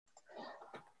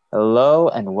Hello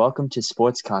and welcome to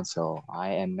Sports Console.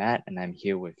 I am Matt and I'm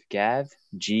here with Gav,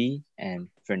 G, and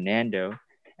Fernando,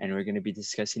 and we're going to be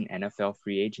discussing NFL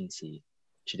free agency.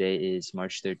 Today is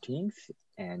March 13th,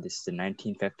 and this is the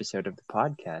 19th episode of the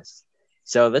podcast.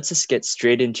 So let's just get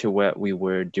straight into what we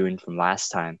were doing from last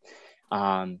time.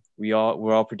 We're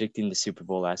all predicting the Super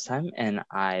Bowl last time, and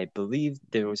I believe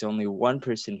there was only one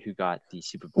person who got the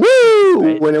Super Bowl. Woo!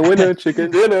 Right? Winner, chicken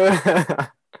dinner.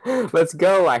 Let's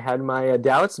go. I had my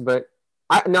doubts, but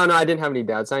I didn't have any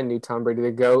doubts. I knew Tom Brady,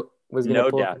 the GOAT, was gonna No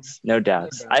pull. doubts. No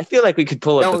doubts. I feel like we could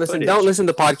pull up Don't the listen. footage. Don't listen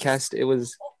to the podcast. It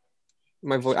was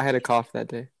my voice. I had a cough that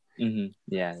day.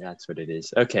 Yeah, that's what it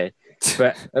is. Okay,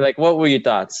 but what were your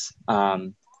thoughts?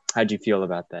 How'd you feel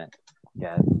about that?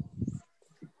 Yeah.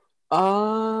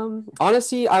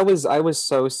 Honestly, I was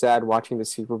so sad watching the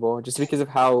Super Bowl just because of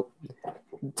how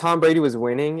Tom Brady was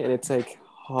winning, and it's like,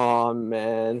 oh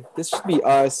man, this should be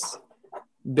us.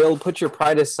 Bill, put your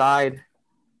pride aside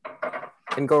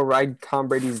and go ride Tom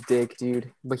Brady's dick,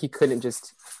 dude. But he couldn't, dude. Would So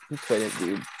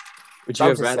you I have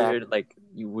was just rather sad.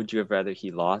 would you have rather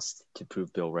he lost to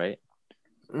prove Bill right?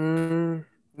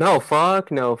 No, fuck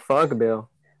Bill.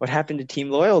 What happened to team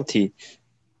loyalty?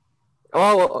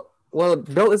 Well,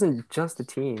 Bill isn't just a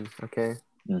team, okay?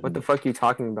 What the Mhm. fuck are you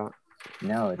talking about?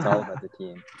 No, it's all about the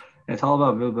team. It's all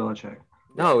about Bill Belichick.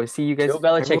 No, see, you guys. Bill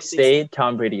Belichick stayed.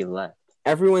 Tom Brady left.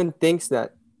 Everyone thinks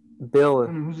that Bill.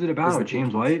 Who's it is about? the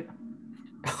James Patriots.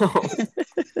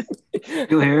 White?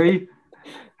 Bill Harry?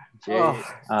 Jerry,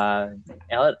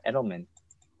 Edelman.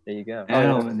 There you go.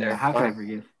 Edelman there. How can I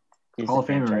forget? He's Hall of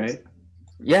the Famer, franchise. right?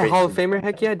 Yeah, Crazy. Hall of Famer.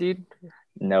 Heck yeah, dude.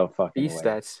 No fucking Beast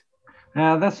way. stats.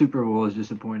 That Super Bowl is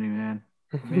disappointing, man.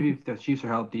 Maybe if the Chiefs are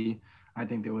healthy, I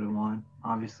think they would have won.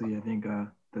 Obviously, I think the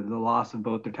loss of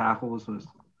both their tackles was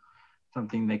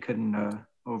something they couldn't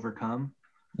overcome.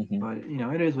 Mhm. But,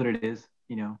 it is what it is.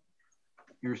 Your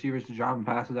receivers to dropping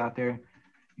passes out there.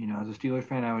 As a Steelers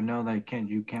fan, I would know that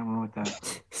you can't win with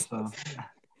that. So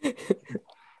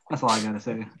that's all I got to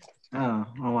say. I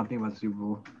don't want to think about the Super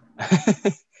Bowl.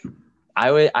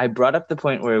 I brought up the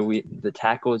point where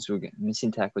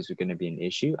missing tackles were going to be an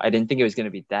issue. I didn't think it was going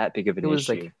to be that big of an It was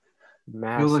issue. like It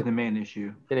massive. was like the main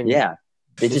issue. Yeah,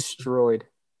 they just destroyed.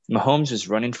 Mahomes was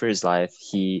running for his life.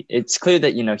 It's clear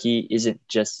that he isn't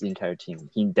just the entire team.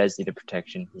 He does need a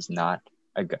protection. He's not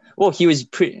a guy. Well, he was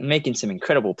making some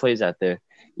incredible plays out there,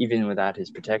 even without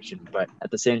his protection. But at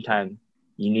the same time,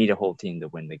 you need a whole team to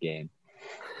win the game.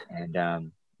 And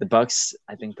the Bucs,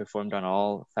 I think, performed on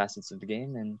all facets of the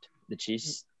game, and the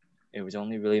Chiefs, it was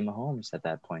only really Mahomes at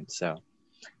that point. So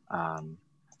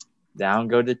down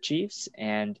go the Chiefs,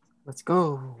 and let's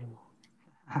go.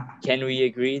 Can we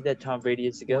agree that Tom Brady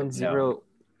is the GOAT? 1-0. No.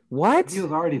 What? He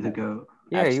was already the GOAT.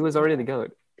 Yeah, Absolutely. he was already the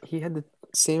GOAT. He had the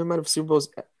same amount of Super Bowls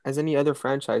as any other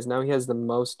franchise. Now he has the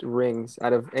most rings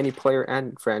out of any player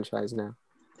and franchise now.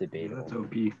 Debatable. That's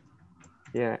OP.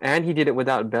 Yeah, and he did it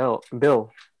without Bill.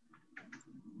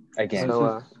 Again,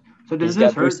 So, So he's does got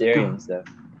this hurt? Bruce Arians, though.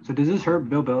 So does this hurt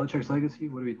Bill Belichick's legacy?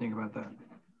 What do we think about that?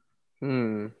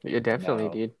 yeah, definitely,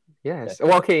 No. dude. Yes. Definitely.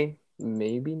 Well, okay,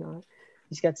 maybe not.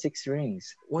 He's got 6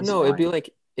 rings. Well, He's no, it'd be fine.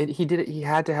 like he did it. He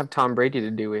had to have Tom Brady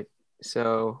to do it.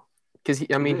 So, because he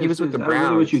was with the Is that Browns.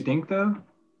 really what you think, though?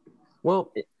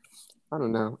 Well, I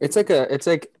don't know. It's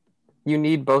like you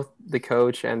need both the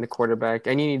coach and the quarterback,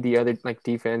 and you need the other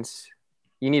defense.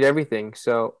 You need everything.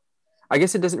 So, I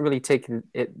guess it doesn't really take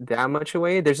it that much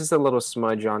away. There's just a little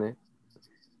smudge on it.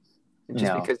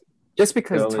 Just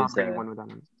because Bill Tom is, Brady won without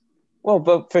him. Well,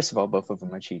 but first of all, both of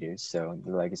them are cheaters, so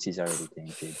the legacy's already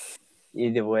tainted.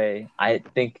 Either way, I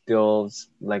think Bill's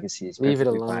legacy is Leave it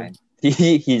perfectly alone. fine.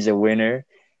 He's a winner,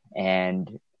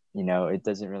 and it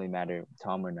doesn't really matter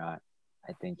Tom or not.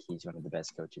 I think he's one of the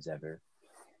best coaches ever.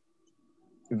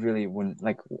 It really wouldn't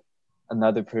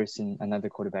another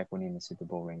quarterback winning the Super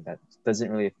Bowl ring. That doesn't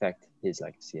really affect his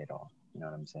legacy at all. You know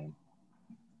what I'm saying?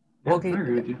 Yeah, Okay. I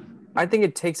agree with you. I think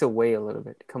it takes away a little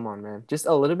bit. Come on, man. Just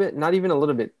a little bit. Not even a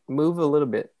little bit. Move a little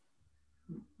bit.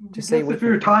 Just say If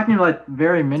you're talking like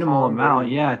very minimal Tom amount,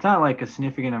 Brady. yeah, it's not like a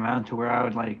significant amount to where I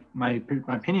would my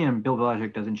opinion on Bill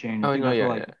Belichick doesn't change. Oh, I think no, I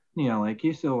feel yeah.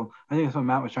 he's still. I think that's what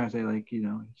Matt was trying to say.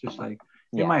 It's just it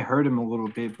Yeah. might hurt him a little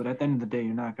bit, but at the end of the day,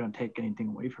 you're not going to take anything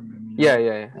away from him.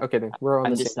 Yeah. Okay, then we're on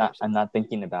I'm the just same not. page. I'm not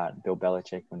thinking about Bill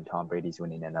Belichick when Tom Brady's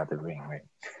winning another ring, right?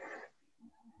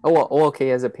 Oh, well,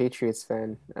 okay. As a Patriots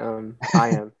fan, I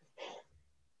am.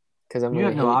 Because I'm. You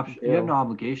have no hate option. You have no Bill.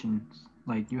 obligations.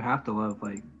 You have to love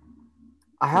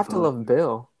I have to love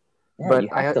Bill. Yeah, But you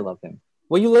have to love him.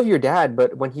 Well, you love your dad,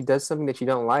 but when he does something that you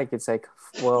don't like, it's like,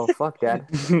 well, fuck, dad.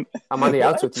 I'm on the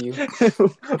outs with you.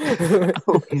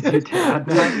 He's your dad,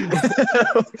 Matt.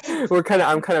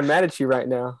 I'm kind of mad at you right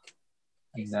now.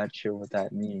 I'm not sure what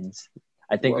that means.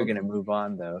 I think we're gonna move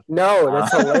on though. No,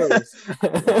 that's hilarious.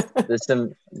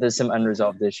 There's some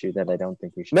unresolved issue that I don't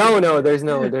think we should. No, there's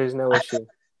no issue.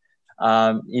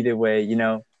 Either way,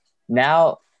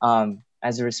 now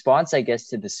as a response, I guess,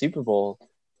 to the Super Bowl,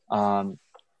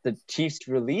 the Chiefs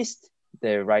released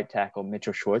their right tackle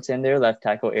Mitchell Schwartz and their left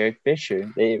tackle Eric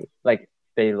Fisher.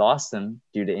 They lost them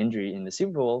due to injury in the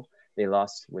Super Bowl. They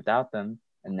lost without them,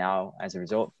 and now as a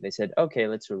result, they said, okay,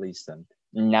 let's release them.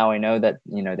 Now I know that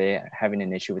they're having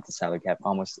an issue with the salary cap.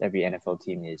 Almost every NFL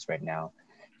team is right now,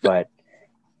 but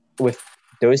with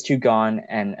those two gone,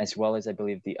 and as well as I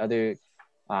believe the other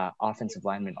offensive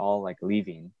linemen all like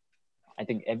leaving, I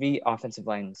think every offensive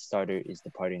line starter is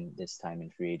departing this time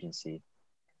in free agency.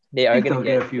 They are going to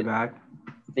get a few back.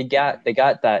 They got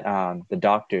that the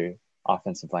doctor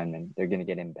offensive lineman. They're going to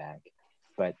get him back,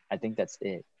 but I think that's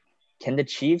it. Can the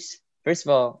Chiefs, first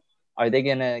of all, are they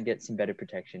going to get some better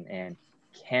protection, and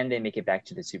can they make it back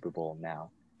to the Super Bowl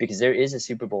now? Because there is a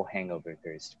Super Bowl hangover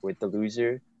first. With the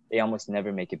loser, they almost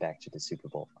never make it back to the Super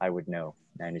Bowl. I would know.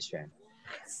 I understand.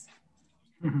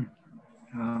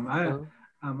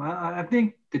 I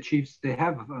think the Chiefs, they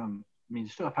have,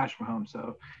 still have Patrick Mahomes,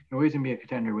 so you're always going to be a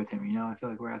contender with him. I feel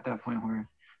like we're at that point where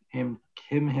him,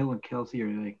 Hill, and Kelsey are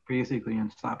like basically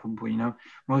unstoppable.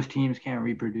 Most teams can't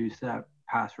reproduce that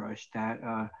pass rush that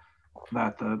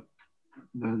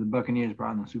the Buccaneers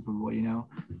brought in the Super Bowl.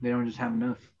 They don't just have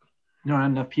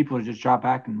enough people to just drop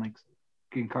back and like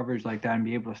get coverage like that and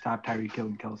be able to stop Tyreek Hill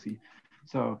and Kelsey.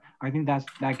 So I think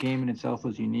that game in itself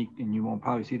was unique, and you won't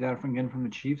probably see that again from the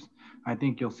Chiefs. I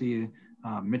think you'll see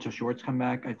Mitchell Schwartz come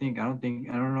back. I don't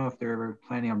know if they're ever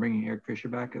planning on bringing Eric Fisher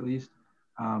back at least.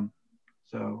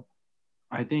 So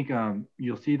I think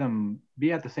you'll see them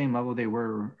be at the same level they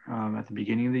were at the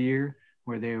beginning of the year,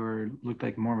 where they looked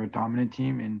like more of a dominant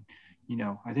team. And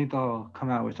I think they'll come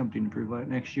out with something to prove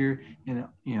next year. And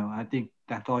I think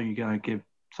that's all you gotta give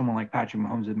someone like Patrick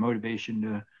Mahomes the motivation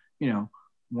to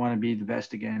want to be the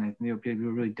best again. I think people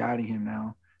are really doubting him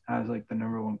now as like the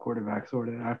number one quarterback, sort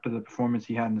of after the performance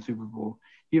he had in the Super Bowl,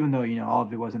 even though all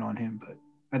of it wasn't on him. But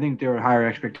I think there were higher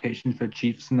expectations for the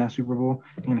Chiefs in that Super Bowl,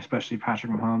 and especially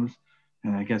Patrick Mahomes.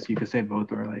 And I guess you could say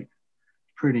both are like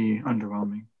pretty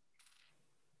underwhelming.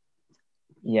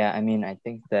 Yeah, I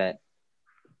think that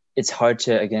it's hard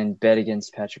to again bet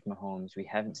against Patrick Mahomes. We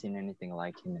haven't seen anything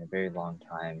like him in a very long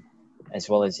time, as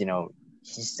well as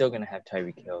he's still going to have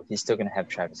Tyreek Hill. He's still going to have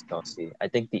Travis Kelce. I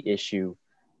think the issue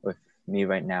with me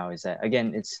right now is that,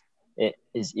 again, it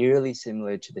is eerily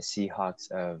similar to the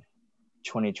Seahawks of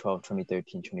 2012,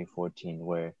 2013, 2014,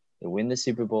 where they win the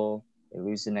Super Bowl, they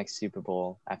lose the next Super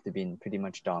Bowl after being pretty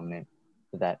much dominant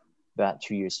for that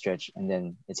 2-year stretch, and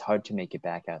then it's hard to make it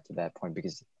back out to that point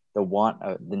because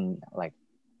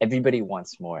everybody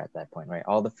wants more at that point, right?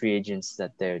 All the free agents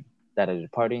that are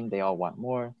departing, they all want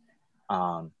more.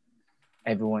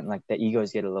 Everyone, like, the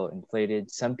egos get a little inflated.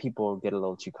 Some people get a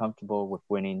little too comfortable with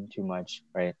winning too much,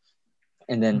 right?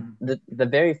 And then the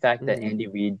very fact that Andy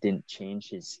Reid didn't change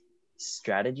his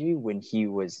strategy when he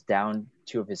was down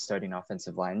 2 of his starting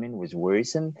offensive linemen was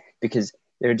worrisome, because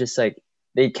they're just like,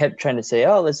 they kept trying to say,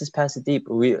 oh, let's just pass it deep.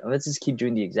 Let's just keep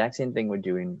doing the exact same thing we're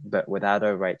doing, but without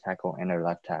our right tackle and our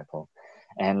left tackle.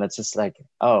 And let's just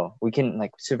we can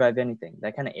survive anything.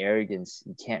 That kind of arrogance,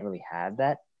 you can't really have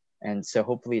that. And so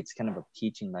hopefully it's kind of a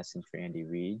teaching lesson for Andy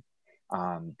Reid,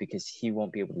 because he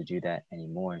won't be able to do that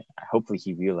anymore. Hopefully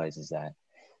he realizes that.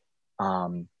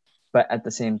 But at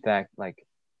the same fact,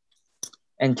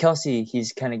 and Kelsey,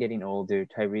 he's kind of getting older.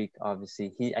 Tyreek,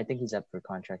 obviously, I think he's up for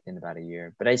contract in about a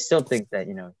year. But I still think that,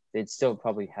 they'd still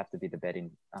probably have to be the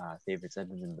betting favorites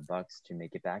other than the Bucs to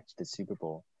make it back to the Super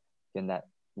Bowl. And that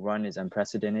run is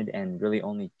unprecedented, and really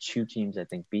only 2 teams, I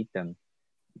think, beat them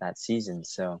that season.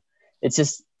 So it's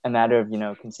just a matter of,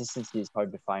 consistency is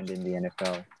hard to find in the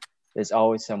NFL. There's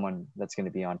always someone that's going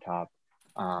to be on top,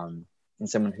 and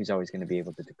someone who's always going to be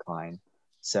able to decline.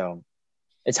 So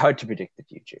it's hard to predict the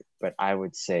future, but I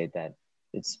would say that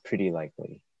it's pretty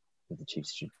likely that the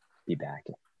Chiefs should be back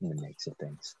in the mix of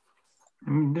things.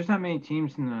 There's not many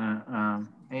teams in the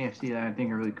AFC that I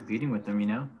think are really competing with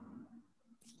them,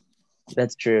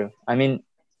 That's true.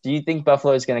 Do you think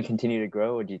Buffalo is going to continue to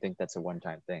grow, or do you think that's a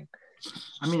one-time thing?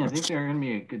 I think they're going to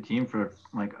be a good team for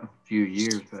like a few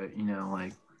years, but I think they're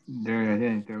always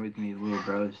going to be little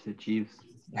brothers to the Chiefs.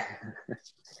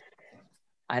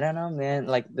 I don't know, man.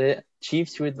 The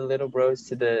Chiefs were the little bros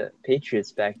to the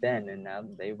Patriots back then, and now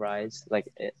they rise.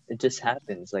 It just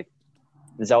happens.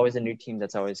 there's always a new team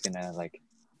that's always gonna like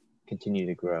continue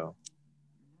to grow.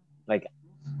 Like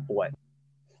what?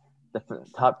 The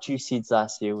top 2 seeds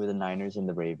last year were the Niners and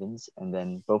the Ravens, and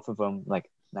then both of them, like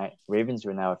Ravens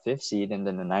were now a 5th seed, and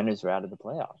then the Niners were out of the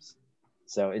playoffs.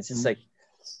 So it's just like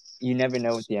you never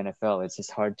know with the NFL. It's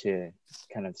just hard to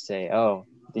kind of say, oh,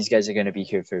 these guys are going to be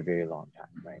here for a very long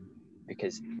time, right?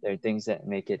 Because there are things that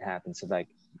make it happen. So like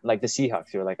the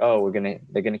Seahawks, they're like, oh,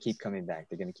 they're gonna keep coming back.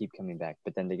 They're gonna keep coming back,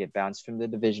 but then they get bounced from the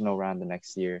divisional round the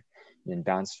next year, and then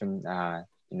bounced from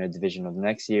divisional the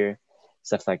next year,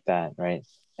 stuff like that, right?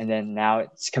 And then now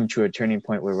it's come to a turning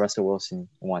point where Russell Wilson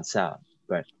wants out.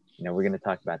 But, we're going to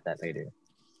talk about that later.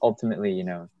 Ultimately,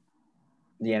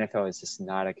 the NFL is just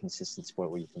not a consistent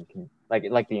sport where you can like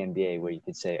the NBA, where you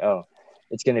could say, oh,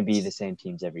 it's going to be the same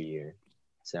teams every year.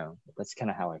 So that's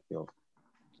kind of how I feel.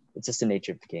 It's just the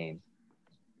nature of the game.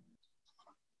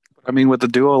 I mean, with the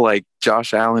duo like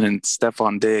Josh Allen and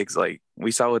Stephon Diggs, like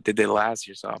we saw what they did last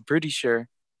year. So I'm pretty sure.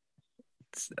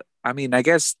 I mean, I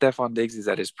guess Stephon Diggs is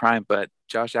at his prime, but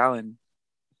Josh Allen,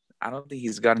 I don't think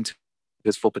he's gotten to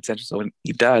his full potential. So when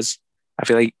he does, I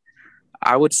feel like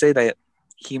I would say that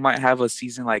he might have a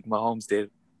season like Mahomes did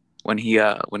when he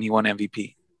won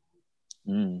MVP.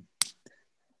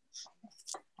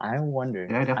 I wonder.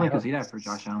 Yeah, I definitely could see that for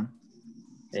Josh Allen.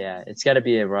 Yeah, it's got to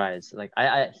be a rise. Like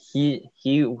he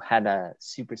had a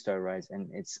superstar rise, and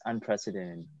it's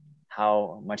unprecedented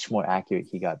how much more accurate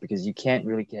he got, because you can't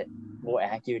really get more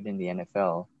accurate in the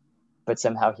NFL, but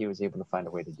somehow he was able to find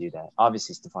a way to do that.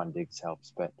 Obviously, Stephon Diggs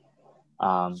helps, but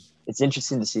it's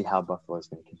interesting to see how Buffalo is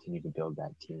going to continue to build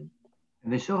that team.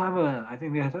 And they still have I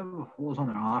think they have holes on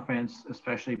their offense,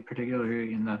 especially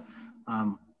particularly in the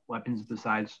weapons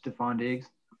besides Stephon Diggs.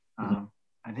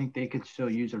 I think they could still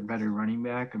use a better running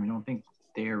back. I mean, I don't think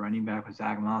their running back with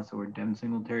Zach Moss or Devin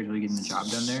Singletary is really getting the job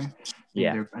done there.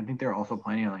 Yeah. I think they're also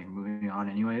planning on like moving on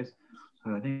anyways.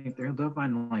 So I think they'll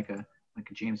find like a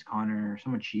James Conner or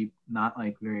someone cheap, not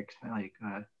like very expensive,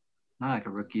 not like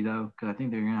a rookie though, because I think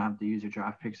they're gonna have to use their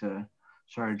draft picks to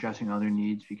start addressing other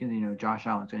needs, because Josh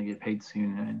Allen's gonna get paid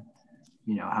soon,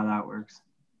 and how that works.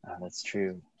 That's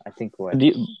true. I think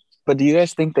But do you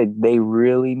guys think that they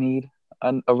really need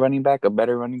a running back, a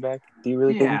better running back? Do you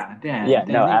really think? Yeah,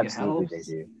 no, absolutely they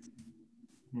do.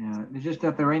 Yeah, it's just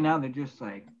that right now they're just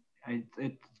like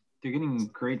they're getting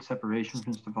great separation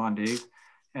from Stephon Diggs,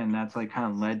 and that's like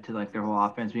kind of led to like their whole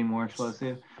offense being more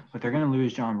explosive. But they're gonna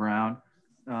lose John Brown.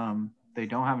 They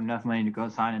don't have enough money to go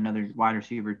sign another wide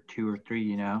receiver 2 or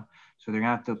 3, so they're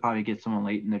gonna have to probably get someone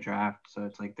late in the draft. So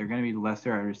it's like they're gonna be less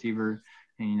there at receiver,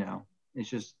 and it's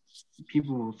just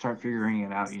people will start figuring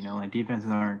it out. Like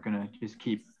defenses aren't gonna just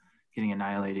keep getting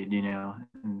annihilated.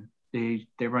 And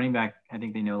they're running back. I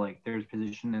think they know like their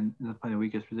position, and they're probably the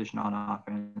weakest position on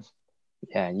offense.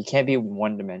 Yeah, you can't be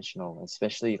one-dimensional,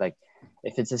 especially like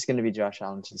if it's just going to be Josh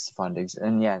Allen to Stephon Diggs.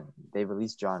 And yeah, they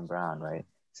released John Brown, right?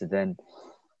 So then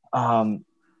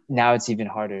now it's even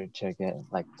harder to get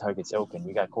like targets open.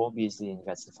 You got Cole Beasley and you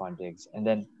got Stephon Diggs. And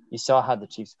then you saw how the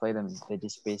Chiefs played them. They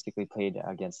just basically played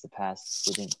against the pass.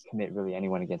 They didn't commit really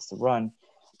anyone against the run.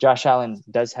 Josh Allen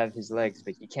does have his legs,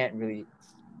 but he can't really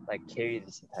like carry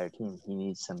this entire team. He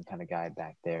needs some kind of guy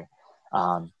back there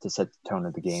to set the tone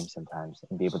of the game sometimes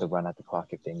and be able to run out the clock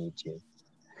if they need to.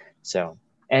 So,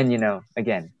 and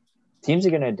again, teams are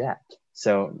going to adapt.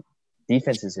 So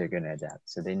defenses are going to adapt.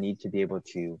 So they need to be able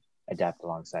to adapt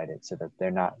alongside it so that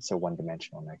they're not so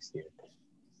one-dimensional next year.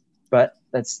 But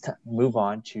let's move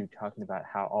on to talking about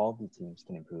how all the teams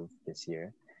can improve this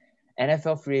year.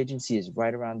 NFL free agency is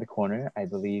right around the corner. I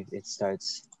believe it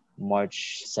starts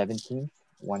March 17th,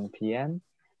 1 p.m.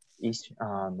 East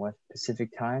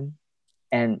Pacific time.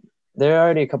 And there are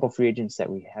already a couple of free agents that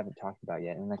we haven't talked about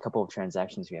yet, and a couple of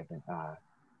transactions we haven't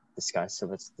discussed. So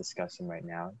let's discuss them right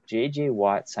now. J.J.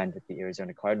 Watt signed with the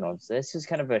Arizona Cardinals. This is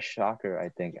kind of a shocker, I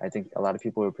think. I think a lot of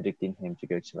people were predicting him to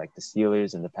go to like the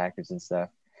Steelers and the Packers and stuff.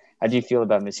 How do you feel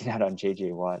about missing out on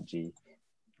J.J. Watt, G?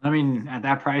 I mean, at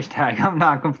that price tag, I'm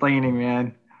not complaining,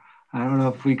 man. I don't know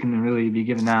if we can really be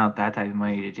giving out that type of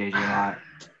money to J.J. Watt.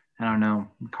 I don't know.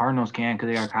 Cardinals can because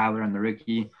they got Kyler on the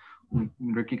rookie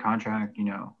contract,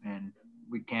 and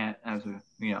we can't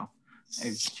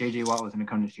if J.J. Watt was going to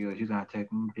come to Steelers, he's going to take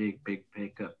a big pay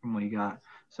cut from what he got.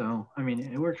 So, I mean,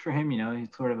 it works for him,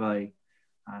 He's sort of like,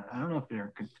 I don't know if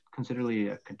they're considered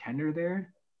a contender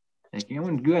there. Like, you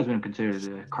guys wouldn't consider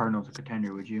the Cardinals a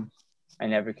contender, would you? I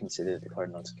never considered the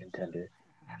Cardinals a contender.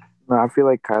 No, I feel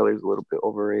like Kyler's a little bit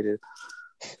overrated.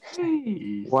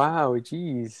 Hey. Wow,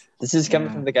 jeez. This is coming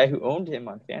from the guy who owned him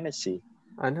on fantasy.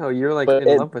 I know, you're like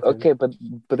in love with him. Okay, but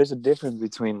there's a difference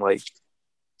between like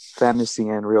fantasy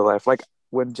and real life. Like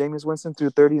when Jameis Winston threw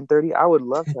 30 and 30, I would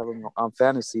love to have him on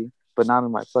fantasy, but not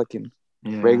on my fucking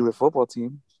Yeah. regular football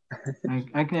team.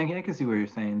 I can see what you're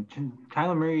saying.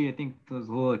 Kyler Murray, I think, was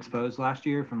a little exposed last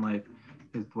year from like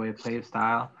his way of play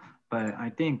style, but I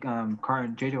think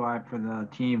JJ Watt for the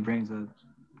team brings a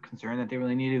concern that they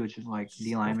really needed, which is like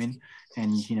D lineman,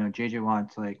 and JJ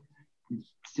Watt's like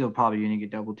still probably going to get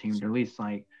double teamed, or at least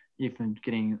like even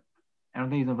getting. I don't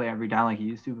think he's gonna play every down like he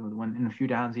used to, but when in a few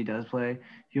downs he does play,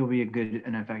 he'll be a good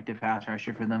and effective pass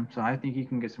rusher for them. So I think he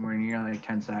can get somewhere near like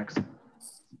 10 sacks.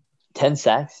 10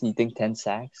 sacks? You think 10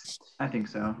 sacks? I think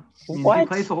so. I mean, What? if he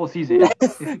plays the whole season, I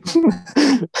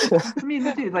mean,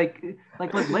 that's it. Like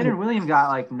Leonard Williams got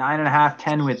like 9.5,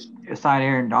 10 with aside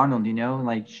Aaron Donald,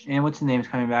 like, and what's his name's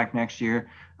coming back next year?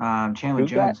 Chandler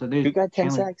Jones. So there's who got 10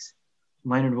 Chandler, sacks?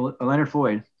 Leonard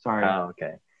Floyd. Sorry. Oh,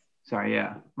 okay. Sorry,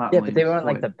 yeah. Yeah, but they weren't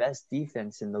like the best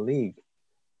defense in the league.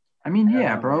 I mean,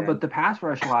 yeah, bro. Man. But the pass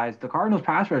rush wise, the Cardinals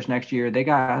pass rush next year, they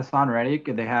got Hassan Reddick,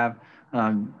 and they have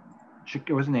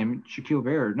what's his name? Shaquille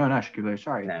Barrett. No, not Shaquille Barrett.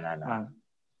 Sorry. No.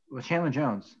 Chandler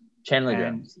Jones.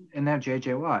 Jones. And they have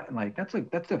JJ Watt. Like that's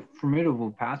a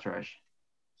formidable pass rush.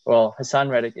 Well, Hassan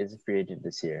Reddick is a free agent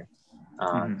this year.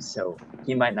 So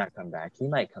he might not come back. He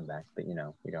might come back, but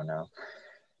we don't know.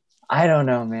 I don't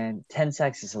know, man. 10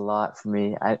 sacks is a lot for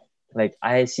me.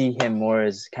 I see him more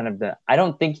as kind of I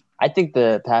think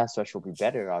the pass rush will be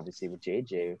better, obviously, with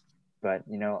JJ. But,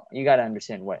 you got to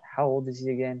understand how old is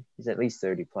he again? He's at least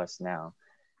 30 plus now.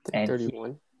 And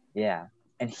 31. Yeah.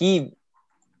 And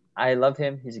I love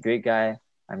him. He's a great guy.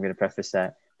 I'm going to preface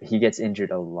that. But he gets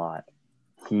injured a lot.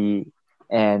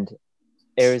 And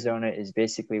Arizona is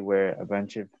basically where a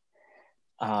bunch of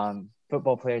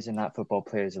football players and not football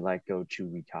players alike go to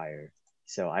retire.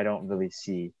 So I don't really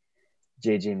see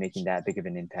JJ making that big of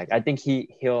an impact. I think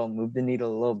he'll move the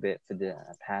needle a little bit for the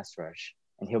pass rush,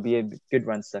 and he'll be a good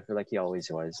run stuffer like he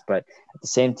always was. But at the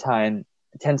same time,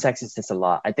 10 sacks is just a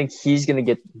lot. I think he's going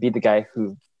to be the guy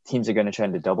who teams are going to try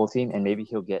to double team, and maybe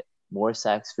he'll get more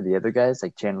sacks for the other guys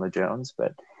like Chandler Jones.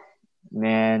 But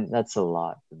man, that's a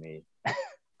lot for me. Do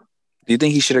you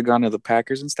think he should have gone to the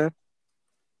Packers instead?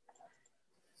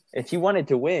 If he wanted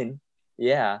to win,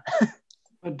 yeah.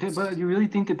 But you really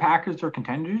think the Packers are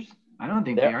contenders? I don't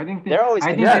think they are. I think they're always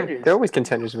contenders. They're always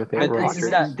contenders with Aaron Rodgers.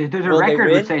 The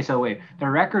record would say so. Wait, the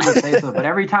record would say so. But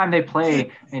every time they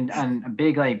play in a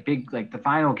big the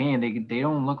final game, they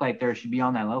don't look like they should be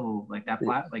on that level like that.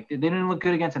 Like they didn't look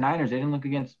good against the Niners. They didn't look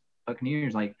against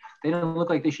Buccaneers. Like they didn't look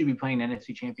like they should be playing an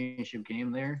NFC Championship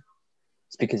game there.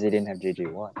 It's because they didn't have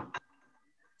JJ Watt.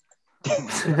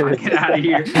 Get out of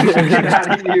here! Get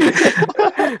out of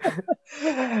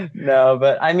here! No,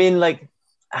 but I mean,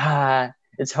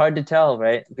 it's hard to tell,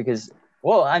 right? Because,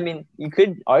 you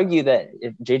could argue that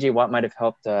if JJ Watt might have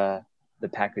helped the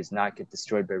Packers not get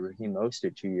destroyed by Raheem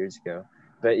Mostert 2 years ago.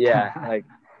 But yeah,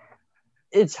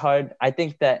 it's hard. I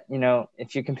think that,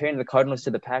 if you're comparing the Cardinals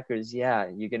to the Packers, yeah,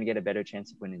 you're going to get a better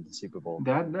chance of winning the Super Bowl.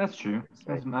 That's true.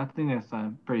 I think that's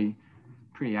pretty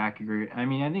accurate. I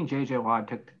mean, I think JJ Watt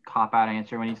took the cop-out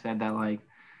answer when he said that,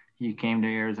 he came to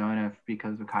Arizona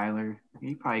because of Kyler.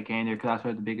 He probably came there because that's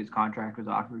where the biggest contract was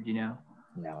offered,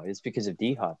 No, it's because of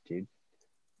D-Hop, dude.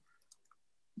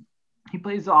 He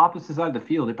plays the opposite side of the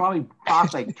field. They probably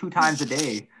talk 2 times a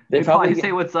day. They probably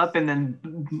say what's up and then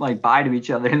bye to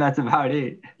each other, and that's about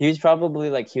it. He was probably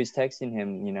he was texting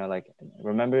him,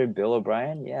 remember Bill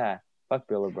O'Brien? Yeah, fuck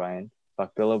Bill O'Brien.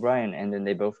 Fuck Bill O'Brien. And then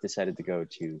they both decided to go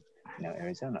to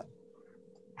Arizona.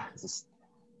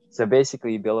 So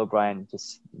basically, Bill O'Brien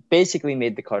just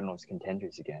made the Cardinals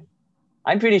contenders again.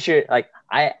 I'm pretty sure,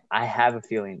 I have a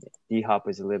feeling D-Hop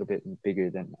was a little bit bigger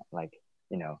than,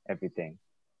 everything.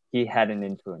 He had an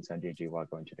influence on JJ Watt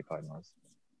going to the Cardinals.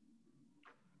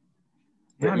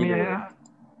 Yeah,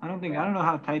 I don't know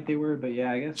how tight they were, but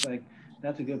yeah, I guess,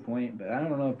 that's a good point. But I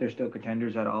don't know if they're still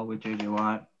contenders at all with JJ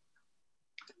Watt.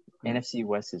 NFC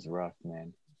West is rough,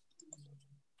 man.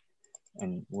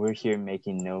 And we're here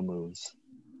making no moves,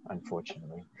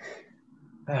 unfortunately.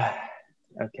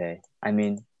 Okay.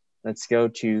 Let's go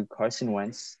to Carson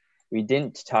Wentz. We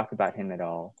didn't talk about him at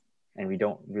all, and we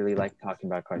don't really like talking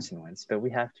about Carson Wentz, but we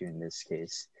have to in this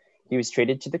case. He was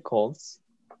traded to the Colts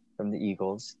from the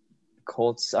Eagles. The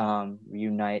Colts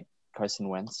reunite Carson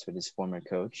Wentz with his former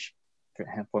coach,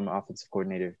 former offensive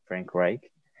coordinator Frank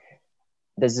Reich.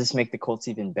 Does this make the Colts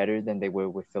even better than they were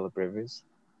with Phillip Rivers?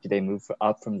 Do they move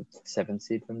up from the 7th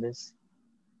seed from this?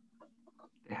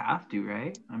 They have to,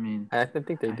 right? I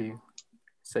think they do.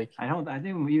 I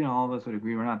think even all of us would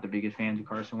agree we're not the biggest fans of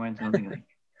Carson Wentz. I don't think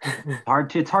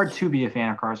it's hard to be a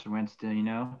fan of Carson Wentz still,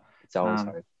 It's always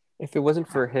hard. If it wasn't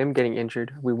for him getting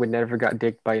injured, we would never got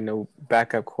dicked by no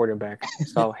backup quarterback.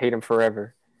 So I'll hate him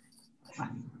forever.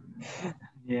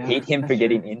 Yeah, Hate him for that's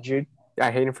getting true. injured.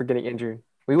 I hate him for getting injured.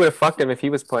 We would have fucked him if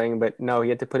he was playing, but no, he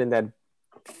had to put in that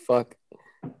fuck.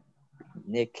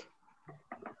 Nick.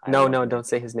 I No, love no, Nick. don't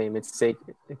say his name. It's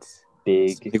sacred. It's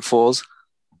Big Nick Foles.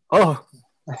 oh,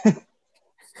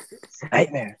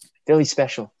 nightmare. Philly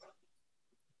special.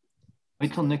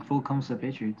 Wait till Nick Foles comes to the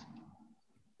Patriots.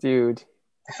 dude.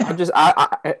 If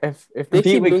they Compete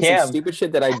keep with doing some Cam. stupid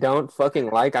shit that I don't fucking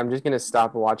like, I'm just gonna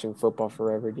stop watching football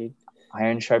forever, dude.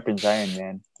 Iron sharpens iron,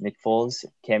 man. Nick Foles,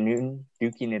 Cam Newton,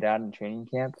 duking it out in training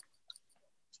camp.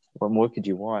 What more could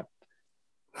you want?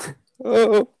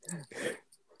 Oh,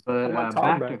 But want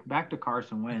Tom back. back to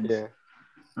Carson Wentz. Yeah.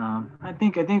 I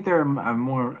think they're a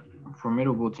more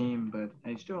formidable team, but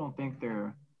I still don't think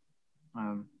they're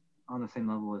on the same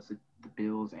level as the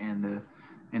Bills and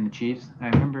the Chiefs. I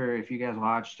remember if you guys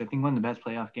watched, I think one of the best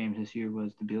playoff games this year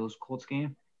was the Bills Colts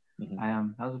game.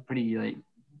 Mhm. That was a pretty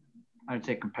I would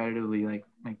say competitively like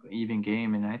even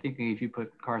game, and I think if you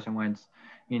put Carson Wentz,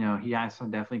 he has to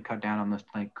definitely cut down on those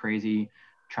like crazy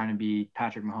trying to be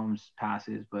Patrick Mahomes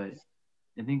passes, but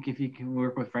I think if you can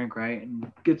work with Frank Wright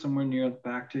and get somewhere near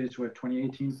back to his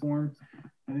 2018 form,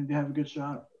 I think they have a good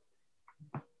shot.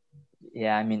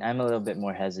 Yeah, I mean, I'm a little bit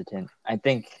more hesitant. I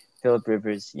think Philip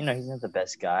Rivers, he's not the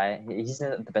best guy. He's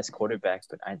not the best quarterback,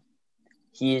 but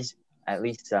he is at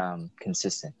least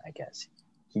consistent, I guess.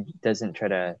 He doesn't try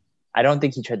to – I don't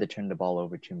think he tried to turn the ball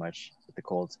over too much with the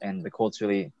Colts, and the Colts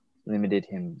really limited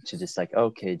him to just like,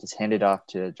 okay, just hand it off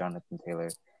to Jonathan Taylor.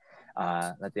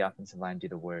 Let the offensive line do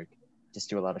the work. Just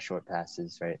do a lot of short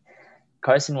passes, right?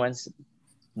 Carson Wentz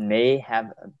may have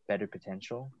a better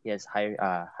potential. He has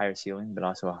higher ceiling, but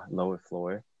also a lower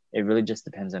floor. It really just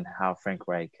depends on how Frank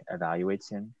Reich evaluates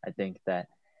him. I think that,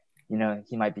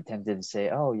 he might be tempted to say,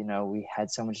 oh, we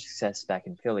had so much success back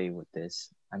in Philly with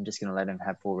this. I'm just going to let him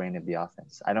have full reign of the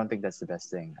offense. I don't think that's the best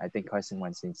thing. I think Carson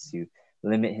Wentz needs to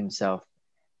limit himself,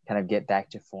 kind of get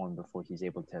back to form before he's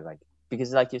able to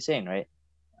because like you're saying, right?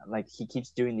 Like he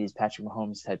keeps doing these Patrick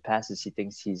Mahomes type passes. He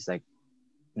thinks he's like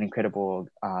an incredible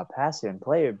passer and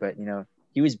player, but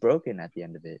he was broken at the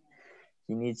end of it.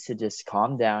 He needs to just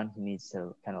calm down. He needs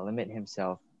to kind of limit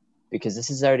himself because this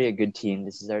is already a good team.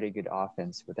 This is already a good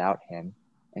offense without him,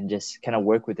 and just kind of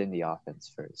work within the offense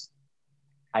first.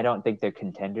 I don't think they're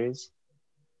contenders.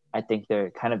 I think they're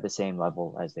kind of the same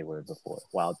level as they were before,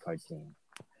 wild card team.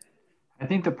 I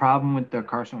think the problem with the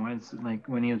Carson Wentz, like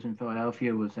when he was in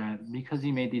Philadelphia, was that because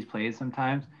he made these plays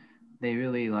sometimes, they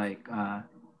really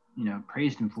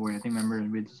praised him for it. I think remember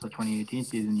with the 2018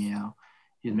 season,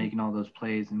 he was making all those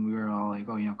plays, and we were all like,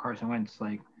 oh, Carson Wentz,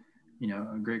 a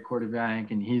great quarterback,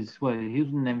 and he was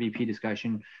in an MVP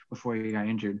discussion before he got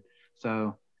injured.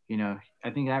 So, I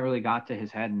think that really got to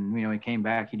his head, and he came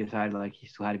back, he decided he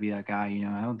still had to be that guy.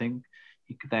 I don't think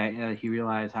he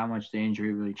realized how much the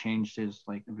injury really changed his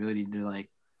ability to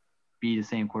be the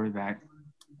same quarterback.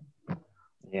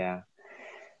 Yeah.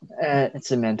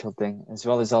 It's a mental thing, as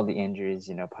well as all the injuries,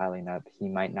 piling up. He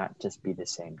might not just be the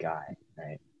same guy,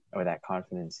 right? Or that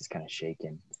confidence is kind of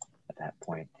shaken at that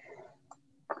point.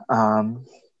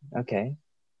 Okay.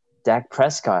 Dak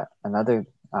Prescott, another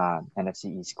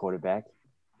NFC East quarterback,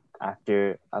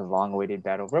 after a long-awaited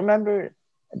battle. Remember,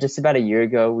 just about a year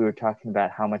ago, we were talking about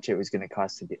how much it was going to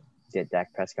cost to get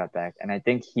Dak Prescott back, and I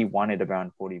think he wanted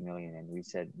around $40 million, and we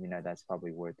said, that's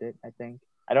probably worth it. I think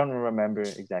I don't remember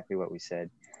exactly what we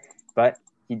said, but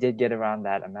he did get around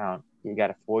that amount. He got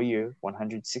a 4-year,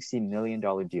 $160 million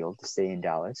deal to stay in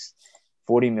Dallas,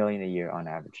 $40 million a year on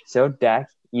average. So Dak,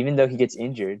 even though he gets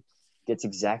injured, gets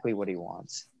exactly what he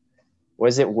wants.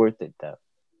 Was it worth it though?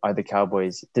 Did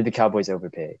the Cowboys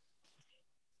overpay?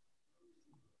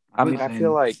 I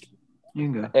feel like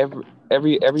you can go.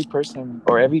 every person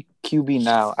or every QB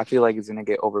now, I feel like is gonna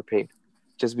get overpaid,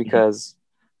 just because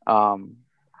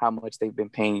how much they've been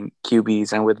paying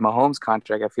QBs, and with Mahomes'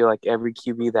 contract, I feel like every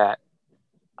QB that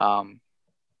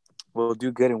will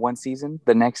do good in one season,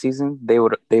 the next season they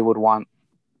would want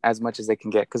as much as they can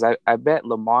get, because I bet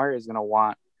Lamar is gonna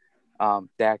want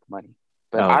Dak money,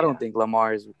 but I don't think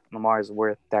Lamar is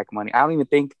worth Dak money. I don't even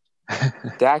think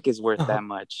Dak is worth that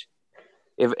much.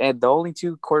 And the only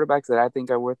two quarterbacks that I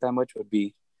think are worth that much would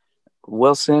be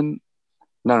Wilson.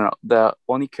 No. The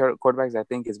only quarterbacks I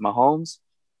think is Mahomes,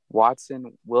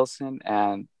 Watson, Wilson,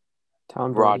 and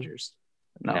Tom Rodgers.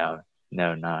 No,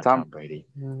 not Tom Brady.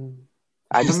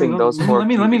 I just think those four. Let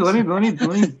me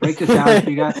break this down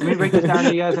to you guys. Let me break this down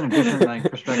to you guys in a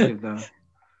different perspective though.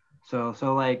 So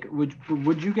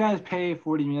would you guys pay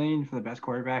 $40 million for the best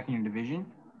quarterback in your division?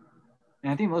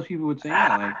 And I think most people would say,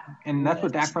 yeah, like, and that's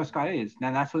what Dak Prescott is.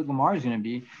 And that's what Lamar is going to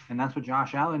be. And that's what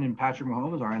Josh Allen and Patrick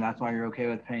Mahomes are. And that's why you're okay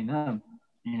with paying them,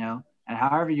 you know? And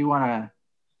however you want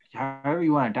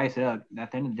to dice it up,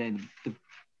 at the end of the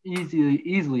day,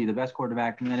 easily the best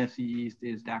quarterback in the NFC East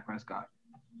is Dak Prescott.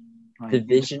 Like,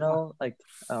 Divisional, like,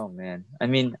 oh man. I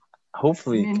mean,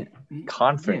 hopefully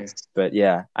conference, yeah. but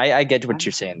yeah, I get what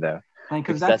you're saying though. Like,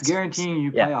 because that's guaranteeing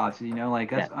you playoffs, you know,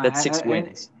 like that's 6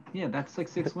 wins. Yeah, that's like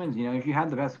 6 wins. You know, if you have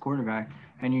the best quarterback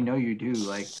and you know you do,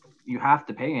 like, you have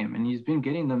to pay him, and he's been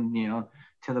getting them, you know,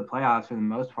 to the playoffs for the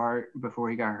most part before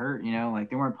he got hurt. You know, like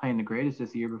they weren't playing the greatest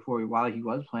this year while he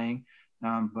was playing,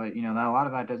 but you know that a lot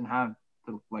of that doesn't have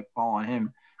to like fall on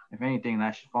him. If anything,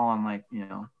 that should fall on like you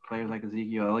know players like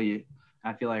Ezekiel Elliott.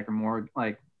 I feel like are more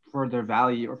like for their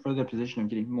value or for their position of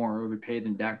getting more overpaid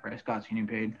than Dak Prescott's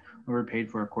getting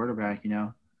overpaid for a quarterback. You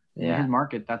know. In his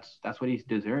market, that's what he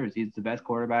deserves. He's the best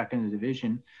quarterback in the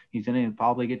division. He's going to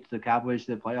probably get to the Cowboys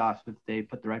to the playoffs if they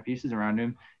put the right pieces around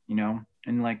him. You know,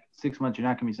 in like 6 months, you're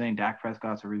not going to be saying Dak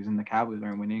Prescott's the reason the Cowboys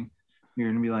aren't winning. You're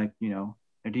going to be like, you know,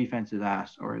 their defense is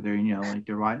ass, or they're, you know, like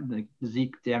they're like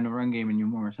Zeke, they have no run game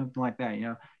anymore, or something like that. You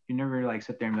know, you never like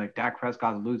sit there and be like Dak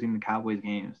Prescott's losing the Cowboys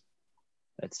games.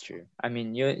 That's true. I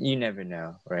mean, you never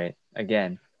know, right?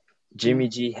 Again, Jimmy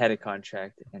G had a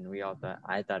contract, and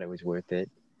I thought it was worth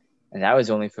it. And that was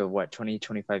only for what,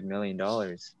 $25 million.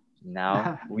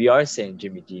 Now we are saying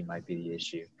Jimmy G might be the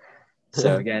issue.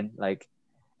 So again, like,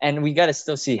 and we got to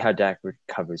still see how Dak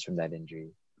recovers from that injury.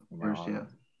 You know,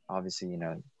 obviously, you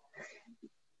know,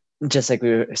 just like we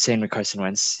were saying with Carson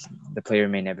Wentz, the player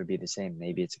may never be the same.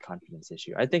 Maybe it's a confidence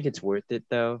issue. I think it's worth it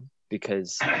though,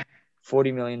 because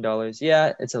 $40 million,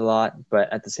 yeah, it's a lot,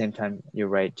 but at the same time, you're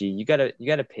right, G. You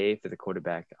gotta pay for the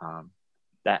quarterback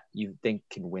that you think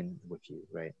can win with you,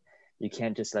 right? You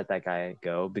can't just let that guy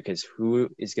go, because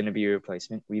who is going to be your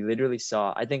replacement? We literally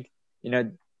saw, I think, you know,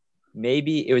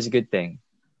 maybe it was a good thing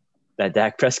that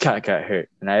Dak Prescott got hurt.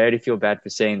 And I already feel bad for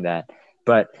saying that.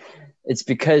 But it's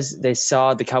because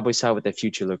the Cowboys saw what the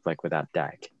future looked like without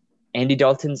Dak. Andy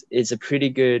Dalton is a pretty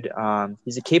good,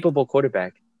 he's a capable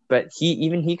quarterback, but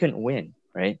he couldn't win,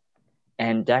 right?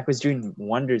 And Dak was doing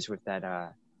wonders with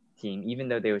that team, even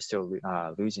though they were still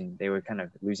losing. They were kind of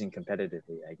losing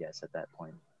competitively, I guess, at that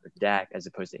point with Dak, as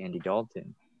opposed to Andy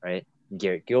Dalton, right? And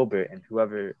Garrett Gilbert and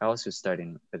whoever else was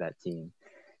starting for that team.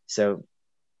 So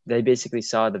they basically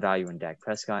saw the value in Dak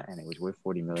Prescott, and it was worth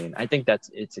 $40 million. I think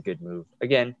it's a good move.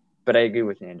 Again, but I agree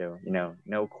with Nando. You know,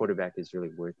 no quarterback is really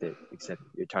worth it, except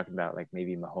you're talking about like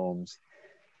maybe Mahomes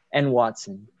and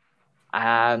Watson.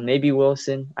 Maybe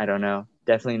Wilson. I don't know.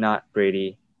 Definitely not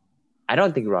Brady. I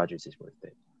don't think Rodgers is worth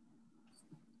it.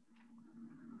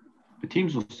 The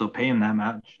teams will still pay him that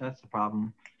much. That's the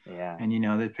problem. Yeah. And, you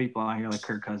know, there's people out here like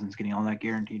Kirk Cousins getting all that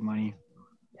guaranteed money.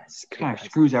 Yes. Kind of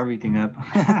screws everything up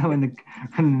when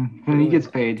he gets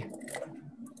paid.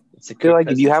 I feel like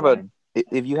if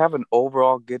you have an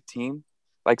overall good team,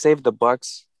 like say if the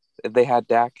Bucks, if they had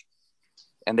Dak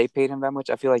and they paid him that much,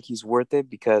 I feel like he's worth it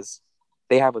because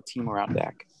they have a team around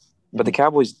Dak. But the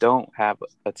Cowboys don't have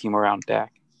a team around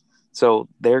Dak. So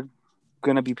they're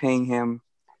going to be paying him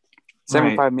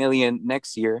 $75 million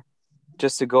next year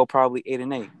just to go probably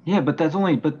 8-8. Yeah, but that's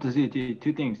only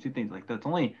two things. Like that's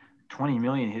only $20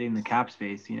 million hitting the cap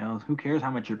space. You know, who cares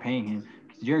how much you're paying him?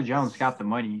 Because Jerry Jones got the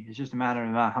money. It's just a matter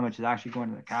of how much is actually going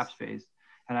to the cap space.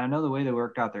 And I know the way they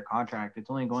worked out their contract, it's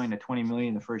only going to $20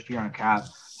 million the first year on a cap.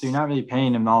 So you're not really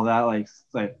paying him all that like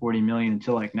 $40 million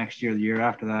until like next year, the year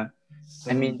after that.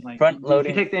 So, I mean, like, front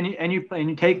loading. If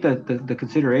you take the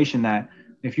consideration that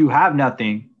if you have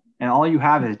nothing and all you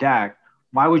have is Dak,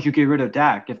 why would you get rid of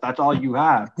Dak if that's all you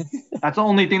have? That's the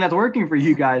only thing that's working for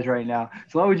you guys right now.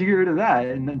 So why would you get rid of that?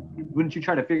 And then wouldn't you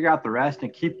try to figure out the rest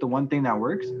and keep the one thing that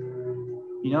works?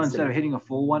 You know, instead of hitting a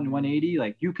full 180,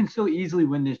 like you can still easily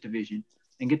win this division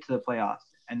and get to the playoffs.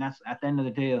 And that's at the end of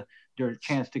the day, their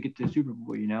chance to get to the Super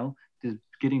Bowl, you know, is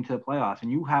getting to the playoffs.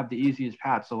 And you have the easiest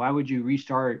path. So why would you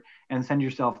restart and send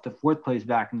yourself to fourth place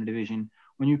back in the division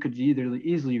when you could either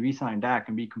easily re-sign Dak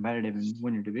and be competitive and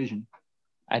win your division?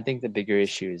 I think the bigger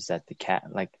issue is that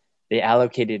they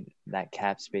allocated that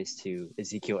cap space to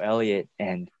Ezekiel Elliott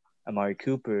and Amari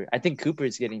Cooper. I think Cooper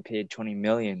is getting paid $20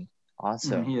 million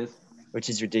also, he is, which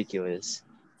is ridiculous.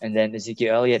 And then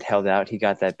Ezekiel Elliott held out; he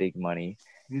got that big money.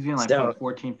 He's getting like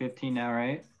 14, 15 now,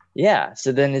 right? Yeah.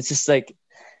 So then it's just like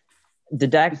the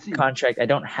Dak contract. I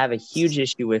don't have a huge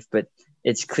issue with, but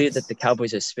it's clear that the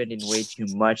Cowboys are spending way too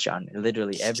much on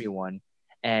literally everyone.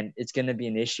 And it's going to be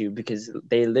an issue because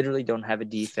they literally don't have a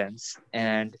defense.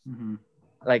 And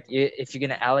like, if you're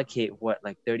going to allocate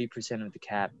 30% of the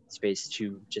cap space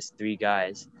to just 3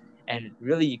 guys, And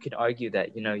really, you could argue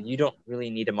that, you don't really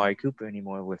need Amari Cooper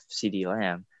anymore with CeeDee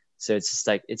Lamb. So it's just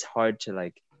like, it's hard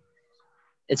to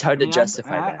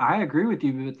justify that. I agree with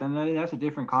you, but then that's a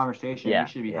different conversation Yeah, we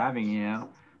should be yeah. having.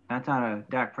 That's not a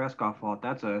Dak Prescott fault.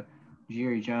 That's a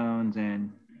Jerry Jones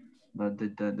and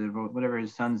the whatever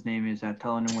his son's name is that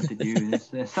telling him what to do.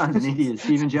 His son's an idiot.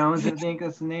 Stephen Jones, I think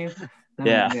that's the name.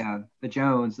 Yeah. The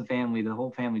Jones, the family, the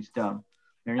whole family's dumb.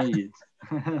 They're idiots.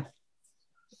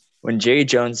 When Jerry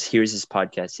Jones hears this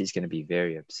podcast, he's going to be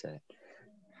very upset.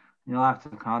 You'll have to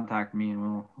contact me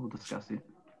and we'll discuss it.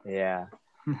 Yeah.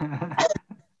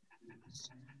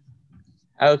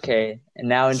 Okay. And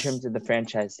now in terms of the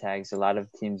franchise tags, a lot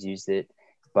of teams used it,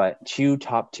 but 2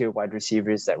 top-tier wide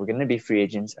receivers that were going to be free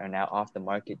agents are now off the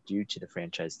market due to the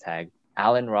franchise tag.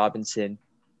 Allen Robinson,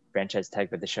 franchise tag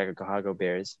by the Chicago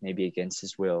Bears, maybe against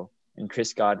his will, and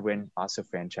Chris Godwin, also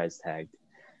franchise tagged.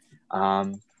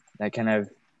 That kind of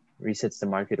resets the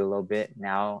market a little bit.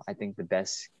 Now, I think the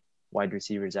best wide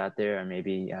receivers out there are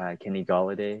maybe Kenny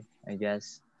Golladay, I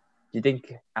guess. Do you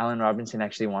think Allen Robinson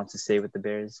actually wants to stay with the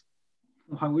Bears?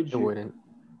 Why would you? I wouldn't.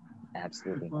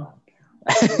 Absolutely not.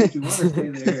 Why would you want to stay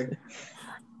there?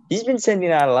 He's been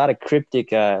sending out a lot of cryptic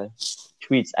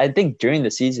tweets. I think during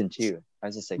the season too. I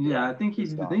was just like, yeah, I think he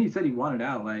said he wanted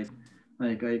out like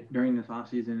during this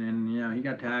offseason, and he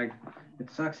got tagged. It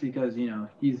sucks because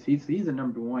he's a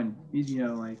number one. He's he's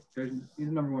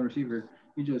a number one receiver.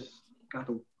 He just got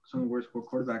some of the worst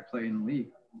quarterback play in the league.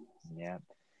 Yeah.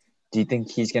 Do you think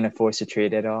he's gonna force a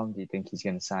trade at all? Do you think he's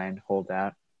gonna hold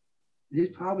out? He's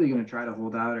probably gonna try to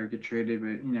hold out or get traded,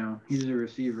 but he's a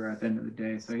receiver at the end of the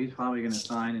day, so he's probably gonna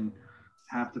sign and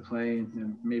have to play,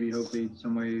 and maybe hopefully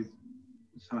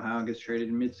somehow gets traded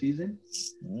in mid-season.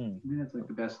 I think that's like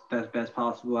the best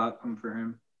possible outcome for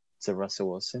him. So Russell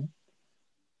Wilson?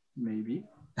 Maybe.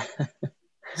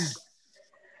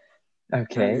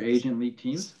 Okay. Have your agent leak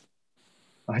teams?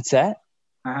 What's that?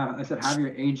 I said have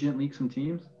your agent leak some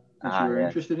teams that you were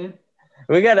interested in?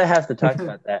 We have to talk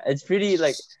about that. It's pretty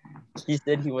he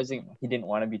said he didn't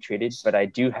want to be traded, but I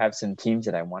do have some teams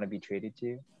that I want to be traded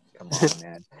to. Come on,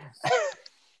 man.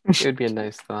 It would be a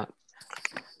nice thought.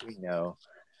 We know.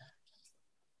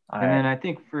 And then I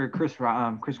think for Chris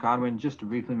Godwin, just to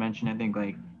briefly mention, I think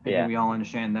we all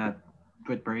understand that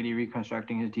with Brady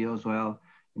reconstructing his deal as well,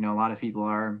 a lot of people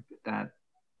are that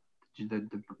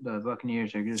the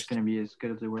Buccaneers are just going to be as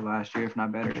good as they were last year, if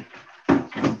not better.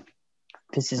 So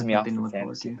pisses me off for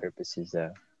fantasy purposes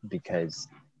though, because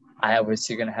I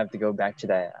obviously going to have to go back to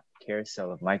that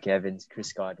carousel of Mike Evans,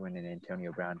 Chris Godwin, and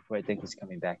Antonio Brown, who I think is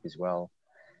coming back as well.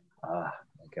 Oh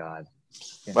my God.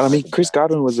 But I mean, Chris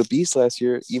Godwin was a beast last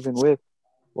year, even with.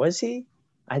 Was he?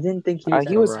 I didn't think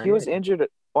he was. He was injured.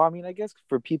 Well, I mean, I guess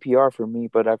for PPR for me,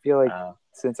 but I feel like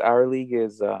since our league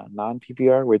is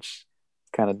non-PPR, which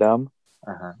is kind of dumb.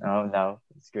 Oh no,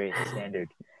 it's great standard.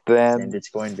 Then standard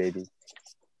scoring, baby.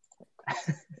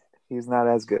 He's not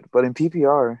as good, but in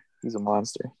PPR, he's a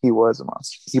monster. He was a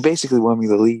monster. He basically won me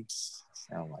the league.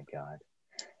 Oh my God.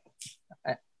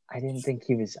 I didn't think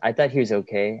he was. I thought he was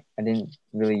okay. I didn't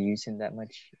really use him that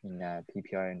much in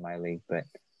PPR in my league, but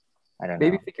I don't know.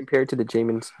 Maybe if you compare it to the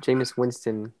Jameis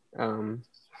Winston.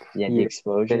 The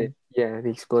explosion. The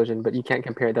explosion, but you can't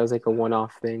compare it. That was like a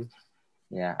one-off thing.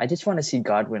 Yeah, I just want to see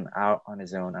Godwin out on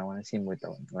his own. I want to see him with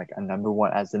the number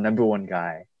one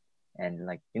guy, and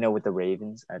with the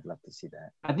Ravens. I'd love to see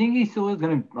that. I think he still is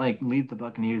gonna leave the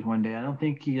Buccaneers one day. I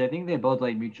think they both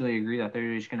mutually agree that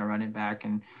they're just gonna run it back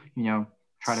and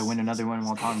try to win another one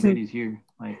while Tom Brady's here.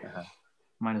 Might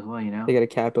as well, They gotta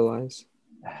capitalize.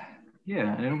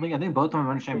 Yeah, and I think both of them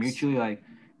understand mutually.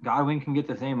 Godwin can get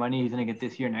the same money he's gonna get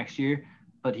this year, next year,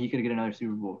 but he could get another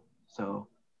Super Bowl. So,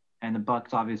 and the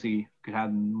Bucs obviously could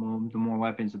have the more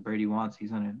weapons that Brady wants. He's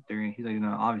gonna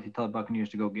obviously tell the Buccaneers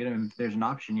to go get him if there's an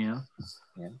option. Yeah,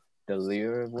 the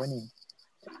lure of winning.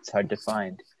 It's hard to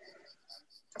find.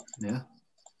 Yeah.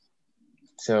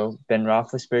 So Ben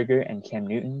Roethlisberger and Cam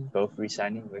Newton both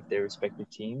re-signing with their respective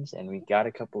teams, and we got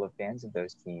a couple of fans of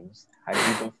those teams. How do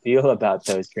people feel about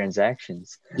those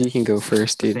transactions? You can go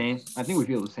first, dude. I think we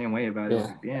feel the same way about it.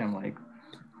 Damn,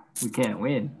 we can't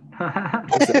win.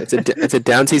 it's a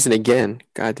down season again.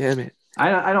 God damn it.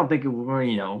 I don't think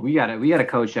we got a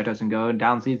coach that doesn't go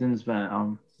down seasons, but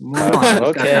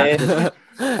okay.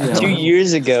 2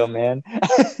 years ago, man.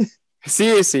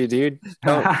 Seriously, dude.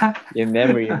 Your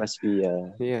memory must be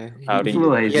it's a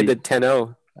little hazy. He had the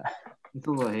 10-0. It's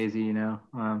a little hazy, a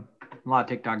lot of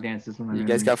TikTok dances. You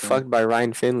guys got fucked by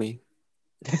Ryan Finley.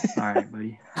 All right,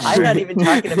 buddy. I'm not even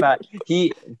talking about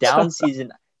down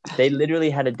season. They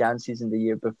literally had a down season the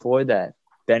year before that.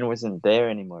 Ben wasn't there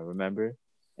anymore, remember?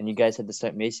 And you guys had to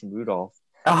start Mason Rudolph.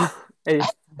 Oh, hey, All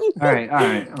right, all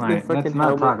right, all the right. Let's fucking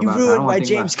not helmet. talk You about that. I ruined don't want my to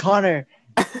think James about. Conner.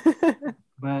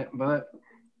 But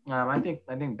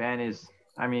I think Ben is.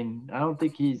 I mean, I don't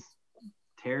think he's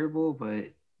terrible, but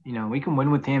we can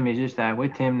win with him. It's just that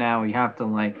with him now, we have to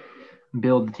like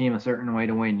build the team a certain way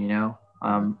to win.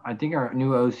 I think our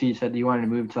new OC said that he wanted to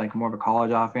move to like more of a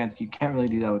college offense. You can't really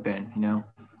do that with Ben.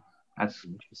 That's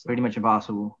Interesting. pretty much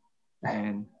impossible.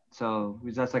 And so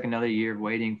that's like another year of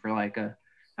waiting for like a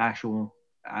actual,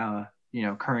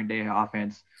 current day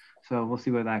offense. So we'll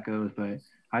see where that goes. But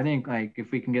I think like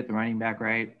if we can get the running back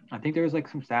right, I think there was like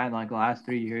some stat in like the last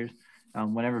 3 years.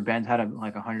 Whenever Ben's had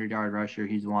like 100-yard rusher,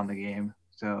 he's won the game.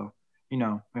 So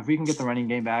if we can get the running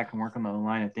game back and work on the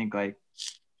line, I think like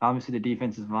obviously the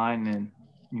defensive line and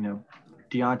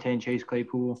Deontay and Chase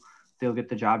Claypool, they'll get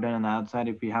the job done on the outside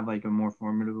if we have like a more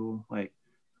formidable like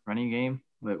running game.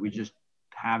 But we just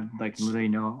have like literally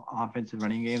no offensive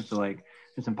running game, so like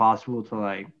it's impossible to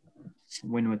like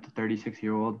win with the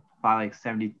 36-year-old by like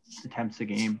 70 attempts a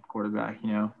game quarterback.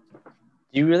 Do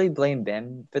you really blame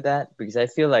Ben for that? Because I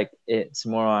feel like it's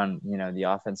more on the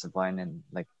offensive line and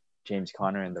like James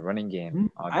Conner in the running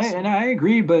game. Obviously, I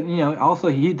agree, but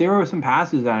also there were some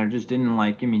passes that just didn't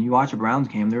like. I mean, you watch a Browns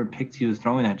game, there were picks he was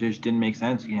throwing that just didn't make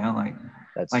sense.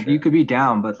 that's Like true. you could be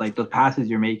down, but like those passes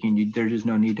you're making, there's just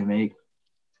no need to make.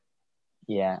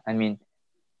 Yeah, I mean,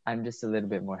 I'm just a little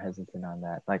bit more hesitant on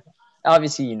that. Like,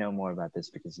 obviously, you know more about this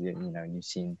because you've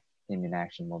seen him in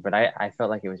action more. But I felt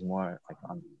like it was more like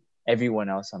on everyone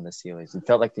else on the Steelers. It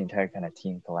felt like the entire kind of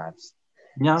team collapsed.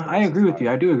 Yeah, So I it's agree just with you.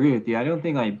 hard. I do agree with you. I don't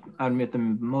think I'd admit the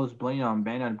most blame on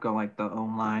Ben. I'd go like the O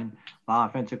line, the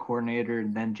offensive coordinator,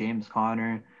 and then James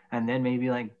Conner, and then maybe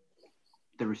like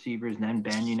the receivers, and then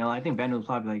Ben. I think Ben was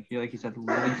probably like you said, the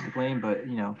least to blame, but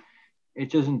it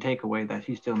doesn't take away that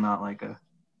he's still not like the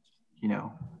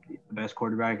best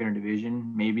quarterback in our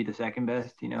division, maybe the second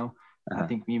best. I Uh-huh.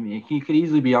 think he could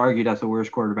easily be argued as the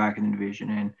worst quarterback in the division.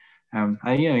 And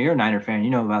you're a Niner fan. You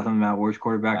know about something about worst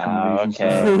quarterbacks in the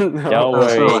division. Okay. Don't So,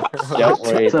 so, worry. so, Don't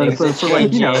worry. so, Things so, are so,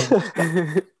 like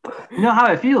changing. you know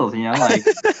how it feels. Like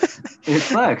it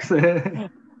sucks.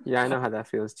 Yeah, I know how that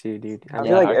feels too, dude. I Yeah,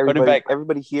 feel like our quarterback.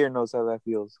 everybody here knows how that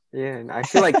feels. Yeah, and I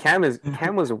feel like Cam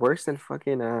was worse than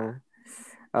fucking Darnold.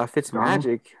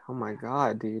 Fitzmagic. Oh my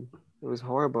god, dude. It was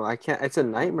horrible. I can't it's a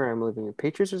nightmare I'm living in.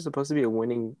 Patriots are supposed to be a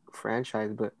winning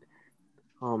franchise, but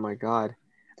oh my god.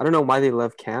 I don't know why they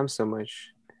love Cam so much.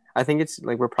 I think it's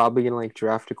like we're probably gonna like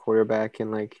draft a quarterback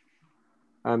and like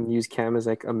use Cam as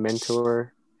like a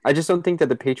mentor. I just don't think that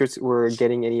the Patriots were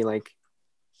getting any like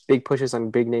big pushes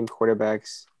on big name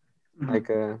quarterbacks. Like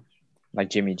Like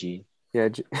Jimmy G. yeah,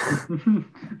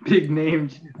 Big name,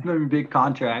 big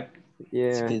contract.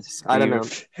 yeah. Because I don't know.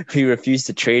 we refuse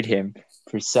to trade him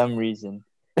for some reason.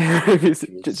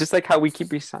 Just like how we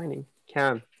keep resigning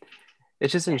Cam.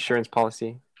 It's just an insurance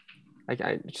policy. Like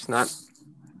I just not.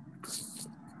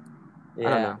 I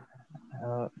don't Yeah.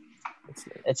 know.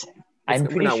 It's. I'm We're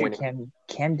pretty not sure winning.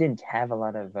 Cam didn't have a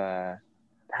lot of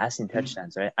passing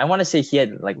touchdowns, right? I want to say he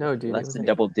had like No, dude. It less was than like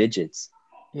double digits.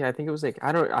 yeah. I think it was like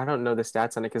I don't know the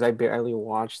stats on it because I barely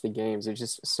watched the games. It's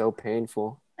just so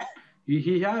painful.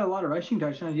 He had a lot of rushing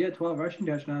touchdowns. He had 12 rushing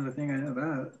touchdowns. I think I know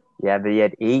that. Yeah, but he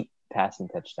had 8 passing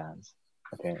touchdowns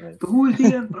apparently. But who was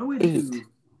he gonna throw it 8, to?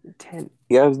 10.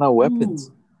 He has no weapons.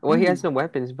 Ooh, Well, he has ooh, no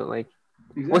weapons, but like,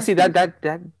 well, see exactly.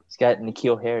 that. He's got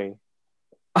N'Keal Harry,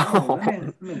 Oh, Oh,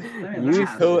 that man's you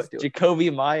ass. still. Jacoby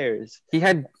Myers. He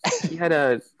had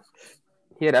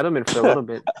Edelman for a little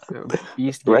bit.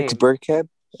 Beast Rex game. Burkhead.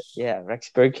 Yeah, Rex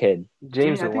Burkhead.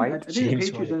 James I think White. the James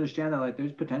Patriots White. understand that like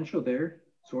there's potential there,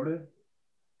 sort of.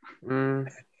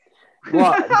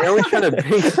 Well, they're always trying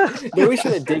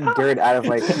to dig dirt out of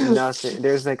like nothing.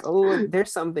 There's like, oh,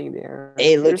 there's something there.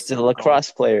 Hey, look, There's it's a some lacrosse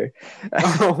player.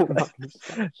 Oh my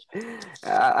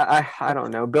gosh. I don't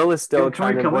know. Bill is still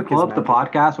trying to Can we work pull his up the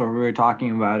magic. podcast where we were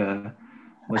talking about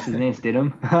what's his name,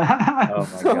 Stidham? Oh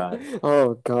my god.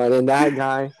 Oh god, and that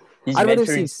guy. He's I'd rather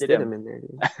see mentoring Stidham Stidham. in there,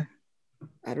 dude.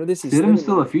 I'd rather see Stidham's Stidham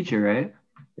still in a future, right?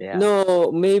 Yeah.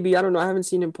 No, maybe I don't know. I haven't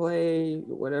seen him play.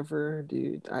 Whatever,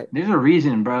 dude. There's a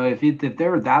reason, bro. If they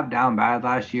were that down bad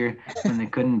last year and they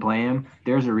couldn't play him,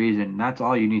 there's a reason. That's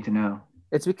all you need to know.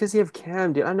 It's because you have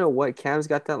Cam, dude. I don't know what Cam's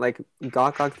got that like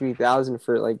Gawk 3000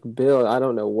 for like Bill. I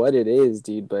don't know what it is,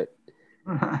 dude. But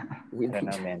I don't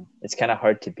know, man. It's kind of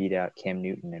hard to beat out Cam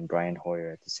Newton and Brian Hoyer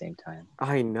at the same time.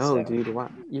 I know, So- dude. What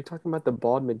you're talking about the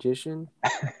bald magician?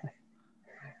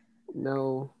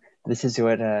 No, This is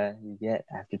what you get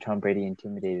after Tom Brady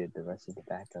intimidated the rest of the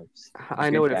backups. I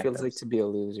know Good what it feels like backups. to be a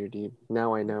loser, dude.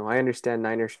 Now I know. I understand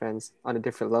Niners fans on a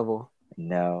different level.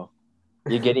 No.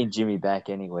 You're getting Jimmy back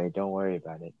anyway. Don't worry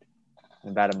about it.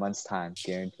 in about a month's time,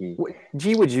 guaranteed.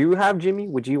 G, would you have Jimmy?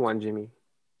 Would you want Jimmy?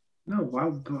 No, why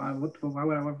would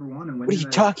I ever want him? What are you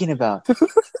talking about?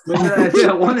 When did I say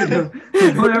I wanted him?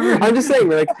 I'm just saying,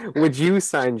 like, would you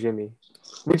sign Jimmy?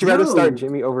 Would you rather start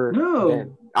Jimmy over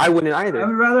Ben? I wouldn't either. I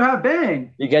would rather have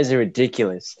Ben. You guys are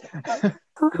ridiculous.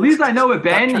 At least I know with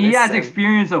Ben, he has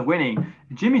experience of winning.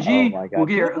 Jimmy G will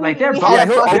get like they're both. Yeah,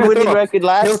 he'll winning record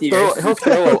last year.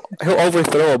 He'll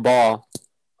overthrow a ball.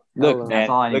 Look, that's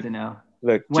all I need to know.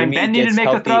 Look, when Jimmy Ben needed to make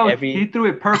a throw, he he threw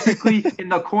it perfectly in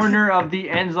the corner of the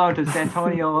end zone to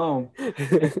Santonio Holmes.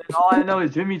 And all I know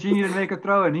is Jimmy G needed to make a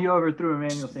throw, and he overthrew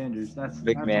Emmanuel Sanders. That's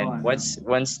man. all I know.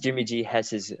 Once Jimmy G has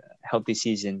his healthy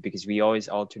season, because we always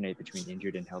alternate between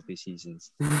injured and healthy seasons,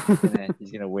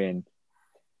 he's gonna win.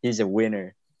 He's a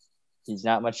winner. He's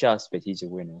not much else, but he's a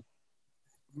winner.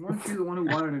 Weren't you the one who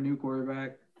wanted a new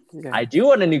quarterback? Yeah. I do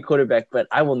want a new quarterback, but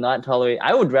I will not tolerate.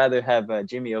 I would rather have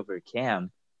Jimmy over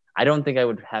Cam. I don't think I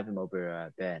would have him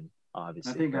over Ben,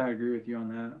 obviously. I think I agree with you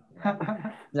on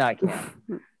that. Not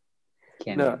Cam.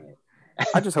 No.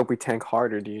 I just hope we tank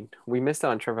harder, dude. We missed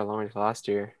out on Trevor Lawrence last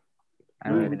year. I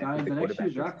don't even know who the the next year's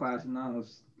quarterback draft is. class is not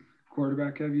as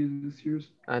quarterback heavy as this year's.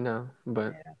 I know,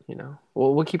 but you know,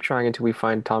 we'll keep trying until we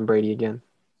find Tom Brady again.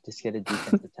 Just get a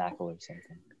defensive tackle or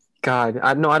something. God,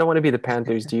 I don't want to be the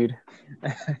Panthers, dude.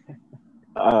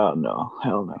 Oh, no.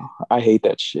 Hell no. I hate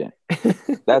that shit.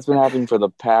 That's been happening for the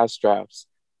past drafts.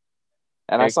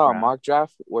 And I saw a mock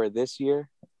draft where this year,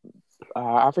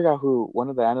 I forgot who, one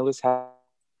of the analysts had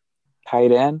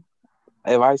tight end.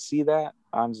 If I see that,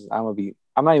 I'm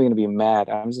not even going to be mad.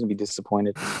 I'm just going to be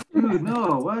disappointed. Dude,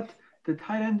 no, what? The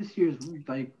tight end this year is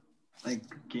like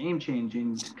game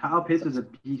changing. Kyle Pitts is a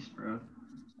beast, bro.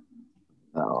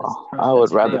 No, I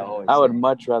would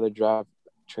much rather draft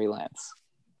Trey Lance.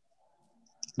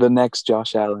 The next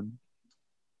Josh Allen.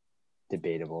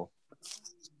 Debatable.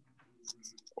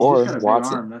 Or got a big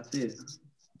Watson. arm, that's it.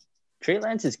 Trey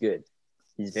Lance is good.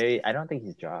 I don't think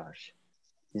he's Josh.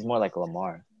 He's more like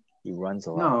Lamar. He runs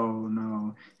a lot.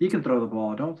 No. He can throw the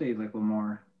ball. Don't say he's like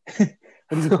Lamar. What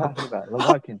are you talking about?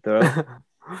 Lamar can throw.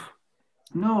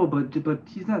 No, but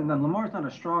he's not. No, Lamar's not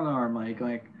a strong arm.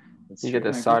 Like you get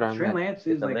the sidearm. Trey Lance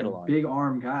is like a arm. big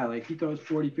arm guy. Like he throws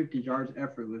 40, 50 yards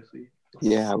effortlessly.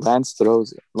 Yeah, Lance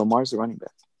throws it. Lamar's the running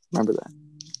back. Remember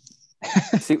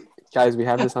that. See, guys, we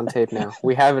have this on tape now.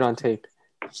 We have it on tape.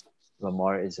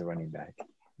 Lamar is a running back.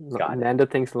 Nando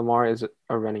thinks Lamar is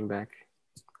a running back.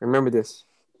 Remember this.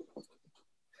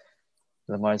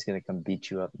 Lamar's going to come beat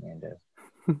you up, Nando.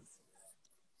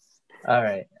 All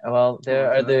right. Well, there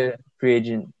are other free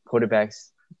agent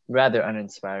quarterbacks, rather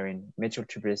uninspiring. Mitchell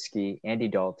Trubisky, Andy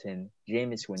Dalton,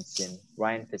 Jameis Winston,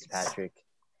 Ryan Fitzpatrick.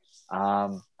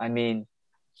 I mean,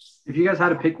 if you guys had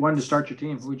to pick one to start your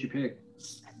team, who would you pick?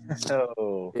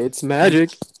 Oh, it's magic.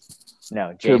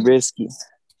 No, Trubisky.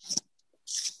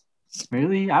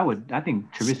 Really? I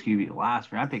think Trubisky would be the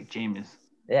last one. I pick Jameis.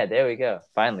 Yeah, there we go.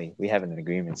 Finally, we have an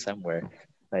agreement somewhere.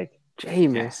 Like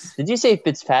Jameis. Did you say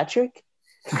Fitzpatrick?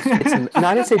 No,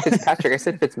 I didn't say Fitzpatrick. I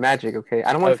said Fitzmagic. Okay,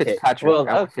 I don't want Fitzpatrick. Well,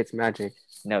 I want Fitzmagic.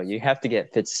 No, you have to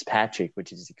get Fitzpatrick,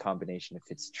 which is a combination of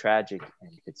Fitztragic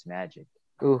and Fitzmagic.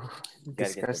 Ooh,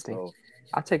 disgusting.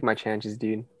 I'll take my chances,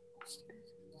 dude.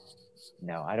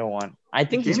 No, I don't want. I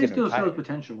think Jameis he's still going to shows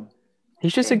potential.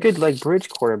 He's just a good bridge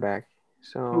quarterback.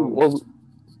 So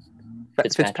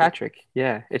Fitzpatrick.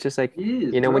 Yeah, it's just like he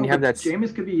is, when you have that.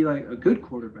 Jameis could be like a good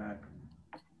quarterback.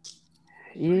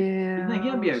 Yeah. He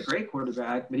can't be a great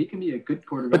quarterback, but he can be a good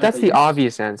quarterback. But that's the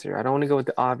obvious answer. I don't want to go with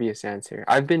the obvious answer.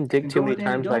 I've been dicked too many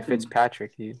times by Dalton.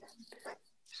 Fitzpatrick, dude.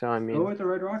 So I mean, go with the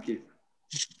Red Rocket.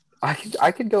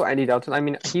 I could go Andy Dalton. I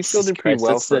mean, he fielded pretty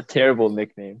well. That's a terrible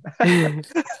nickname. Red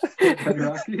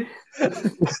Rocket.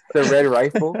 The Red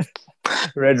Rifle.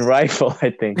 Red Rifle,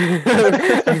 I think.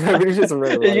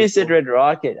 You said Red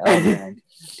Rocket. Oh man.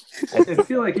 I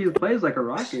feel like he plays like a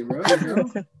rocket, bro. You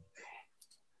know?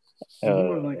 He's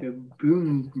more like a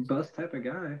boom bust type of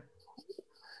guy.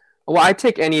 Well, I'd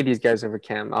take any of these guys over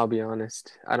Cam. I'll be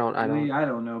honest. I don't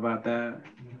know about that.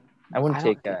 I wouldn't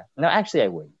take that. No, actually, I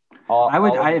would.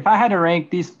 If I had to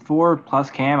rank these 4 plus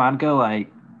Cam, I'd go like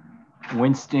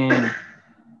Winston,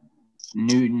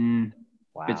 Newton,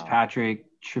 Fitzpatrick,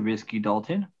 Trubisky,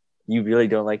 Dalton. You really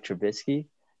don't like Trubisky?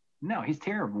 No, he's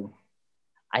terrible.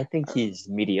 I think he's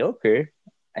mediocre.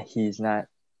 He's not.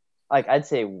 Like, I'd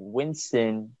say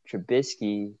Winston,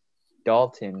 Trubisky,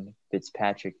 Dalton,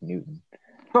 Fitzpatrick, Newton.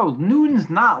 Bro, Newton's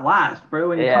not last, bro.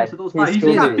 When it comes to those fights, he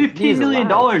just got $15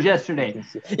 million yesterday.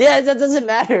 Yeah, that doesn't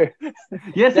matter.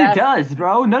 Yes, it does,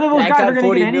 bro. None of those guys are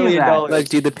gonna get any of that. Like,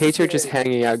 dude, the Patriots are just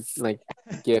hanging out like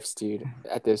gifts, dude.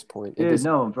 At this point, dude,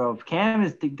 no, bro. Cam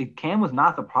was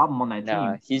not the problem on that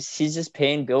team. He's just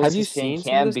paying bills. Have you he's paying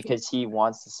seen Cam because he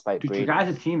wants to spite Brady. Dude, your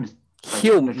guys' team is like,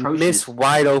 he'll atrocious. miss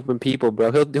wide open people,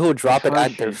 bro. He'll drop it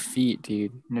at their feet,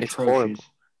 dude. It's horrible.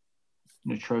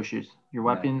 Atrocious. Your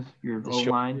weapons, your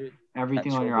O-line,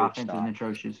 everything on your offense is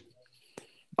atrocious.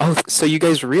 Oh, so you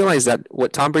guys realize that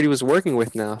what Tom Brady was working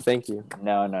with now? Thank you.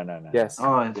 No. Yes.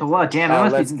 Oh, so what? Damn,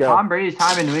 it must be Tom Brady's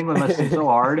time in New England must be so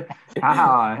hard.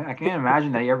 I can't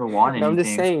imagine that he ever won anything. I'm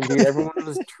just saying, dude. Everyone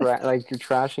was like you're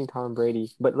trashing Tom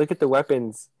Brady, but look at the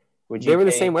weapons. They were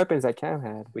the same weapons that Cam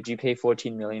had. Would you pay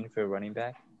 $14 million for a running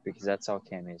back? Because that's all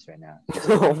Cam is right now.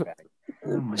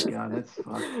 Oh my god, that's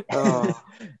fucked. Oh.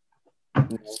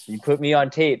 You put me on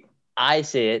tape. I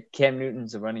say it. Cam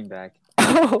Newton's a running back.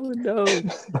 Oh no!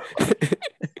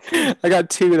 I got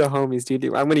two of the homies, dude.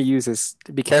 I'm gonna use this.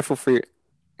 Be careful for your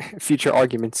future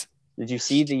arguments. Did you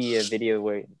see the video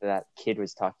where that kid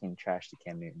was talking trash to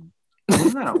Cam Newton?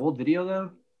 Wasn't that an old video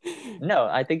though? No,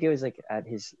 I think it was like at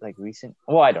his like recent.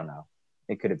 Well, I don't know.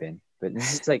 It could have been, but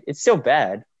it's like it's so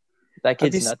bad. That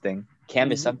kid's nothing.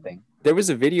 Cam is something. There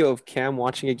was a video of Cam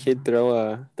watching a kid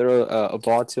throw a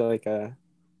ball to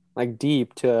like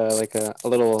deep to like a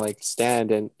little like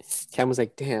stand, and Cam was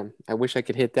like, "Damn, I wish I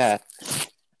could hit that."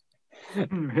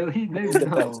 Really?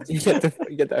 No. You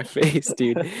get that face,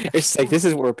 dude. It's like, this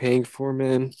is what we're paying for,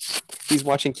 man. He's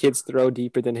watching kids throw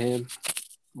deeper than him.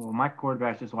 Well, my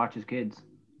quarterback just watches kids.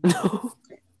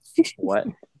 What?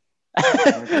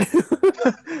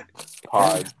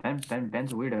 Pause. Ben's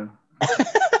a weirdo.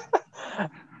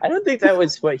 I don't think that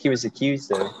was what he was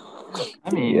accused of.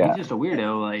 I mean, he's just a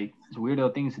weirdo. Like, it's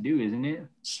weirdo things to do, isn't it?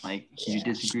 Like, you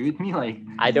disagree with me? Like,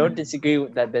 I don't disagree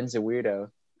with that Ben's a weirdo.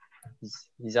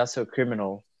 He's also a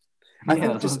criminal. I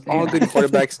think just all good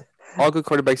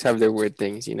quarterbacks have their weird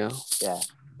things, you know? Yeah.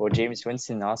 Well, Jameis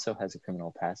Winston also has a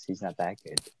criminal past. He's not that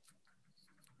good.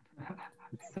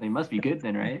 So he must be good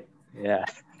then, right? Yeah.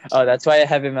 Oh, that's why I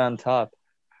have him on top.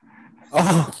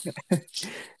 Oh.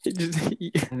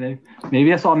 And then maybe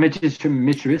that's all Mitch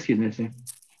Trubisky is missing.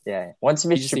 Yeah. Once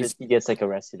Mitch Trubisky gets like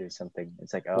arrested or something,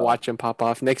 it's like, oh, watch him pop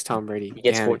off. Next Tom Brady. He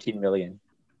gets $14 million.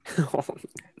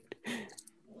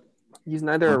 He's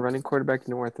neither a running quarterback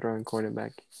nor a throwing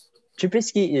quarterback.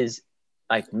 Trubisky is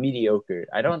like mediocre.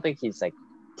 I don't think he's like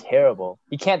terrible.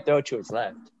 He can't throw to his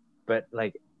left, but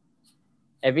like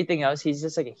everything else, he's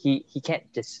just like he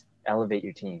can't just elevate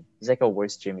your team. He's like a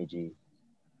worse Jimmy G.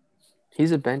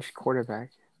 He's a bench quarterback.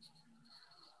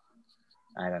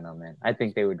 I don't know, man. I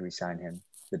think they would resign him.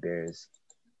 The Bears.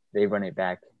 They run it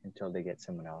back until they get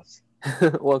someone else.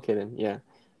 Well, kidding. Yeah,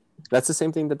 that's the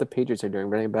same thing that the Patriots are doing,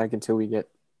 running back until we get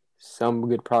some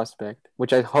good prospect,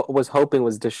 which I was hoping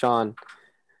was Deshaun,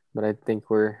 but I think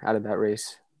we're out of that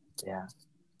race. Yeah,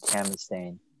 Cam is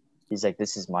staying. He's like,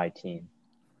 this is my team.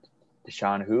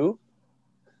 Deshaun who?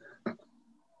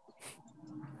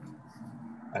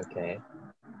 Okay.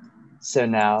 So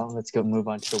now let's go move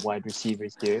on to the wide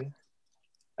receivers here.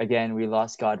 Again, we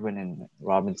lost Godwin and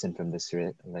Robinson from this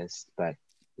list, but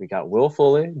we got Will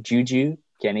Fuller, Juju,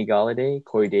 Kenny Golladay,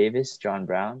 Corey Davis, John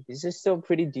Brown. These are still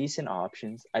pretty decent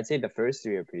options. I'd say the first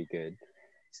three are pretty good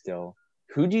still.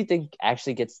 Who do you think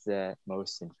actually gets the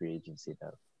most in free agency,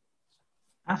 though?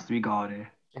 Has to be Golladay.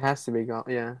 It has to be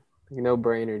Golladay. Yeah.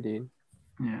 No-brainer, dude.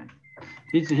 Yeah.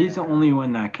 He's the only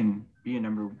one that can be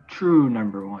a true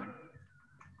number one.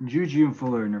 Juju and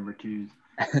Fuller are number twos.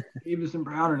 Davis and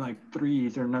Brown are like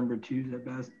threes or number twos at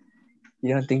best.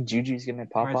 You don't think Juju's going to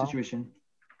pop off? Situation.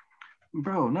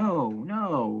 Bro,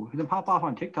 no. He's gonna pop off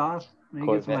on TikTok. Maybe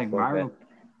get some like viral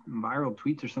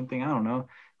tweets or something. I don't know.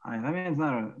 That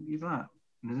man's he's not.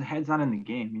 His head's not in the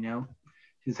game, you know.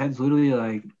 His head's literally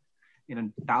like in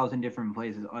 1,000 different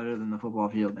places other than the football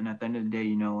field. And at the end of the day,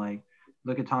 you know, like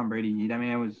look at Tom Brady. That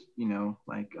man was, you know,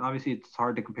 like obviously it's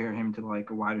hard to compare him to like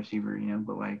a wide receiver, you know,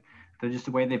 but like just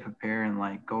the way they prepare and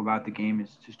like go about the game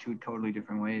is just two totally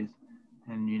different ways.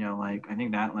 And you know, like I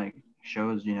think that like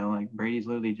shows, you know, like Brady's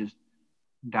literally just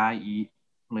die, eat,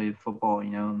 live football,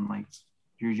 you know, and like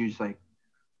Juju's like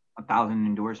 1,000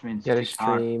 endorsements,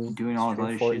 TikTok, doing all this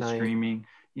other Fortnite shit, streaming.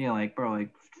 Yeah, like bro, like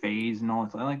phase and all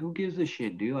this. Like, who gives a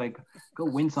shit, dude? Like, go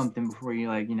win something before you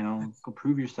like, you know, go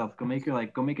prove yourself. Go make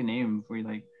a name before you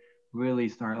like really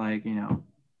start like, you know,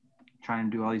 trying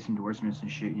to do all these endorsements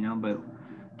and shit, you know. But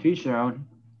to each their own.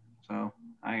 So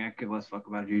I could less fuck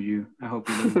about Juju. I hope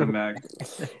he doesn't come back.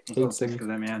 I'm so sick of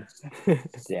that man.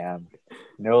 Damn,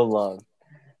 no love.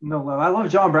 No, I love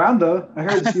John Brown though. I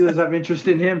heard the Steelers have interest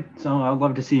in him, so I'd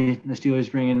love to see the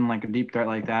Steelers bring in like a deep threat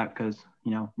like that because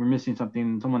we're missing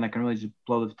someone that can really just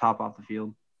blow the top off the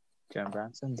field. John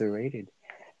Brown's underrated.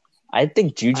 I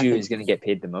think Juju is going to get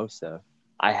paid the most, though.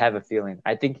 I have a feeling.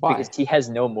 I think Why? because he has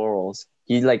no morals.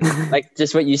 He's like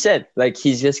just what you said. Like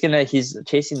he's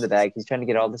chasing the bag. He's trying to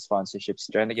get all the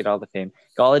sponsorships, trying to get all the fame.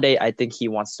 Galladay, I think he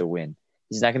wants to win.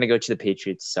 He's not going to go to the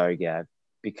Patriots. Sorry, Gav,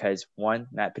 because one,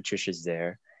 Matt Patricia's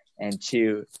there, and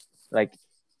two, like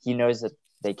he knows that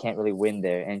they can't really win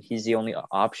there, and he's the only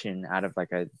option out of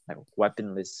like a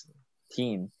weaponless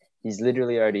team. He's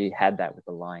literally already had that with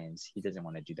the Lions. He doesn't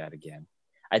want to do that again.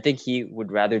 I think he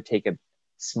would rather take a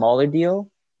smaller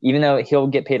deal, even though he'll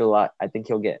get paid a lot. I think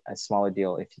he'll get a smaller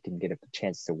deal if he can get a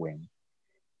chance to win.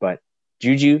 But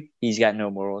Juju, he's got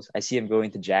no morals. I see him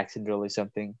going to Jacksonville or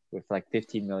something with like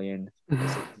 15 million,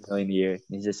 16 million a year. And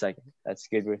he's just like, that's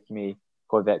good with me.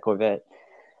 Corvette.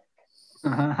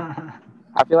 I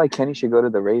feel like Kenny should go to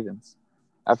the Ravens.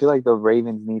 I feel like the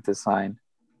Ravens need to sign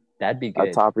That'd be a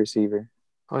good. top receiver.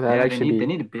 Oh, that actually they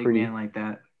need a big man like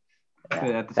that. Yeah.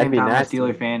 But at the same That'd be time, I'm a nasty.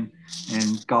 Steeler fan, and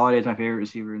Galladay is my favorite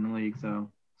receiver in the league.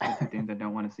 So it's the things I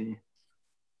don't want to see.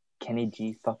 Kenny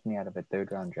G fucked me out of a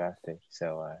 3rd round draft pick.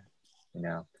 So,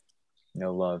 no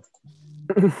love.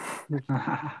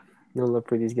 No love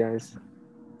for these guys.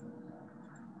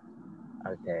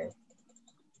 Okay.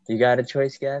 You got a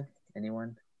choice, Gav?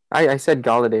 Anyone? I said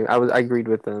Galladay. I agreed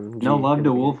with them. No love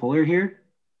to Will Fuller here.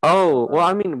 Oh well,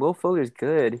 I mean, Will Fuller's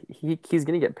good. He's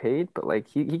gonna get paid, but like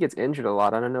he gets injured a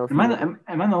lot. I don't know if Am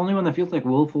I the only one that feels like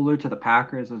Will Fuller to the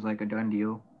Packers is like a done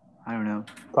deal? I don't know.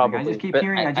 Probably. Like, I just keep but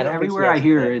hearing. I don't think Everywhere he I has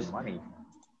hear the is money.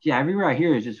 yeah. Everywhere I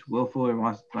hear is just Will Fuller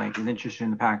is interested in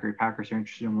the Packers. Packers are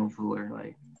interested in Will Fuller.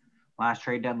 Like last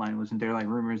trade deadline, wasn't there like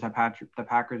rumors that the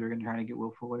Packers are gonna try to get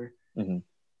Will Fuller? Mm-hmm.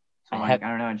 So I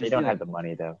don't know. They don't have the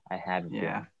money though. I have.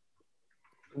 Yeah.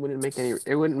 it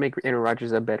wouldn't make Aaron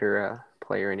Rodgers a better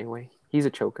player anyway. He's a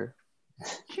choker.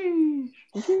 Jeez.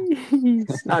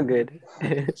 Jeez, not good.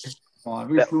 Well,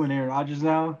 we're screwing Aaron Rodgers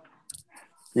now.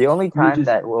 The only time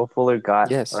that Will Fuller got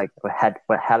Yes.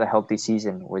 had a healthy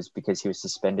season was because he was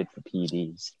suspended for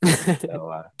PEDs.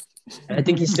 So and I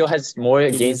think he still has more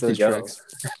He games needs to those go. checks.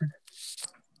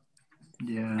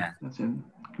 Yeah, that's it.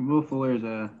 Will Fuller's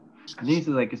I think he's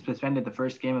like suspended the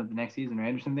first game of the next season,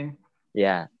 right, or something.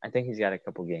 Yeah, I think he's got a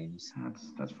couple games.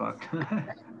 That's fucked.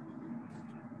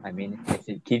 I mean, if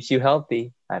it keeps you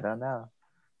healthy, I don't know.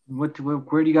 Where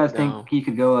do you guys think he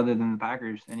could go other than the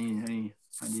Packers? Any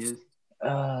ideas?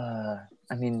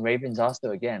 I mean, Ravens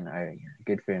also again are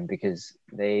good for him because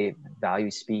they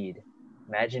value speed.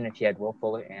 Imagine if he had Will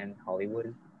Fuller and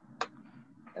Hollywood.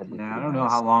 Yeah, I don't know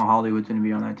how long Hollywood's going to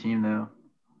be on that team though.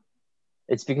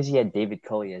 It's because he had David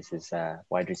Culley as his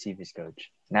wide receivers coach.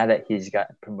 Now that he's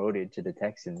got promoted to the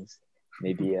Texans,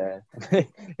 maybe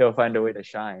he'll find a way to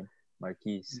shine.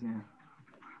 Marquise. Yeah.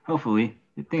 Hopefully.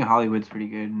 I think Hollywood's pretty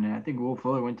good. And I think Will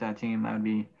Fuller went to that team. That would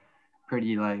be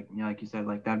pretty, like you said,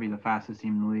 like that'd be the fastest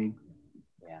team in the league.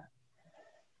 Yeah.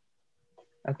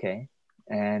 Okay.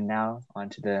 And now on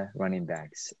to the running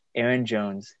backs. Aaron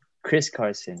Jones, Chris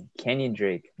Carson, Kenyon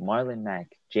Drake, Marlon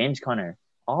Mack, James Conner,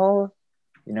 all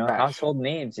household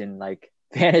names in like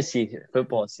fantasy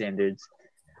football standards.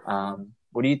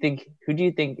 What do you think? Who do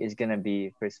you think is gonna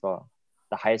be, first of all,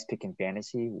 the highest pick in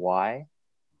fantasy? Why?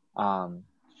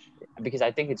 Because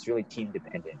I think it's really team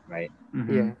dependent, right?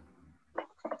 Mm-hmm. Yeah.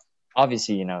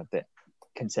 Obviously, the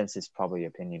consensus probably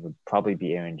opinion would probably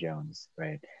be Aaron Jones,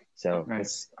 right? So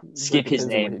let's skip his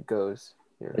name. It goes.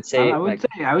 Yeah. Let's say I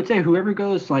would say whoever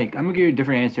goes, like, I'm gonna give you a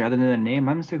different answer other than the name.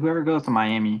 I'm gonna say whoever goes to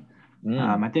Miami.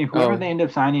 I think whoever they end up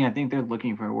signing, I think they're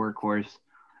looking for a workhorse.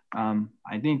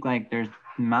 I think like there's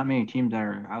not many teams that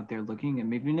are out there looking,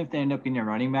 and even if they end up getting a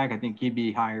running back, I think he'd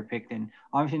be higher picked than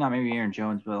obviously not maybe Aaron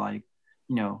Jones, but like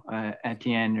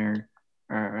Etienne or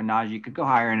Najee could go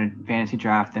higher in a fantasy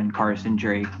draft than Carson,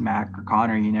 Drake, Mack, or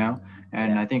Connor.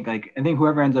 And I think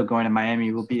whoever ends up going to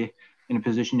Miami will be in a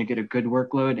position to get a good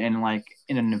workload and like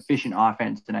in an efficient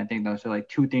offense. And I think those are like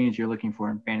two things you're looking for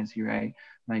in fantasy, right?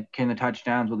 Like, can the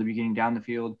touchdowns, will they be getting down the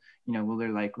field? Will their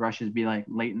like rushes be like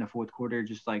late in the fourth quarter,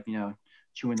 just like,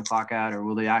 chewing the clock out, or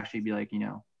will they actually be like,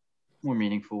 more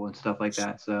meaningful and stuff like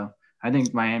that? So I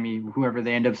think Miami, whoever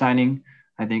they end up signing,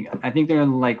 I think they're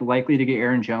like likely to get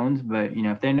Aaron Jones, but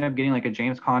if they end up getting like a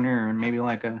James Conner or maybe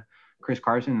like a Chris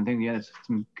Carson, I think that's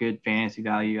some good fantasy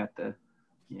value at the,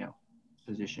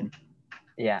 position.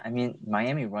 Yeah, I mean,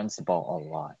 Miami runs the ball a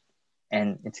lot.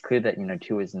 And it's clear that,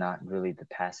 Tua is not really the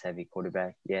pass-heavy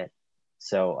quarterback yet.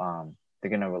 So they're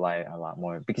going to rely a lot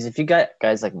more. Because if you got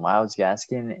guys like Myles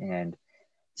Gaskin and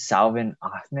Salvin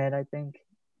Ahmed, I think,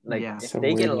 Like Yeah. if Some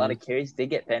they get a weird lot of game. carries, they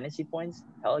get fantasy points.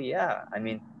 Hell yeah! I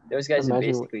mean, those guys are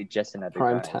Imagine basically just another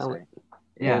prime guys, talent. right?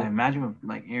 Yeah, Yeah. imagine what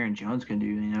like Aaron Jones could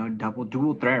do.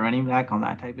 Dual threat running back on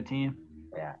that type of team.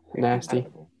 Yeah, Nasty.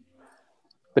 incredible.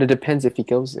 But it depends if he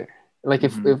goes there. Like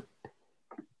if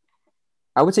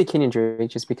I would say Kenyon Drake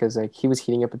just because like he was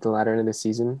heating up at the latter end of the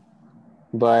season,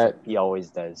 but He always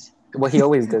does. he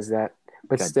always does that.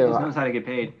 But God He still, just knows how to get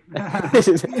paid.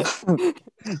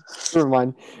 never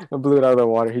mind. I blew it out of the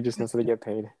water. He just knows how to get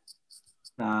paid.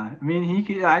 I mean, he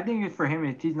could. I think for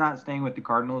him, he's not staying with the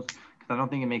Cardinals because I don't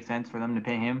think it makes sense for them to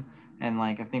pay him. And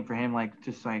like, I think for him, like,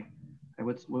 just like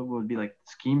what would be like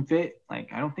scheme fit?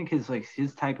 Like, I don't think his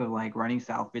type of like running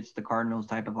style fits the Cardinals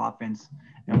type of offense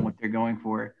and what they're going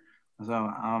for. So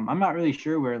I'm not really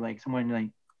sure where like someone like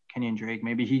Kenyon Drake,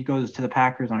 maybe he goes to the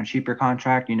Packers on a cheaper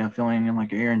contract, filling in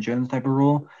like an Aaron Jones type of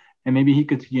role, and maybe he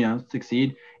could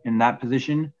succeed in that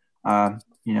position. I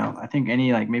think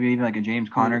any like maybe even like a James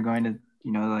Conner going to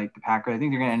like the Packers. I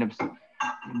think they're going to end up,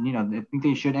 I think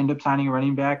they should end up signing a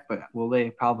running back, but will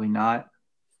they? Probably not.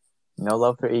 No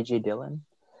love for AJ Dillon.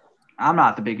 I'm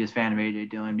not the biggest fan of AJ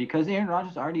Dillon because Aaron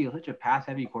Rodgers already is such a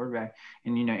pass-heavy quarterback,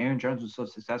 and Aaron Jones was so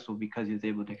successful because he was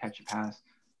able to catch a pass.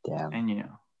 Damn. And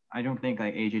I don't think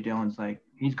like AJ Dillon's like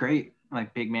he's great,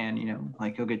 like big man,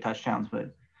 like he'll get touchdowns,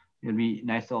 but it'd be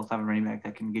nice to also have a running back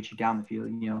that can get you down the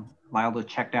field. Like all the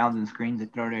check downs and screens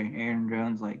that throw to Aaron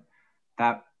Jones, like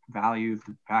that value if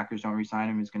the Packers don't re-sign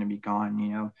him is going to be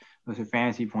gone. Those are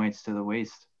fantasy points to the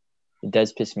waste. It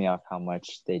does piss me off how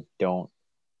much they don't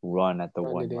run at the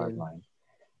Run it 1 yard in. line.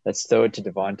 Let's throw it to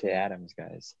Devontae Adams,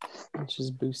 guys. Let's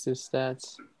just boost his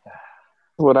stats.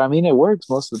 Well, I mean, it works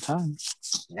most of the time.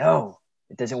 No,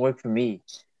 it doesn't work for me.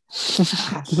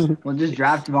 Well, just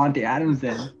draft Devontae Adams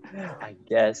then. I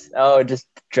guess. Oh, just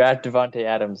draft Devontae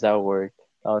Adams. That'll work.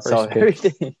 I'll First solve pick.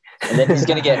 everything. And then he's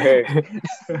going to get hurt.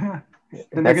 Then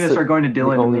they're That's going to start going to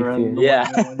Dylan only on fear. the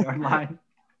Yeah. 1 yard line.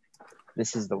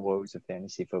 This is the woes of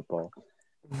fantasy football.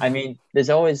 I mean, there's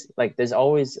always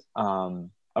a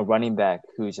running back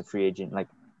who's a free agent, like,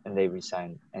 and they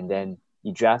resign, and then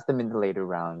you draft them in the later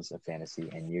rounds of fantasy,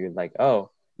 and you're like, oh,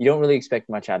 you don't really expect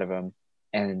much out of them,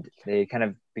 and they kind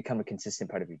of become a consistent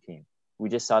part of your team. We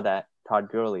just saw that Todd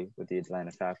Gurley with the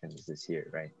Atlanta Falcons this year,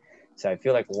 right? So I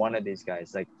feel like one of these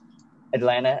guys, like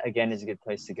Atlanta, again, is a good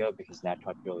place to go because now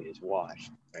Todd Gurley is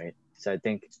washed, right? So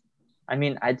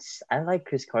I like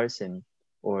Chris Carson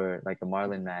or like a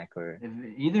Marlon Mack or If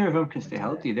either of them can stay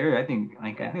healthy, I think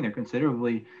they're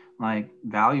considerably like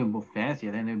valuable fantasy.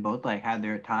 I think they both like had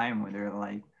their time where they're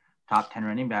like top 10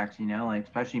 running backs. Like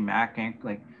especially Mack,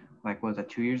 like was that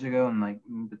 2 years ago, and like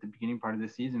at the beginning part of the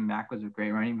season, Mack was a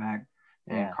great running back.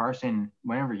 And Yeah. Carson,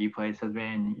 whenever he plays, has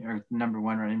been our number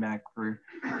one running back for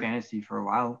fantasy for a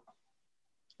while.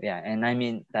 Yeah, and I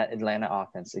mean that Atlanta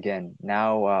offense again.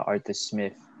 Now Arthur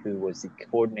Smith, who was the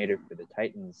coordinator for the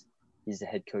Titans, he's the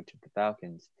head coach of the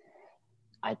Falcons.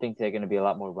 I think they're going to be a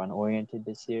lot more run oriented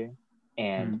this year,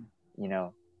 and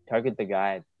target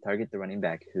the running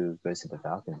back who goes to the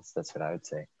Falcons. That's what I would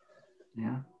say.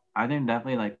 Yeah, I think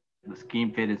definitely like the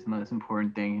scheme fit is the most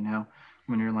important thing.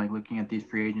 When you're like looking at these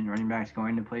free agent running backs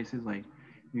going to places, like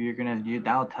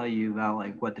that'll tell you about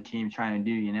like what the team's trying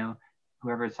to do.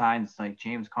 Whoever signs like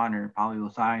James Conner probably will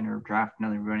sign or draft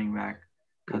another running back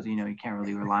because you can't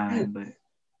really rely on him. But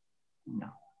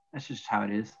that's just how it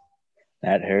is.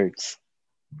 That hurts.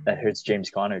 That hurts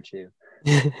James Conner too.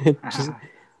 Just-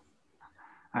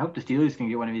 I hope the Steelers can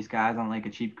get one of these guys on like a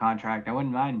cheap contract. I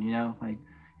wouldn't mind, like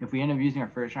if we end up using our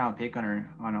first round pick on our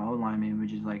O lineman,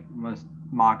 which is like most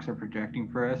mocks are projecting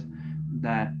for us,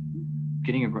 that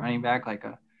getting a running back like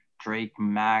a Drake,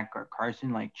 Mack, or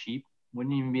Carson like cheap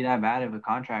wouldn't even be that bad of a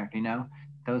contract.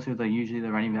 Those are usually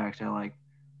the running backs that like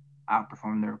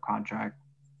outperform their contract.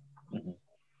 Mm-hmm.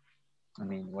 I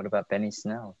mean, what about Benny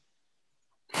Snell?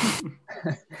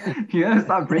 You gotta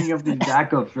stop bringing up these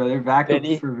backups, bro. They're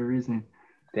backups for a reason.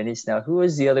 Benny Snell. Who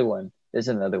was the other one? There's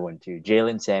another one too.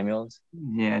 Jalen Samuels.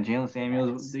 Yeah, Jalen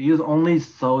Samuels. He was only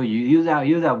he was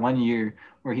out 1 year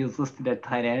where he was listed at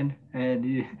tight end,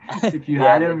 and if you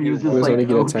had him, he was just like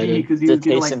OP because he was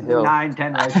getting like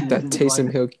 9-10 rushes. That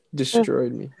Taysom Hill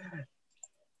destroyed me.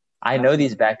 I know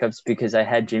these backups because I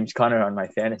had James Conner on my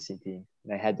fantasy team,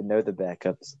 and I had to know the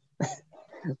backups.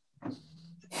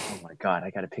 Oh my God, I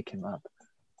got to pick him up.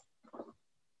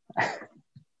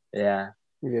 Yeah.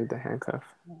 You get the handcuff.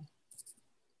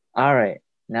 All right.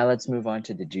 Now let's move on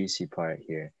to the juicy part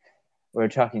here. We're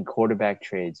talking quarterback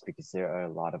trades because there are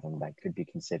a lot of them that could be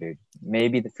considered.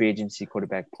 Maybe the free agency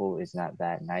quarterback pool is not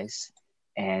that nice.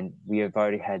 And we have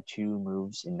already had 2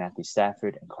 moves in Matthew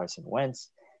Stafford and Carson Wentz.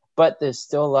 But there's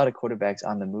still a lot of quarterbacks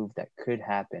on the move that could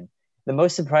happen. The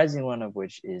most surprising one of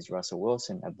which is Russell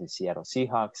Wilson of the Seattle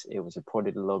Seahawks. It was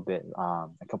reported a little bit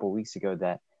a couple of weeks ago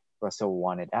that Russell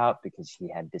wanted out because he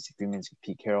had disagreements with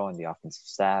Pete Carroll and the offensive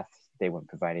staff. They weren't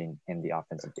providing him the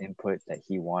offensive input that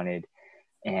he wanted.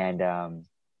 And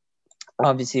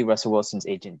obviously, Russell Wilson's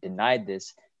agent denied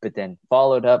this, but then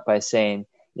followed up by saying,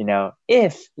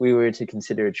 if we were to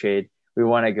consider a trade, we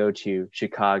want to go to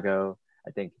Chicago,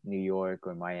 I think New York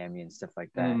or Miami and stuff like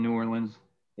that. And New Orleans.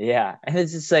 Yeah. And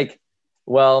it's just like,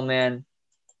 well, man,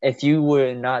 if you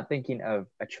were not thinking of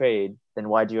a trade, then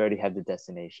why do you already have the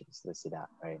destinations listed out,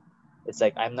 right? It's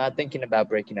like, I'm not thinking about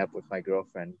breaking up with my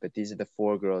girlfriend, but these are the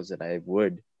 4 girls that I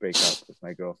would break up with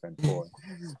my girlfriend for.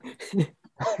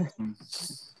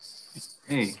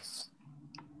 Hey,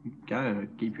 you gotta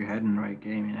keep your head in the right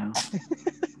game,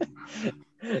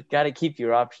 Gotta keep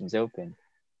your options open.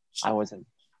 I wasn't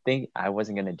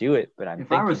gonna do it, but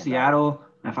If I were Seattle,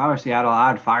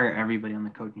 I'd fire everybody on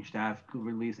the coaching staff, to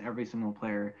release every single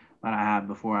player that I have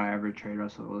before I ever trade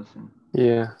Russell Wilson.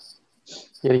 Yeah.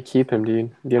 You gotta keep him,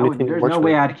 dude. There's no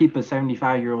way I'd keep a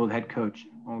 75-year-old head coach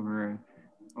over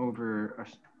a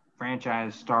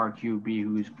franchise star QB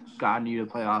who's gotten you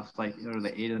to playoffs like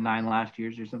the 8 or 9 last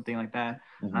years or something like that.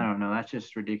 Mm-hmm. I don't know. That's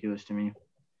just ridiculous to me.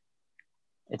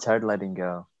 It's hard letting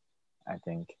go, I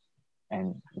think.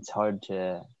 And it's hard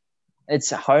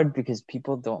because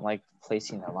people don't like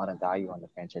placing a lot of value on the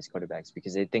franchise quarterbacks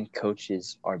because they think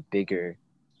coaches are bigger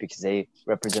because they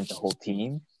represent the whole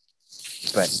team.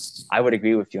 But I would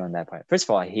agree with you on that part. First of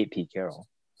all, I hate Pete Carroll,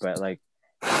 but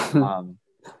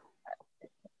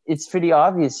it's pretty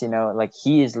obvious,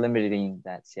 he is limiting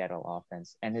that Seattle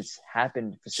offense, and it's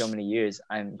happened for so many years.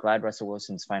 I'm glad Russell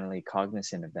Wilson's finally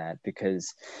cognizant of that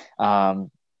because,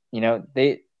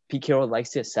 Pete Carroll likes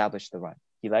to establish the run.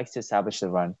 He likes to establish the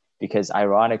run because,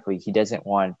 ironically, he doesn't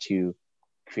want to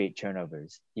create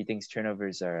turnovers. He thinks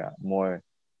turnovers are more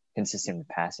consistent with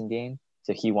the passing game,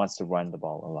 so he wants to run the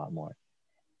ball a lot more.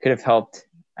 Could have helped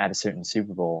at a certain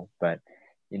Super Bowl, but,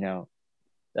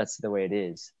 that's the way it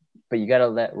is. But you got to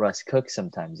let Russ cook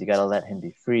sometimes. You got to let him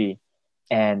be free.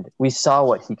 And we saw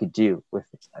what he could do with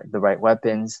the right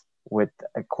weapons, with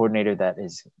a coordinator that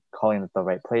is calling the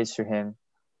right plays for him,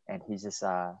 and he's just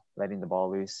letting the ball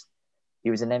loose.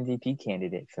 He was an MVP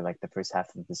candidate for the first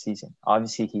half of the season.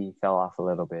 Obviously, he fell off a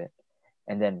little bit.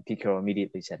 And then Pete Carroll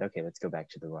immediately said, okay, let's go back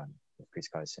to the run with Chris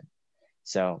Carson.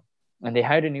 So, and they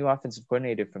hired a new offensive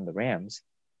coordinator from the Rams,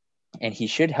 and he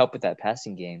should help with that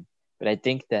passing game. But I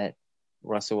think that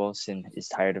Russell Wilson is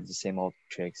tired of the same old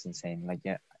tricks and saying,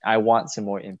 I want some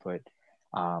more input.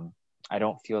 I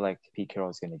don't feel like Pete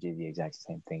Carroll is going to do the exact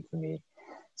same thing for me.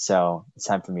 So it's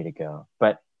time for me to go.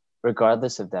 But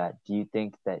regardless of that, do you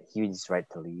think that he was right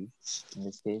to leave in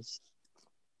this case?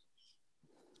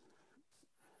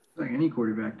 Like any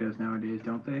quarterback does nowadays,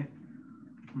 don't they?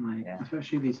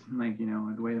 Especially these,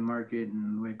 the way the market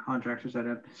and the way contracts are set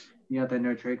up, you got that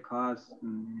no trade clause,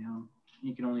 and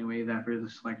you can only waive that for the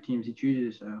select teams he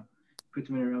chooses. So puts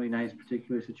him in a really nice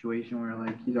particular situation where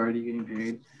he's already getting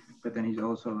paid, but then he's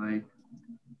also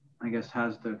I guess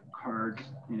has the cards.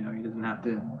 He doesn't have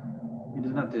to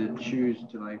choose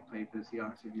to play for the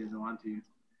Seahawks if he doesn't want to,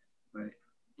 but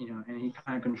and he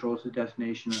kind of controls the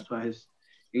destination. That's why his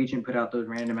agent put out those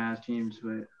random ass teams,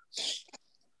 but.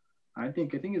 I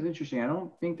think it's interesting. I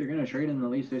don't think they're going to trade him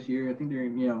at least this year. I think they're,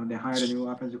 they hired a new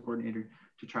offensive coordinator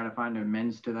to try to find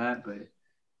amends to that, but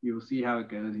you will see how it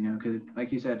goes, because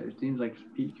like you said, it seems like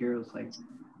Pete Carroll's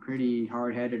pretty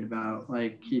hard-headed about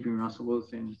keeping Russell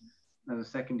Wilson as a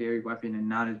secondary weapon and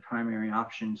not his primary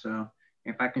option. So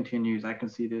if that continues, I can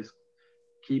see this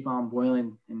keep on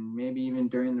boiling, and maybe even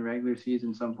during the regular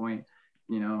season, some point,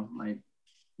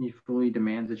 he fully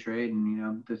demands a trade,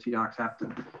 and the Seahawks have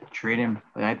to trade him.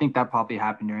 But I think that probably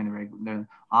happened during the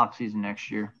off season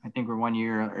next year. I think we're 1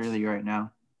 year early right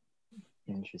now.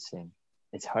 Interesting.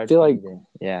 It's hard. I feel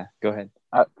yeah. Go ahead.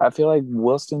 I feel like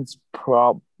Wilson's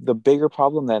the bigger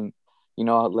problem than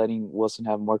letting Wilson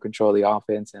have more control of the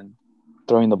offense and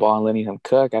throwing the ball and letting him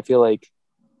cook. I feel like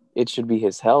it should be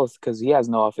his health because he has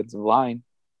no offensive line,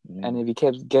 and if he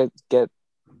keeps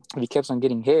on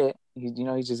getting hit.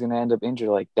 He's just gonna end up injured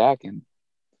like Dak, and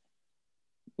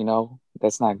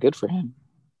that's not good for him.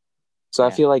 So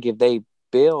I feel like if they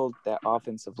build that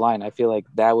offensive line, I feel like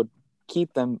that would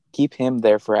keep him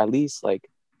there for at least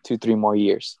 2-3 more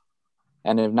years.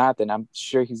 And if not, then I'm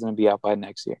sure he's gonna be out by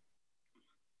next year.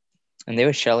 And they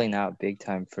were shelling out big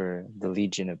time for the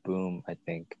Legion of Boom, I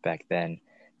think, back then.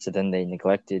 So then they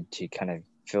neglected to kind of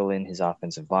fill in his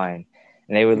offensive line,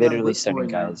 and they were literally starting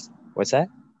guys. What's that?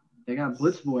 They got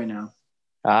Blitz Boy now.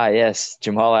 Ah, yes,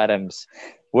 Jamal Adams.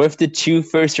 Worth the 2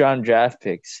 first-round draft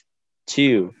picks.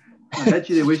 2. I bet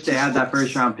you they wish they had that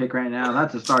first round pick right now.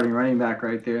 That's a starting running back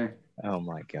right there. Oh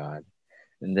my God.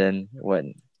 And then what?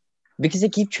 Because they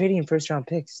keep trading first-round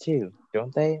picks too,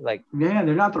 don't they? Like, Yeah,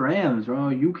 they're not the Rams, bro.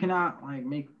 You cannot like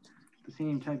make the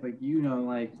same type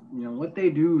what they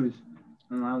do is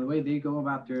the way they go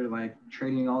about their like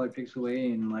trading all their picks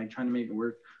away and like trying to make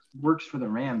it works for the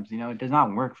Rams. It does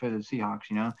not work for the Seahawks.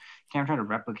 You can't try to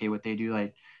replicate what they do.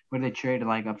 Like, where they traded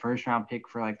like a first round pick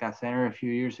for like that center a few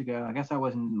years ago. I guess that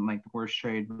wasn't like the worst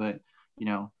trade, but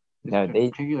this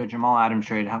particular Jamal Adams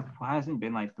trade hasn't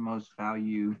been like the most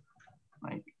value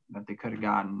like that they could have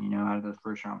gotten, out of those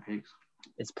first round picks.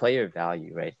 It's player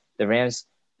value, right? The Rams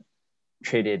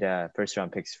traded first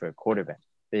round picks for a quarterback.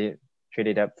 They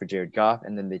traded up for Jared Goff,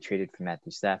 and then they traded for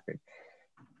Matthew Stafford.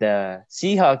 The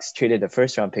Seahawks traded a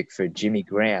first round pick for Jimmy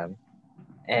Graham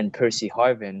and Percy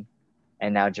Harvin,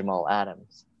 and now Jamal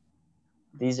Adams.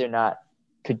 These are not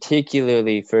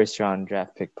particularly first round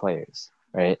draft pick players,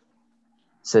 right?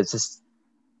 So it's just,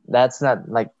 that's not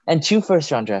like, and 2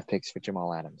 first round draft picks for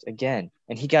Jamal Adams again.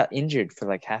 And he got injured for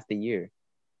like half the year.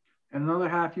 And another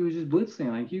half, he was just blitzing.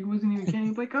 Like, he can't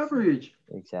even play coverage.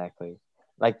 Exactly.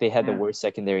 Like, they had the worst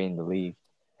secondary in the league.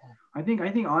 I think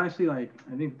honestly, like,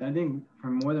 I think for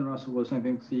more than Russell Wilson, I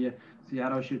think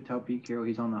Seattle should tell Pete Carroll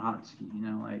he's on the hot seat,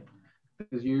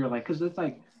 because it's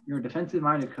like, you're a defensive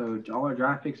minded coach. All our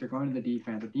draft picks are going to the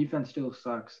defense. The defense still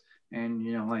sucks. And,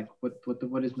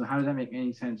 how does that make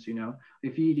any sense?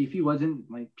 If he wasn't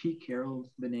like Pete Carroll's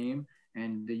the name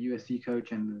and the USC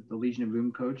coach and the Legion of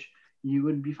Boom coach, you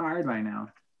would be fired by now.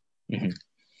 Mm-hmm.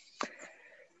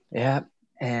 Yeah.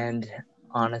 And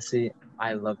honestly,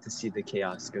 I love to see the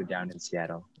chaos go down in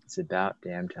Seattle. It's about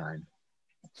damn time.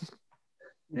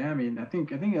 Yeah, I mean, I think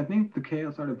the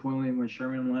chaos started boiling when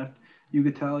Sherman left. You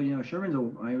could tell, Sherman's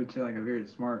I would say like a very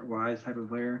smart, wise type of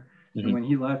player. Mm-hmm. And when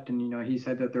he left, and he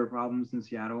said that there were problems in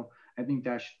Seattle, I think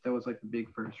that was like the big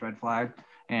first red flag.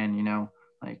 And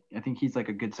I think he's like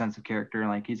a good sense of character,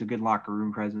 like he's a good locker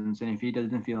room presence. And if he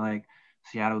doesn't feel like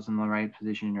Seattle's in the right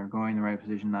position or going in the right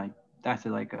position, like that's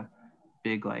like a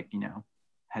big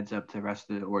heads up to the rest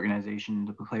of the organization,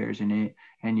 the players in it,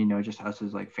 and just us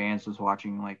as like fans just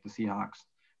watching like the Seahawks,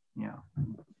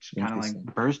 kind of like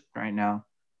burst right now.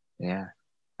 Yeah.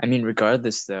 I mean,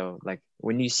 regardless though, like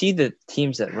when you see the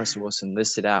teams that Russell Wilson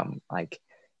listed out, like,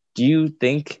 do you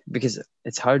think, because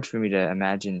it's hard for me to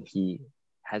imagine he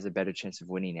has a better chance of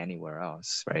winning anywhere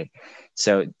else, right?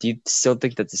 So do you still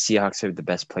think that the Seahawks are the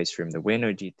best place for him to win,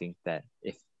 or do you think that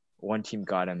if one team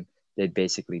got him, they'd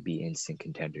basically be instant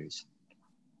contenders?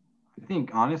 I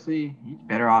think honestly, he's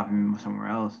better off somewhere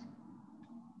else.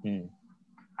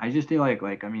 I just feel like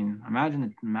I mean,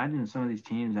 imagine some of these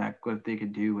teams that what they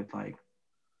could do with like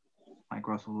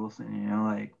Russell Wilson,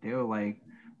 like they were like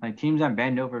teams that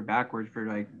bend over backwards for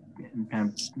like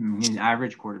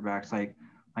average quarterbacks. Like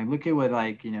look at what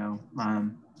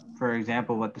for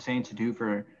example, what the Saints do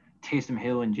for Taysom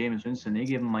Hill and Jameis Winston. They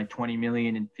give them like $20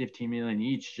 million and $15 million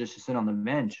each just to sit on the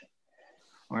bench,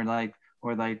 or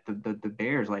the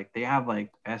Bears, like they have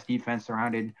like best defense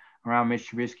surrounded around Mitch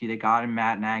Trubisky. They got him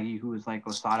Matt Nagy, who was like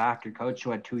a sought after coach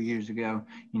who had 2 years ago.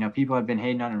 People have been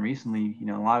hating on him recently.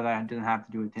 A lot of that doesn't have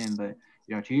to do with him, but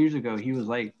 2 years ago he was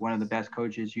like one of the best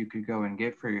coaches you could go and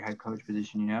get for your head coach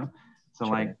position. So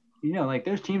sure. Like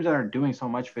there's teams that are doing so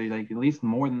much for you, like at least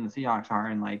more than the Seahawks are,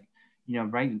 and like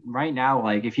right now,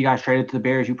 like if you guys traded to the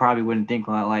Bears, you probably wouldn't think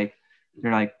like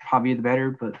they're like probably the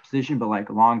better position, but like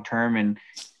long term and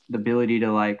the ability to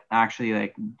like actually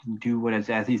like do what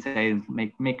as he said,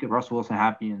 make Russell Wilson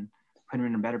happy and put him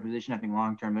in a better position. I think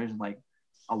long term, there's like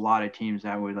a lot of teams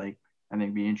that would like I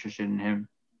think be interested in him.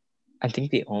 I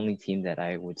think the only team that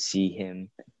I would see him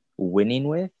winning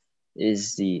with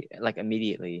is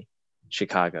immediately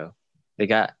Chicago. They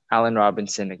got Allen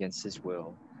Robinson against his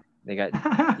will. They got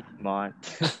Mont.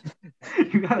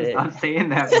 You gotta stop saying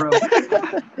that, bro.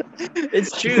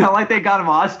 It's true. It's not like they got him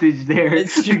hostage there.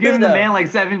 It's true. You're giving the man like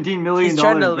 $17 million. He's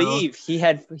trying to leave.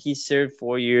 He served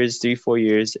 4 years, 4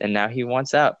 years, and now he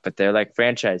wants out. But they're like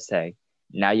franchise tag.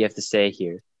 Now you have to stay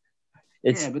here.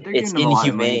 But they're giving him a lot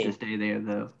of money to stay there,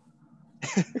 though.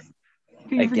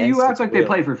 You act like they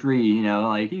play for free,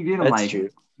 like you get them like true.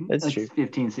 That's true.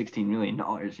 $15-16 million,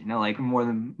 like more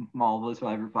than all of us will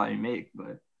ever probably make.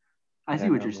 But I see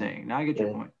what you're saying. Now I get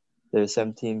your point. There are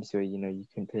some teams where you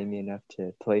can pay me enough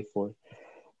to play for.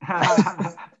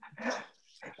 That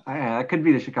could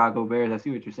be the Chicago Bears. I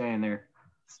see what you're saying there.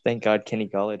 Thank God Kenny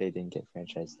Golladay didn't get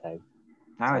franchise tag.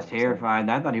 I was terrified.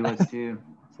 I thought he was too.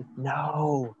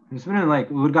 No. It's been we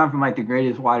would have gone from like the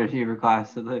greatest wide receiver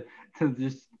class to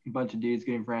just a bunch of dudes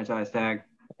getting franchise tag.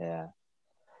 Yeah.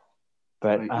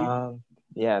 But Like,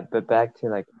 yeah, but back to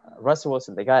like Russell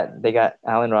Wilson. They got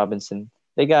Allen Robinson.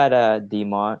 They got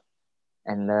Demont,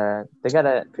 and they got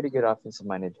a pretty good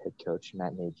offensive-minded head coach,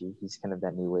 Matt Nagy. He's kind of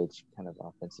that new age kind of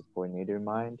offensive coordinator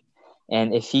mind.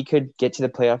 And if he could get to the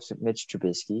playoffs with Mitch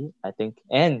Trubisky, I think,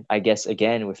 and I guess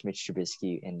again with Mitch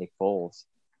Trubisky and Nick Foles,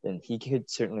 then he could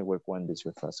certainly work wonders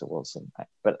with Russell Wilson.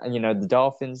 But the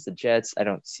Dolphins, the Jets, I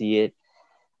don't see it.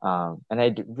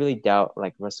 And really doubt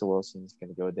like Russell Wilson's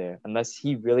going to go there unless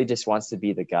he really just wants to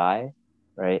be the guy,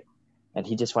 right? And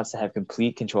he just wants to have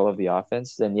complete control of the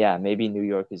offense. Then yeah, maybe New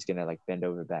York is going to like bend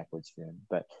over backwards for him,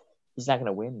 but he's not going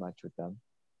to win much with them.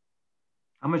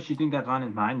 how much do you think that's on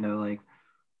his mind though? Like,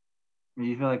 do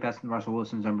you feel like that's Russell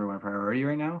Wilson's number one priority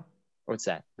right now? What's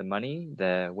that? The money,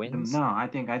 the wins? No, I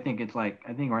think it's like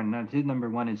right now his number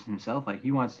one is himself. Like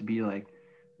he wants to be like,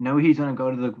 no, he's gonna go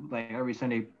to the like every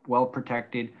Sunday well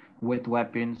protected with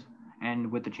weapons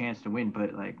and with the chance to win.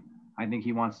 But like I think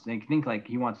he wants like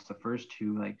he wants the first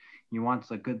two. Like he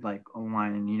wants a good like O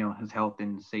line and his health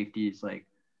and safety is like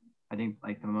I think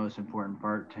like the most important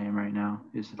part to him right now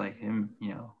is like him.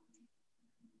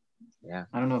 Yeah.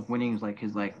 I don't know if winning is like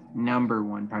his like number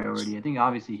one priority. I think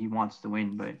obviously he wants to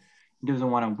win, but he doesn't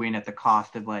want to win at the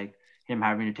cost of like him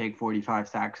having to take 45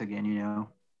 sacks again.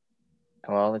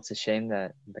 Well, it's a shame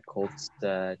that the Colts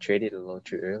traded a little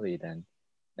too early then.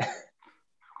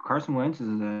 Carson Wentz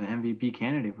is an MVP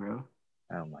candidate, bro.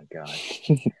 Oh my gosh.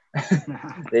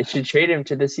 They should trade him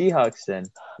to the Seahawks then.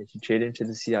 They should trade him to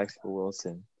the Seahawks for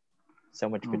Wilson. So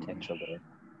much potential there.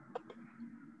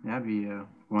 That'd be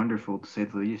wonderful to say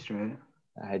the least, right?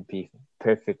 I'd be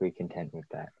perfectly content with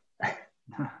that.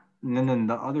 And then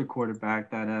the other quarterback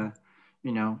that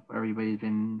everybody's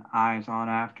been eyes on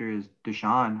after is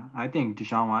Deshaun. I think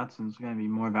Deshaun Watson's going to be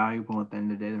more valuable at the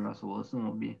end of the day than Russell Wilson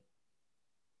will be.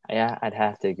 Yeah, I'd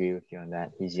have to agree with you on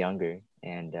that. He's younger,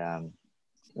 and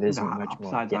there's much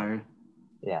more. Higher.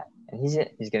 Yeah, and he's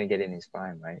going to get in his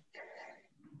prime, right?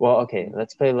 Well, okay,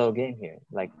 let's play a little game here.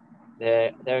 Like,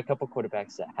 there are a couple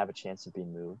quarterbacks that have a chance of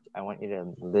being moved. I want you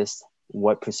to list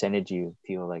what percentage you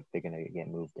feel like they're going to get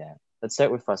moved at. Let's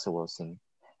start with Russell Wilson.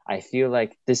 I feel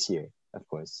like this year, of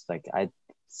course, like I'd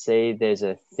say there's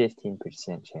a 15%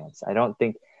 chance. I don't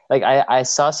think like I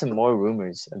saw some more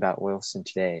rumors about Wilson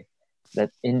today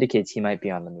that indicates he might be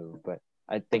on the move, but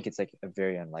I think it's like a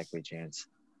very unlikely chance.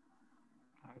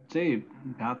 I'd say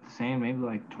about the same, maybe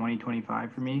like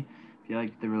 20-25 for me. I feel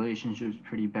like the relationship's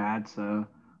pretty bad, so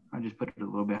I just put it a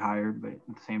little bit higher, but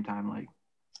at the same time, like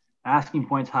asking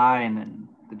points high and then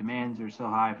the demands are so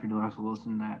high for Russell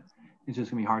Wilson that it's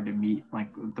just gonna be hard to meet like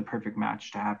the perfect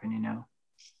match to happen.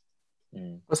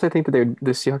 Plus, I think that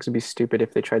the Seahawks would be stupid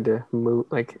if they tried to move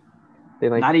they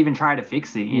not even try to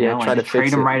fix it. try to trade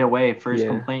fix him it right away. First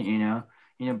complaint.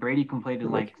 Brady complained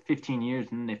like 15 years,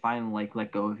 and then they finally like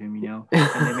let go of him.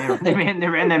 And they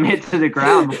ran them hit to the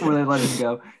ground before they let him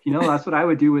go. That's what I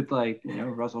would do with like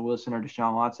Russell Wilson or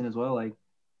Deshaun Watson as well. Like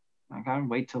I can't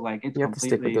wait till like it's you have to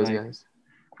stick with those guys.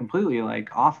 Completely like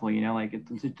awful. Like it's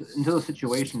until the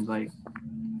situations like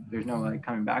there's no like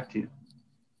coming back to.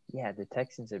 Yeah, the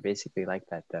Texans are basically like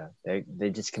that though.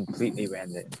 They just completely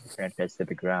ran the franchise to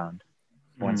the ground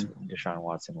once Deshaun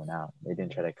Watson went out. They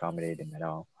didn't try to accommodate him at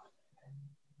all.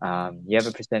 You have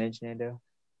a percentage, Nando?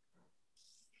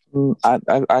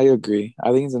 I agree.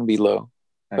 I think it's gonna be low,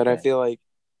 but I Okay. feel like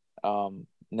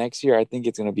next year I think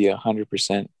it's gonna be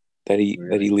 100% that he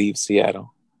leaves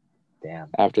Seattle. Damn.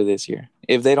 After this year,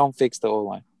 if they don't fix the O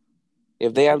line,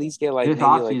 if they at least get like maybe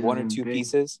like one or two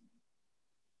pieces,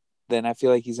 then I feel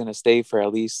like he's gonna stay for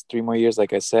at least 3 more years,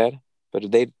 like I said. But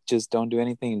if they just don't do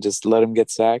anything and just let him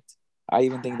get sacked, I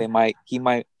even think he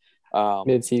might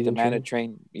mid-season demand a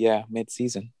train. Yeah,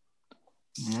 mid-season.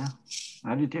 Yeah,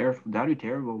 that'd be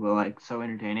terrible, but like so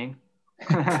entertaining.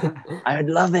 I'd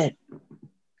love it.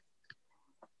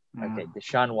 Yeah. Okay,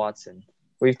 Deshaun Watson.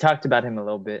 We've talked about him a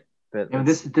little bit, but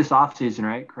this off season,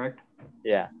 right? Correct.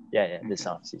 Yeah. Okay. This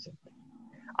off season.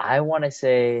 I want to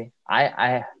say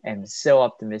I am so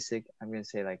optimistic. I'm gonna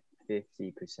say like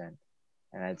 50%,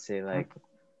 and I'd say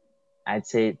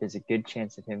there's a good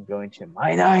chance of him going to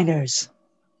my Niners.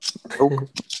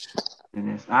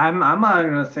 I'm not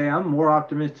gonna say I'm more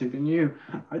optimistic than you.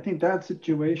 I think that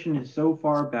situation is so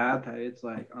far bad that it's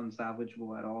like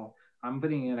unsalvageable at all. I'm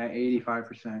putting it at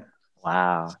 85%.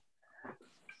 Wow.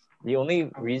 The only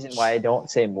reason why I don't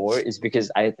say more is because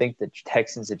I think the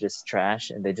Texans are just trash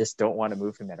and they just don't want to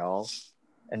move him at all.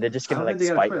 And they're just going to like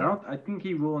spike him. I think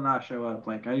he will not show up.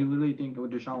 Like, I literally think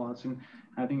with Deshaun Watson,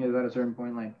 I think at a certain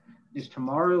point, like, if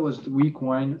tomorrow was week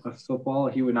 1 of football,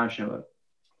 he would not show up.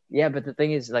 Yeah, but the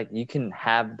thing is, like, you can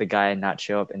have the guy not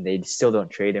show up, and they still don't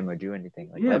trade him or do anything.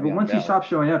 Like, Yeah, but Le'Veon once he Bell. stops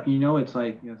showing up, it's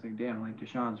like damn, like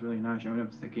Deshaun's really not showing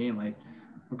up to the game. Like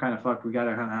we're kind of fucked. We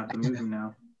gotta kind of have to move him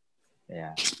now.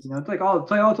 Yeah. It's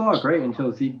all great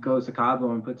until Zeke goes to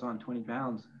Cabo and puts on 20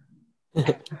 pounds.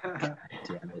 Damn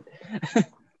it.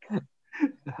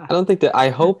 I don't think that. I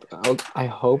hope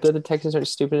that the Texans aren't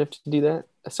stupid enough to do that.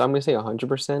 So I'm gonna say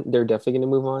 100%. They're definitely gonna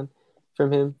move on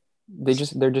from him. They're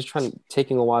just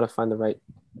taking a while to find the right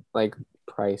like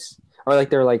price, or like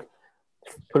they're like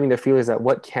putting their feelers at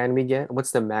what can we get,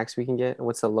 what's the max we can get, and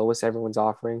what's the lowest everyone's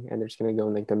offering, and they're just gonna go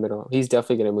in like the middle. He's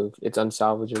definitely gonna move. It's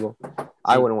unsalvageable.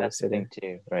 I wouldn't want to sit there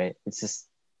too, right? It's just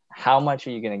how much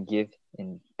are you gonna give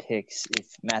in picks if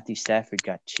Matthew Stafford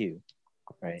got 2,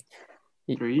 right?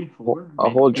 3, 4, a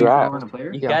whole draft.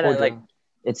 You gotta like.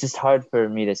 It's just hard for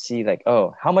me to see like,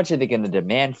 oh, how much are they gonna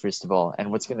demand first of all,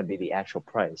 and what's gonna be the actual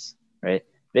price, right?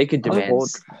 They could demand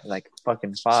like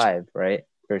fucking 5, right?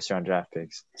 First round draft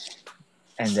picks,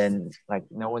 and then like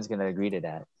no one's gonna agree to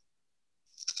that.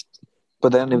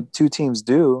 But then if 2 teams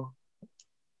do,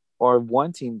 or if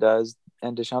 1 team does,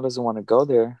 and Deshaun doesn't want to go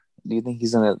there, do you think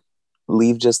he's gonna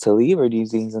leave just to leave, or do you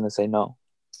think he's gonna say no?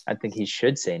 I think he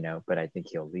should say no, but I think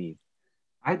he'll leave.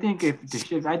 I think if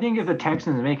the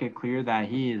Texans make it clear that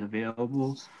he is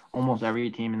available, almost every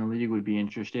team in the league would be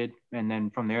interested. And then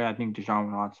from there, I think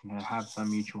Deshaun Watson would have some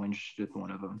mutual interest with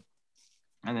one of them.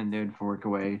 And then they'd work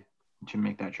away to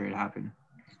make that trade happen.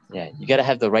 Yeah, you got to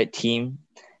have the right team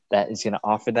that is going to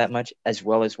offer that much, as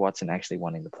well as Watson actually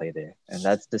wanting to play there. And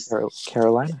that's just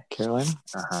Carolina.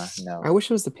 No. I wish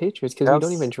it was the Patriots because we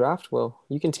don't even draft well.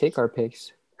 You can take our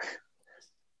picks.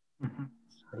 What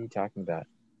are you talking about?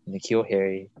 N'Keal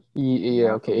Harry.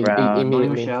 Yeah, okay. Brown,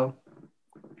 immediately.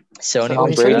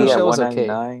 Sony Brady at Michel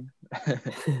 199.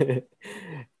 Okay.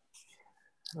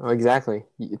 Oh, exactly.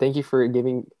 Thank you for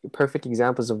giving perfect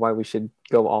examples of why we should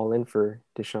go all in for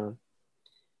Deshaun.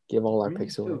 Give all our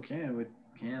picks away. You still can with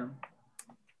Cam.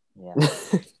 Yeah.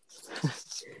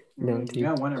 No, you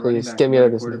got one please get me out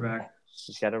of this. Quarterback.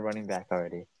 He's got a running back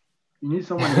already. You need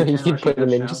someone who can put him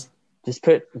in. Just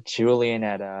put Julian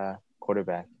at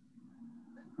quarterback.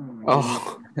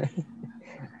 Oh.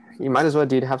 You might as well,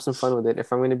 dude, have some fun with it.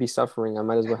 If I'm going to be suffering, I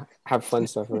might as well have fun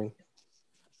suffering.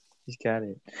 He's got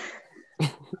it.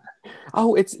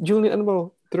 Oh, it's Julian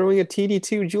Edelman throwing a TD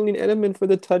to Julian Edelman for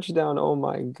the touchdown. Oh,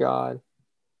 my God.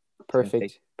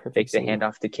 Perfect. Take the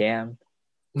handoff to Cam,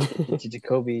 to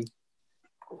Jacoby,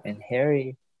 and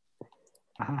Harry.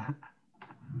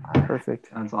 Perfect.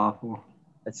 That's awful.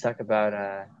 Let's talk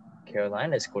about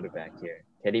Carolina's quarterback here,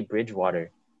 Teddy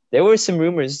Bridgewater. There were some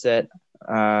rumors that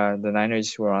the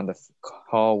Niners were on the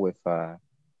call with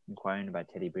inquiring about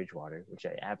Teddy Bridgewater, which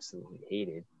I absolutely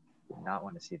hated. Did not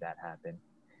want to see that happen.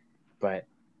 But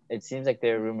it seems like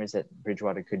there are rumors that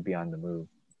Bridgewater could be on the move.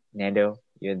 Nando,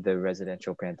 you're the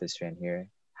residential Panthers fan here.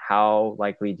 How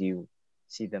likely do you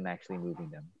see them actually moving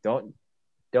them? Don't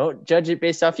judge it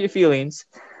based off your feelings.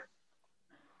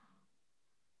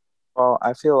 Well,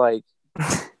 I feel like,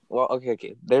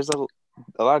 okay. There's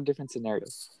a lot of different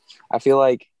scenarios. I feel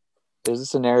like there's a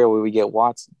scenario where we get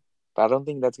Watson, but I don't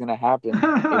think that's gonna happen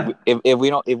if we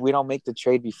don't make the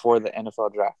trade before the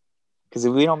NFL draft. Because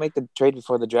if we don't make the trade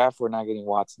before the draft, we're not getting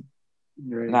Watson.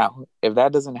 Right. Now, if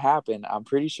that doesn't happen, I'm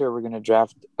pretty sure we're gonna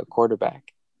draft a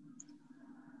quarterback.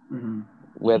 Mm-hmm.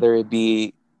 Whether it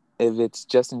be if it's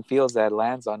Justin Fields that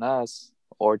lands on us,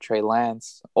 or Trey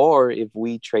Lance, or if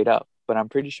we trade up. But I'm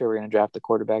pretty sure we're gonna draft a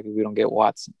quarterback if we don't get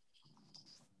Watson.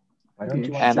 Why don't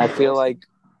you want and Zach I feel Wilson?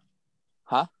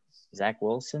 Like, Zach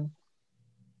Wilson?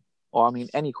 Well, I mean,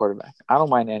 any quarterback. I don't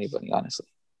mind anybody, honestly.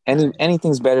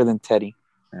 Anything's better than Teddy.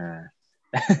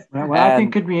 What I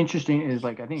think could be interesting is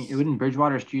I think it wouldn't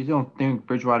Bridgewater's. You don't think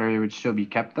Bridgewater would still be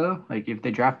kept though? Like if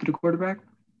they drafted a quarterback?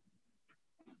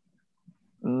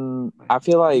 I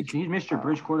feel like he's Mr.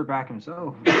 Bridge quarterback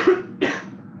himself.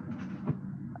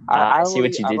 I see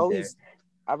what you did there.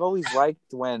 I've always liked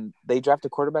when they draft a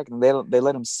quarterback and they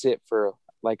let him sit for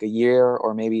like a year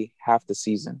or maybe half the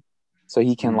season, so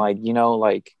he can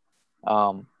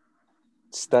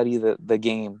study the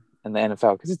game in the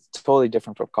NFL because it's totally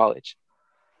different from college.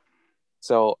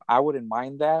 So I wouldn't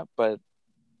mind that, but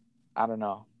I don't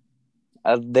know.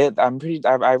 I read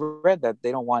that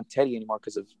they don't want Teddy anymore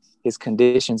because of his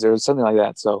conditions or something like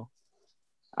that. So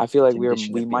I feel like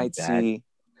we might see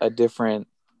a different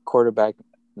quarterback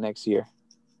next year,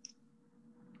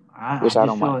 which I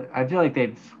don't mind. I feel like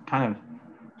they've kind of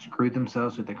screwed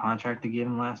themselves with the contract they gave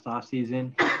him last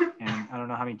offseason, and I don't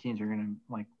know how many teams are gonna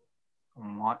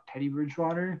want Teddy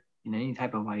Bridgewater in any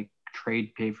type of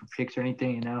trade pay for picks or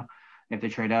anything. if they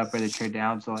trade up or they trade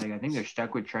down. So like I think they're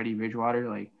stuck with Teddy Bridgewater.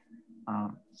 Like,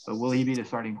 but will he be the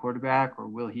starting quarterback or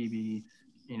will he be,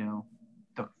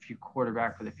 the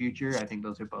quarterback for the future? I think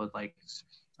those are both like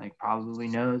probably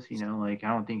knows. Like I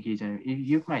don't think he's gonna.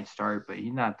 You might start, but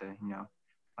he's not the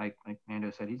like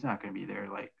Nando said, he's not gonna be there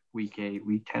like week 8,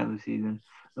 week 10 of the season.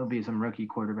 There'll be some rookie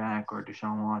quarterback or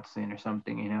Deshaun Watson or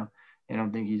something. I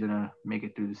don't think he's gonna make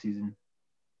it through the season.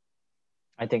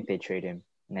 I think they trade him,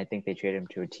 and I think they trade him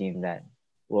to a team that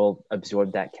will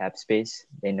absorb that cap space.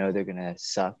 They know they're gonna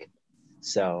suck,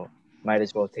 so might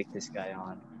as well take this guy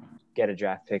on, get a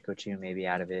draft pick or two maybe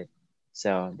out of it.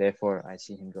 So therefore, I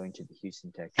see him going to the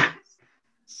Houston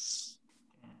Texans.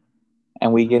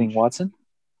 And we getting Watson?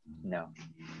 No.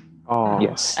 Oh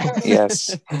Yes.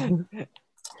 Yes.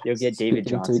 You'll get David Speak into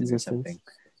Johnson or existence. something.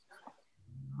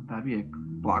 That'd be a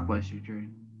blockbuster trade.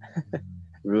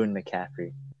 Ruin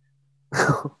McCaffrey.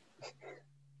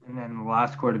 And then the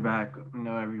last quarterback,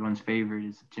 everyone's favorite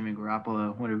is Jimmy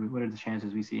Garoppolo. What are the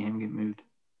chances we see him get moved?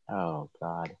 Oh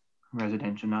God.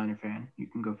 Residential Niner fan, you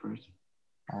can go first.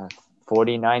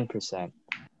 49%.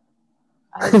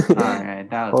 All right,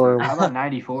 that was Horrible. how about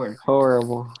 94?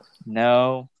 Horrible.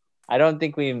 No, I don't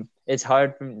think it's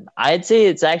hard for. I'd say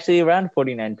it's actually around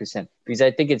 49% because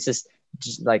I think it's just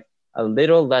like a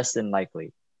little less than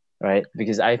likely, right?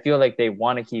 Because I feel like they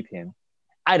want to keep him.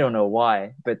 I don't know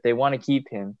why, but they want to keep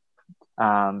him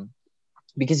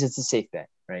because it's a safe bet,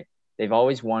 right? They've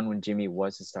always won when Jimmy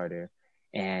was a starter,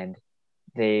 and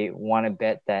they want to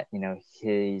bet that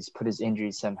he's put his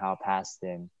injuries somehow past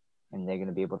him, and they're going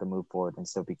to be able to move forward and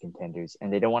still be contenders.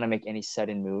 And they don't want to make any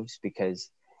sudden moves because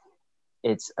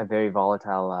it's a very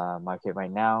volatile market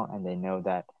right now, and they know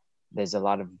that there's a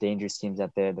lot of dangerous teams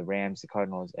out there, the Rams, the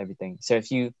Cardinals, everything. So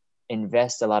if you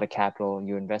invest a lot of capital,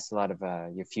 you invest a lot of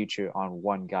your future on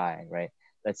one guy, right?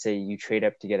 Let's say you trade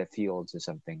up to get a Fields or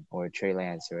something, or a Trey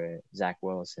Lance or a Zach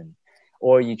Wilson,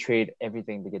 or you trade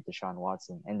everything to get Deshaun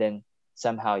Watson, and then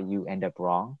somehow you end up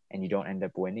wrong and you don't end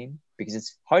up winning because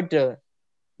it's hard to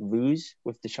lose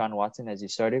with Deshaun Watson as your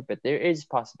starter, but there is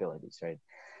possibilities, right?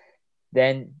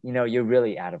 Then, you're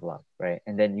really out of luck, right?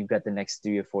 And then you've got the next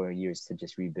 3 or 4 years to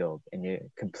just rebuild and you're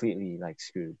completely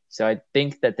screwed. So I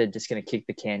think that they're just going to kick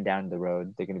the can down the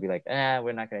road. They're going to be like,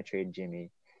 we're not going to trade Jimmy.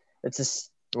 Let's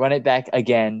just run it back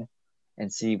again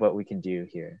and see what we can do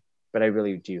here. But I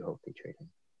really do hope they trade him.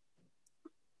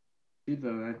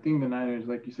 I think the Niners,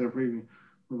 like you said previously,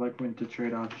 would like when to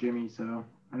trade off Jimmy, so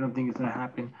I don't think it's going to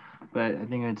happen. But I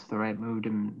think it's the right move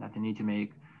that they need to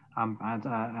make.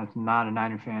 As not a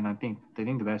Niner fan, I think the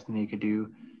best thing they could do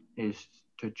is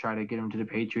to try to get him to the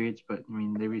Patriots. But I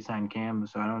mean, they re-signed Cam,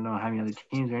 so I don't know how many other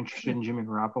teams are interested in Jimmy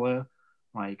Garoppolo.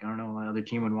 I don't know what other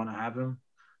team would want to have him.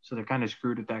 So they're kind of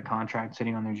screwed with that contract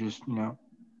sitting on their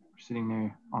sitting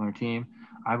there on their team.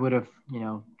 I would have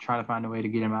try to find a way to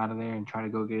get him out of there and try to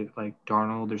go get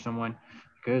Darnold or someone,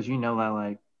 because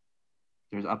that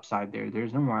there's upside there.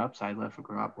 There's no more upside left for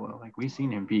Garoppolo. We've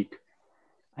seen him peak.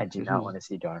 I do not want to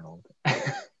see Darnold.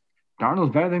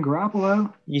 Darnold's better than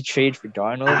Garoppolo. You trade for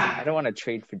Darnold? I don't want to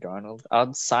trade for Darnold.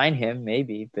 I'll sign him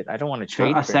maybe, but I don't want to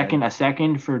trade a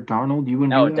second for Darnold. You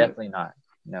wouldn't? No, do that? Definitely not.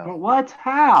 No. But what?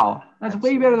 How? That's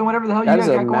way better than whatever the hell you guys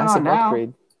got going on now.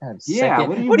 Upgrade. Yeah.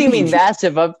 What do you mean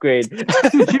massive upgrade? Dude,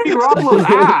 Jimmy Garoppolo's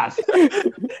ass.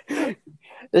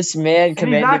 This man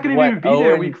commanded what?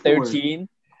 0-13.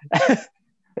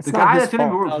 The guy that's in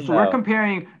the so we're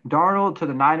comparing Darnold to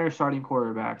the Niners starting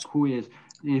quarterback, who is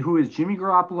Jimmy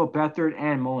Garoppolo, Beathard,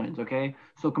 and Mullins. Okay,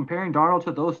 so comparing Darnold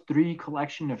to those 3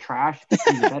 collection of trash,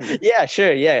 he's better. Yeah,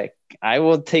 sure. Yeah, I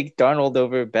will take Darnold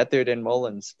over Beathard and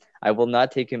Mullins. I will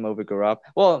not take him over Garoppolo.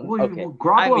 Well, okay.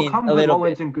 Garoppolo comes with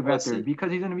Mullins and Beathard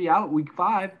because he's going to be out week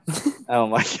 5. Oh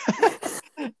my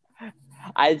God.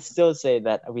 I'd still say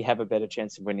that we have a better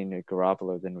chance of winning with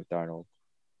Garoppolo than with Darnold.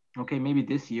 Okay, maybe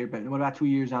this year, but what about 2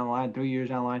 years down the line, 3 years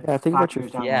down the line? Yeah, I think about your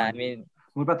down I mean,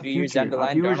 what about the 3 future? years down the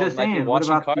line, you were Darnold just might saying, be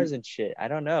washing cars and shit. I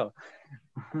don't know.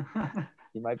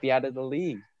 He might be out of the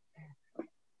league.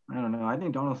 I don't know. I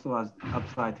think Darnold still has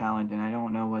upside talent, and I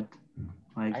don't know what.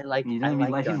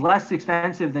 He's less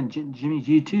expensive than Jimmy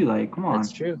G too. Come on.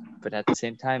 That's true, but at the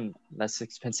same time, less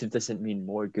expensive doesn't mean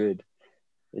more good.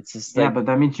 It's just but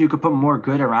that means you could put more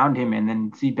good around him and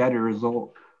then see better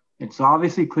result. It's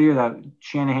obviously clear that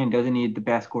Shanahan doesn't need the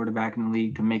best quarterback in the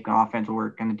league to make the offense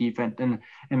work and the defense and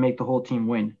make the whole team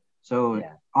win. So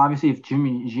obviously, if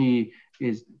Jimmy G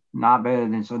is not better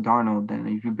than Darnold, then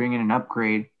if you bring in an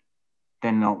upgrade,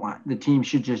 then the team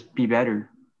should just be better.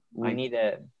 We need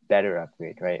a better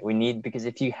upgrade, right? We need, because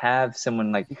if you have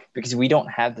someone like, because we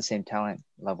don't have the same talent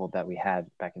level that we had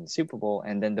back in the Super Bowl,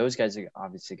 and then those guys are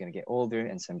obviously going to get older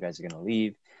and some guys are going to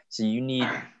leave. So you need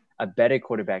a better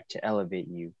quarterback to elevate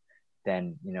you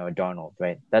than, you know, a Darnold,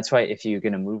 right? That's why if you're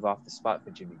going to move off the spot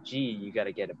for Jimmy G, you got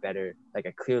to get a better, like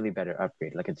a clearly better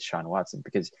upgrade, like a Deshaun Watson,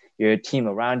 because your team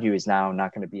around you is now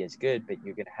not going to be as good, but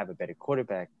you're going to have a better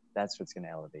quarterback. That's what's going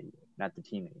to elevate you, not the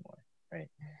team anymore, right?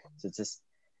 So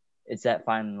it's that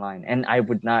fine line. And I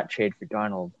would not trade for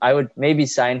Darnold. I would maybe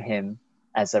sign him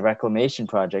as a reclamation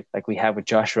project like we have with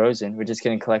Josh Rosen. We're just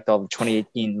going to collect all the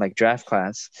 2018 like draft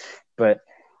class, but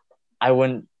I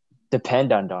wouldn't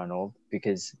depend on Darnold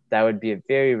because that would be a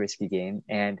very risky game.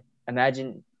 And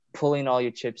imagine pulling all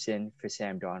your chips in for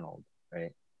Sam Darnold,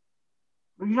 right?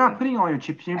 But you're not putting all your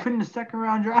chips in. You're putting the second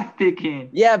round draft pick in.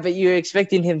 Yeah, but you're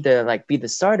expecting him to like be the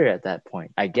starter at that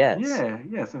point, I guess.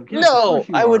 Yeah. So no,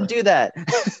 I wouldn't do that.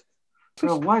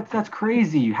 Bro, what? That's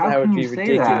crazy. How that can would be you say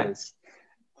ridiculous. that?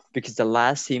 Because the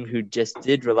last team who just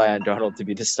did rely on Darnold to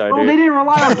be the starter. Oh, they didn't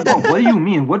rely on. Bro, what do you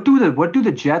mean? What do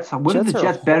the Jets? What are the Jets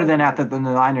Jets are better than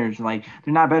the Niners? Like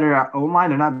they're not better at O-line.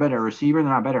 They're not better at receiver.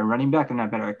 They're not better at running back. They're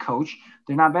not better at coach.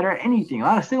 They're not better at anything.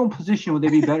 Not a single position would they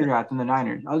be better at than the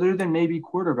Niners, other than maybe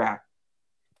quarterback.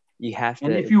 You have to.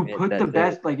 And if you put the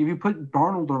best, like if you put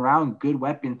Darnold around good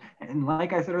weapon, and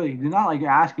like I said earlier, you're not like you're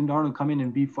asking Darnold to come in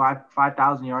and be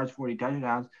 5,000 yards, 40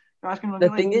 touchdowns.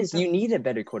 The thing is, you need a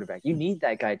better quarterback. You need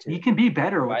that guy to. He can be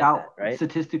better without that, right?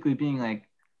 statistically being like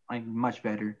much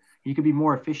better. He could be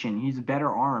more efficient. He's a better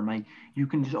arm. Like you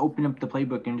can just open up the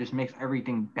playbook and just makes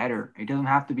everything better. It doesn't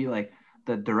have to be like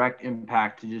the direct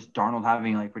impact to just Darnold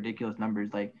having like ridiculous numbers.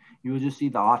 Like you will just see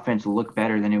the offense look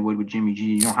better than it would with Jimmy G.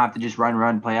 You don't have to just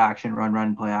run, play action,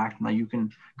 run, play action. Like you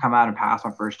can come out and pass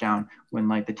on first down when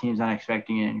like the team's not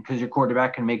expecting it, because your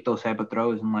quarterback can make those type of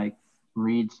throws and like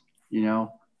reads, you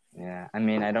know. Yeah, I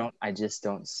mean, I just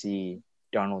don't see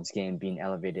Darnold's game being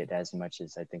elevated as much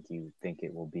as I think you think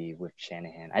it will be with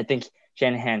Shanahan. I think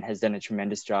Shanahan has done a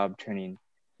tremendous job turning,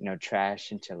 you know,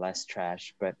 trash into less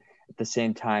trash, but at the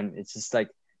same time, it's just like,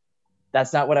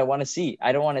 that's not what I want to see.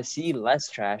 I don't want to see less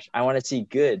trash. I want to see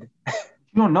good. You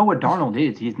don't know what Darnold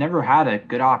is. He's never had a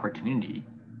good opportunity.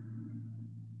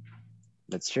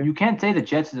 That's true. You can't say the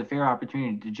Jets is a fair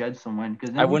opportunity to judge someone,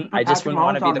 because I just wouldn't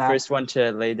want to be the first one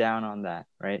to lay down on that,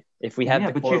 right? If we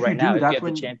have the core right now, if we have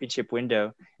the championship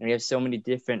window, and we have so many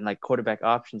different like quarterback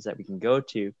options that we can go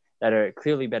to that are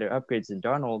clearly better upgrades than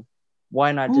Darnold,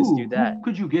 why not just do that? Who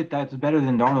could you get that's better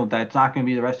than Darnold that's not going to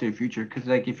be the rest of your future? Because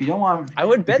like if you don't want, I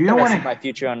would bet the rest of my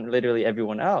future on literally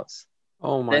everyone else.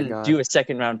 Oh my god! Then do a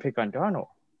second round pick on Darnold.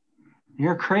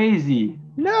 You're crazy.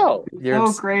 No, you're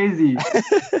so crazy.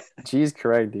 G's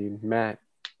correct, dude. Matt.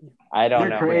 I don't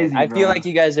know. Crazy, I feel like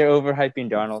you guys are overhyping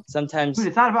Darnold. Sometimes, dude,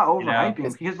 it's not about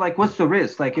overhyping, because like, what's the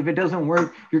risk? Like, if it doesn't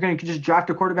work, you're gonna just draft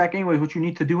a quarterback anyways, what you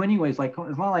need to do anyways. Like,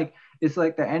 it's not like it's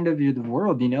like the end of the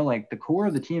world, you know. Like the core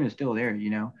of the team is still there, you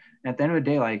know. And at the end of the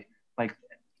day, like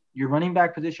your running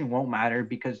back position won't matter,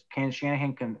 because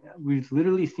Shanahan can. We've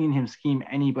literally seen him scheme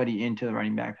anybody into the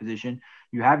running back position.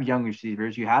 You have young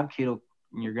receivers. You have Kittle.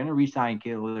 You're going to re-sign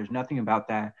Kittle. There's nothing about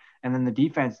that. And then the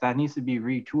defense, that needs to be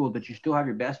retooled, but you still have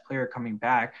your best player coming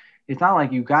back. It's not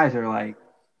like you guys are like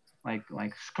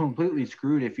completely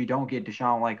screwed if you don't get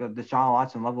Deshaun, like a Deshaun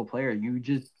Watson level player. You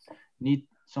just need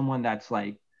someone that's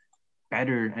like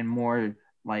better and more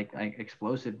like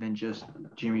explosive than just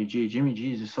Jimmy G. Jimmy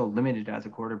G is just so limited as a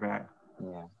quarterback.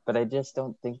 Yeah, but I just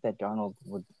don't think that Darnold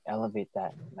would elevate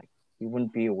that. Like, he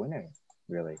wouldn't be a winner,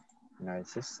 really, in our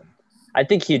system. I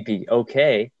think he'd be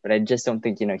okay, but I just don't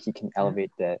think, you know, he can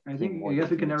elevate that. I guess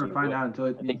we can never find out until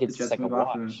I think it's just like a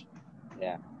wash.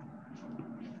 Yeah.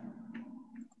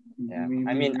 Yeah.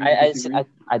 I mean,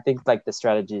 I think like the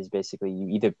strategy is basically you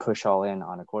either push all in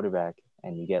on a quarterback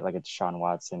and you get like a Deshaun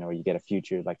Watson, or you get a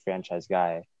future like franchise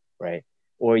guy, right?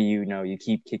 Or you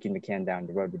keep kicking the can down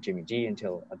the road with Jimmy G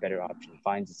until a better option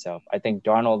finds itself. I think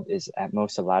Darnold is at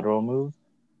most a lateral move,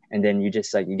 and then you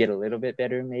just like you get a little bit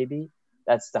better maybe.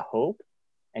 That's the hope,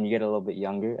 and you get a little bit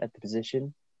younger at the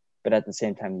position, but at the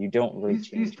same time, you don't really.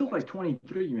 He's still like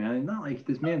 23, man. It's not like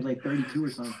this man's like 32 or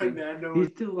something. He's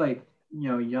still like, you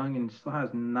know, young and still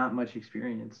has not much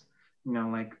experience, you know,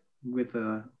 like with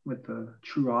a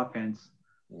true offense,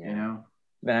 yeah. You know.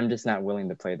 But I'm just not willing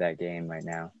to play that game right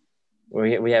now.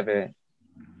 We have a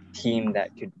team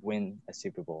that could win a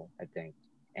Super Bowl, I think,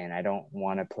 and I don't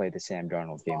want to play the Sam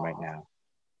Darnold game right now.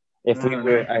 If we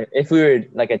were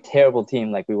like a terrible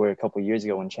team like we were a couple years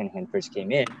ago when Shanahan first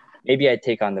came in, maybe I'd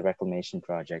take on the reclamation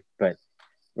project. But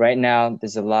right now,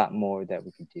 there's a lot more that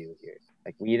we could do here.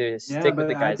 Like we either stick with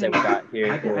the guys that we got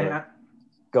here.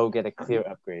 go get a clear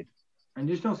upgrade. And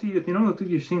you just don't see if you don't look like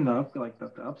you've seen the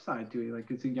upside to it.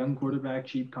 Like it's a young quarterback,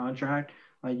 cheap contract.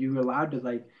 Like you're allowed to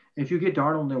like if you get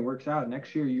Darnold and it works out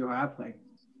next year, you have like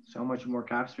so much more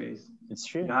cap space. It's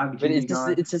true. You have But Jimmy it's just,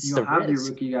 guy. it's just You'll the have your risk.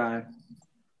 rookie guy.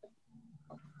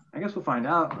 I guess we'll find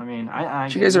out. I mean,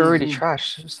 You guys are already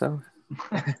trash, so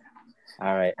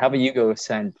All right. How about you go with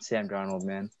Sam Darnold,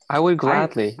 man? I would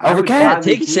gladly. I would Yeah,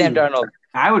 gladly take Sam too. Darnold.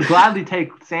 I would gladly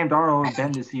take Sam Darnold and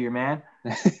Ben this year, man.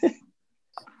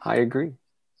 I agree.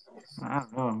 I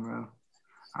don't know, bro.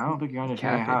 I don't think you're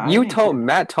understanding how.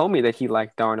 Matt told me that he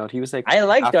liked Darnold. He was like, I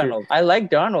like Darnold. I like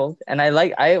Darnold, and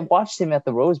I watched him at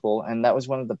the Rose Bowl, and that was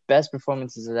one of the best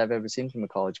performances that I've ever seen from a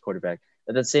college quarterback.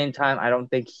 At the same time, I don't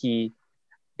think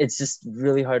it's just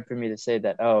really hard for me to say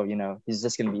that, he's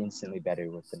just going to be instantly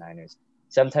better with the Niners.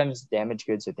 Sometimes damaged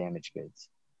goods are damaged goods.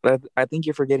 But I think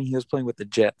you're forgetting he was playing with the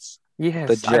Jets. Yes,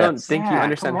 The Jets. I don't think you Yeah,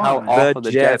 understand come how on. awful The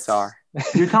the Jets Jets. are.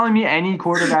 You're telling me any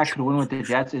quarterback could win with the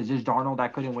Jets? Is just Darnold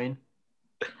that couldn't win?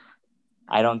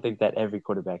 I don't think that every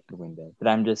quarterback could win that, but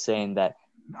I'm just saying that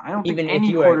I don't even think if any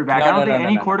you are- quarterback. No, I don't no, think no,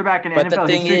 any no. quarterback in But the NFL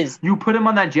thing history. is- You put them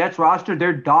on that Jets roster,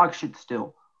 they're dog shit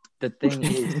still. the thing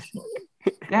is,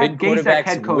 They had good Gase at quarterbacks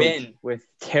head coach. win with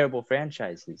terrible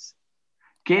franchises.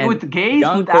 With Gase,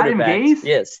 Young with Adam quarterbacks, Gase.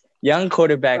 yes, young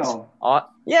quarterbacks. Oh.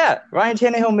 Ryan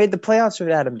Tannehill made the playoffs with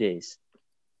Adam Gase.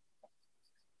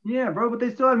 Yeah, bro, but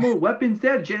they still had more weapons. They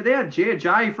had Jay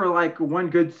Ajayi for like one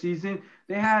good season.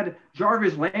 They had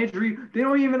Jarvis Landry. They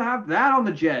don't even have that on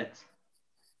the Jets.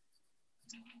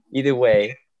 Either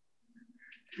way,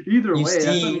 Either you way, that's,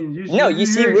 see, I mean, you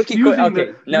see you're rookie. excusing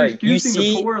Okay, no, you're you excusing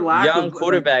the see poor lack young of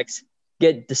quarterbacks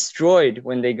get destroyed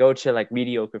when they go to like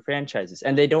mediocre franchises,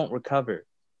 and they don't recover.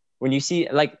 When you see,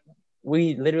 like,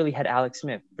 we literally had Alex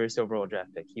Smith, first overall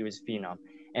draft pick. He was phenom,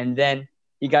 and then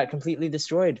he got completely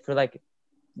destroyed for like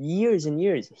years and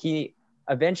years. He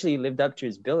eventually lived up to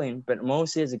his billing, but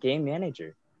mostly as a game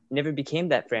manager. He never became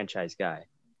that franchise guy.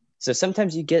 So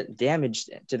sometimes you get damaged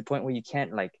to the point where you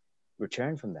can't like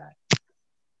return from that.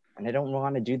 And I don't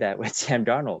want to do that with Sam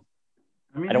Darnold.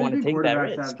 I mean, I don't there's want to big take that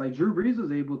quarterbacks risk. like Drew Brees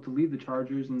was able to leave the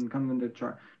Chargers and come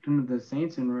to the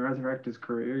Saints and resurrect his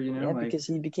career. You know, Yeah, because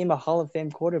he became a Hall of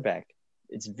Fame quarterback.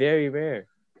 It's very rare.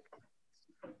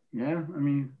 Yeah, I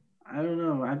mean, I don't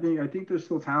know. I think there's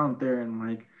still talent there, and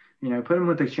like put him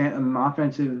with an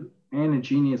offensive and a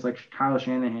genius like Kyle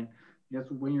Shanahan. That's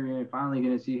when you're finally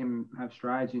gonna see him have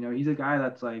strides. He's a guy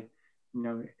that's like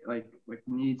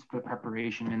needs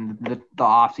preparation in the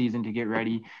off season to get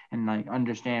ready and like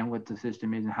understand what the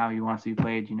system is and how he wants to be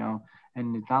played.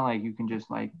 And it's not like you can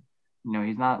just like.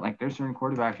 He's not like there's certain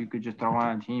quarterbacks you could just throw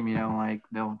on a team, like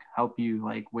they'll help you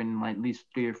like win like at least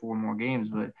 3 or 4 more games.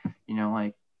 But,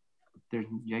 like there's,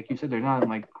 like you said, there's not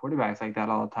like quarterbacks like that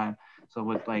all the time. So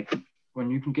with like,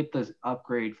 when you can get this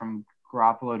upgrade from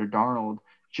Garoppolo to Darnold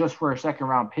just for a second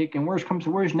round pick and worst comes to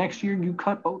worst next year, you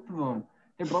cut both of them.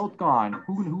 They're both gone.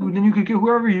 Who then you could get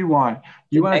whoever you want.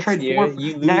 You want to trade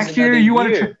next year, you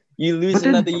want to you lose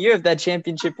another year of that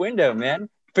championship window, man,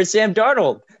 for Sam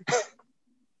Darnold.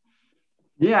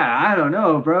 Yeah, I don't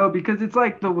know, bro, because it's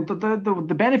like the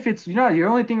benefits. You're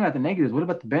only thinking about the negatives. What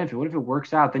about the benefit? What if it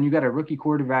works out? Then you got a rookie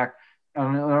quarterback,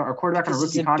 or quarterback on a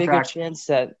rookie contract. There's a bigger chance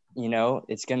that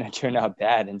it's gonna turn out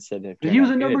bad instead of. He was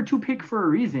a number 2 pick for a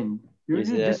reason. You're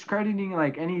just discrediting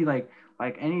any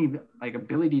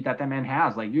ability that man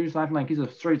has. Like you're just acting like he's a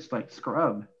straight like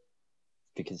scrub.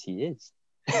 Because he is.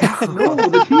 No,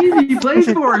 the team he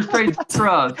plays for is straight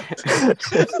scrub.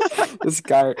 This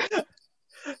guy.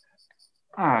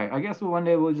 All right, I guess one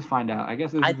day we'll just find out. I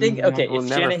guess. I think we'll if never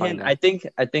Shanahan, find out. I think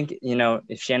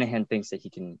if Shanahan thinks that he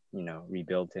can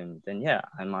rebuild him, then yeah,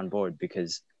 I'm on board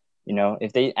because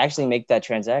if they actually make that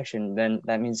transaction, then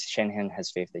that means Shanahan has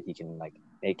faith that he can like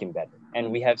make him better.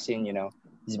 And we have seen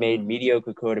he's made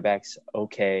mediocre quarterbacks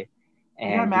okay,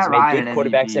 and he's made good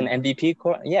quarterbacks and MVP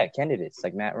candidates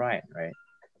like Matt Ryan, right?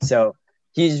 So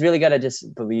he's really got to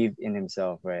just believe in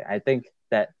himself, right? I think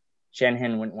that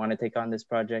Shanahan wouldn't want to take on this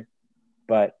project.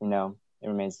 But, it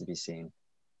remains to be seen.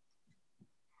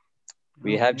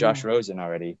 We have Josh Rosen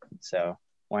already, so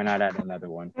why not add another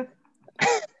one?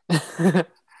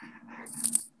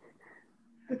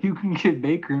 You can get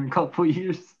Baker in a couple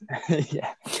years.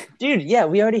 Yeah. Dude, yeah,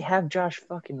 we already have Josh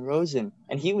fucking Rosen,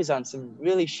 and he was on some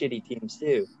really shitty teams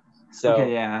too. So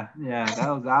okay, yeah, that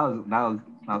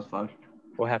was fucked.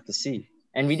 We'll have to see.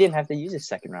 And we didn't have to use a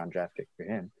second-round draft pick for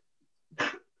him.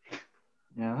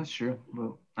 Yeah, that's true.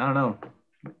 But I don't know.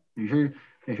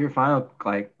 If your final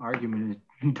like argument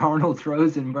is Darnold's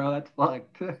Rosen, bro, that's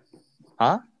fucked.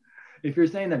 Huh? if you're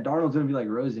saying that Darnold's gonna be like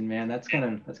Rosen, man, that's kind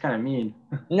of mean.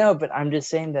 No, but I'm just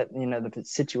saying that, the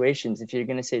situations, if you're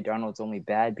going to say Darnold's only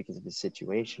bad because of his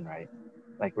situation, right?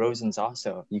 Like Rosen's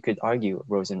also, you could argue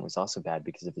Rosen was also bad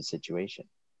because of his situation.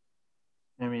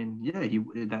 I mean, yeah,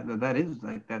 that is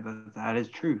like that is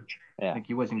true. Yeah. Like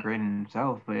he wasn't great in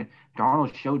himself, but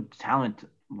Darnold showed talent.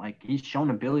 Like he's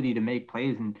shown ability to make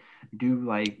plays and do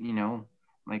like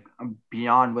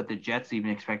beyond what the Jets even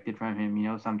expected from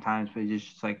him. Sometimes, but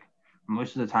just like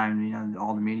most of the time,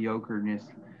 all the mediocreness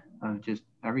of just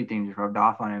everything just rubbed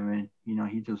off on him, and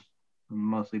he just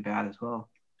mostly bad as well.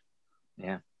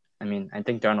 Yeah, I mean, I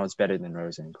think Darnold's better than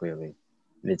Rosen clearly.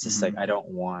 But it's just like I don't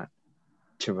want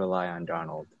to rely on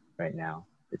Darnold right now.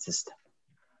 It's just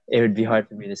it would be hard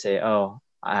for me to say, you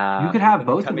could have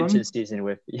both come of into them. the season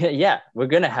with we're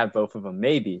gonna have both of them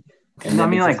maybe. And I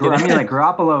mean like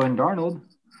Garoppolo and Darnold.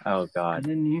 Oh God. And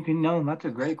then you can know that's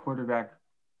a great quarterback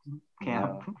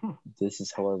camp. No, this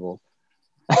is horrible.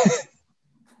 That's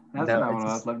what I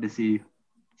would love to see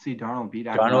Darnold beat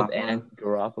out Darnold Garoppolo. and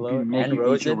Garoppolo Make and you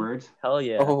Rosen. eat your words. Hell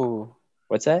yeah. Oh,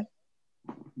 what's that?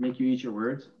 Make you eat your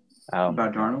words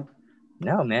about Darnold?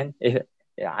 No, man.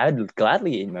 I'd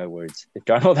gladly eat my words. If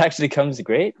Darnold actually comes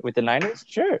great with the Niners,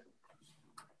 sure.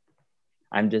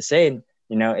 I'm just saying,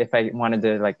 if I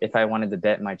wanted to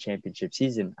bet my championship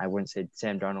season, I wouldn't say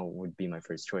Sam Darnold would be my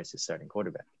first choice as starting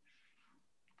quarterback.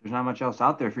 There's not much else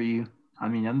out there for you. I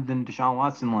mean, other than Deshaun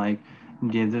Watson,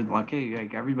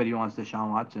 everybody wants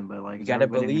Deshaun Watson, but you gotta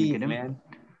believe, man.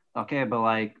 Okay,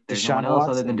 but there's no one else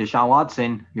other than Deshaun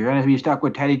Watson. You're gonna be stuck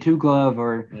with Teddy Two Glove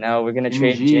or no. We're gonna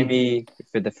trade Jimmy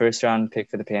for the first round pick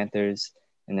for the Panthers,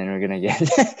 and then we're gonna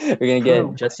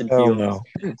get Justin Fields. No.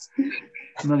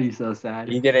 I'm gonna be so sad.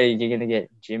 You're gonna get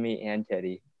Jimmy and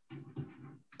Teddy.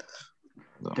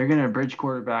 They're gonna bridge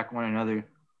quarterback one another.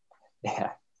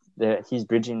 Yeah, he's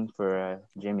bridging for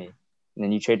Jimmy, and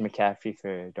then you trade McCaffrey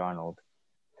for Darnold.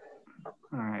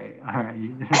 All right.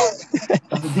 You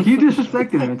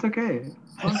disrespected him. It's okay.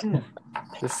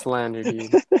 the slander,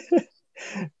 dude.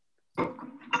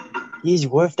 He's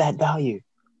worth that value.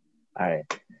 All right.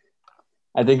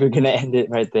 I think we're going to end it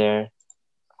right there.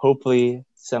 Hopefully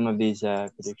some of these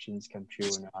predictions come true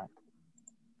or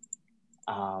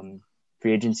not.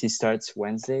 Free agency starts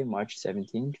Wednesday, March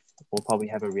 17th. We'll probably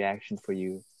have a reaction for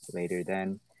you later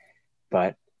then.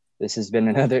 But this has been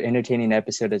another entertaining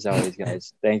episode as always,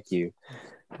 guys. Thank you.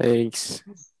 Thanks.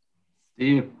 See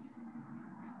you.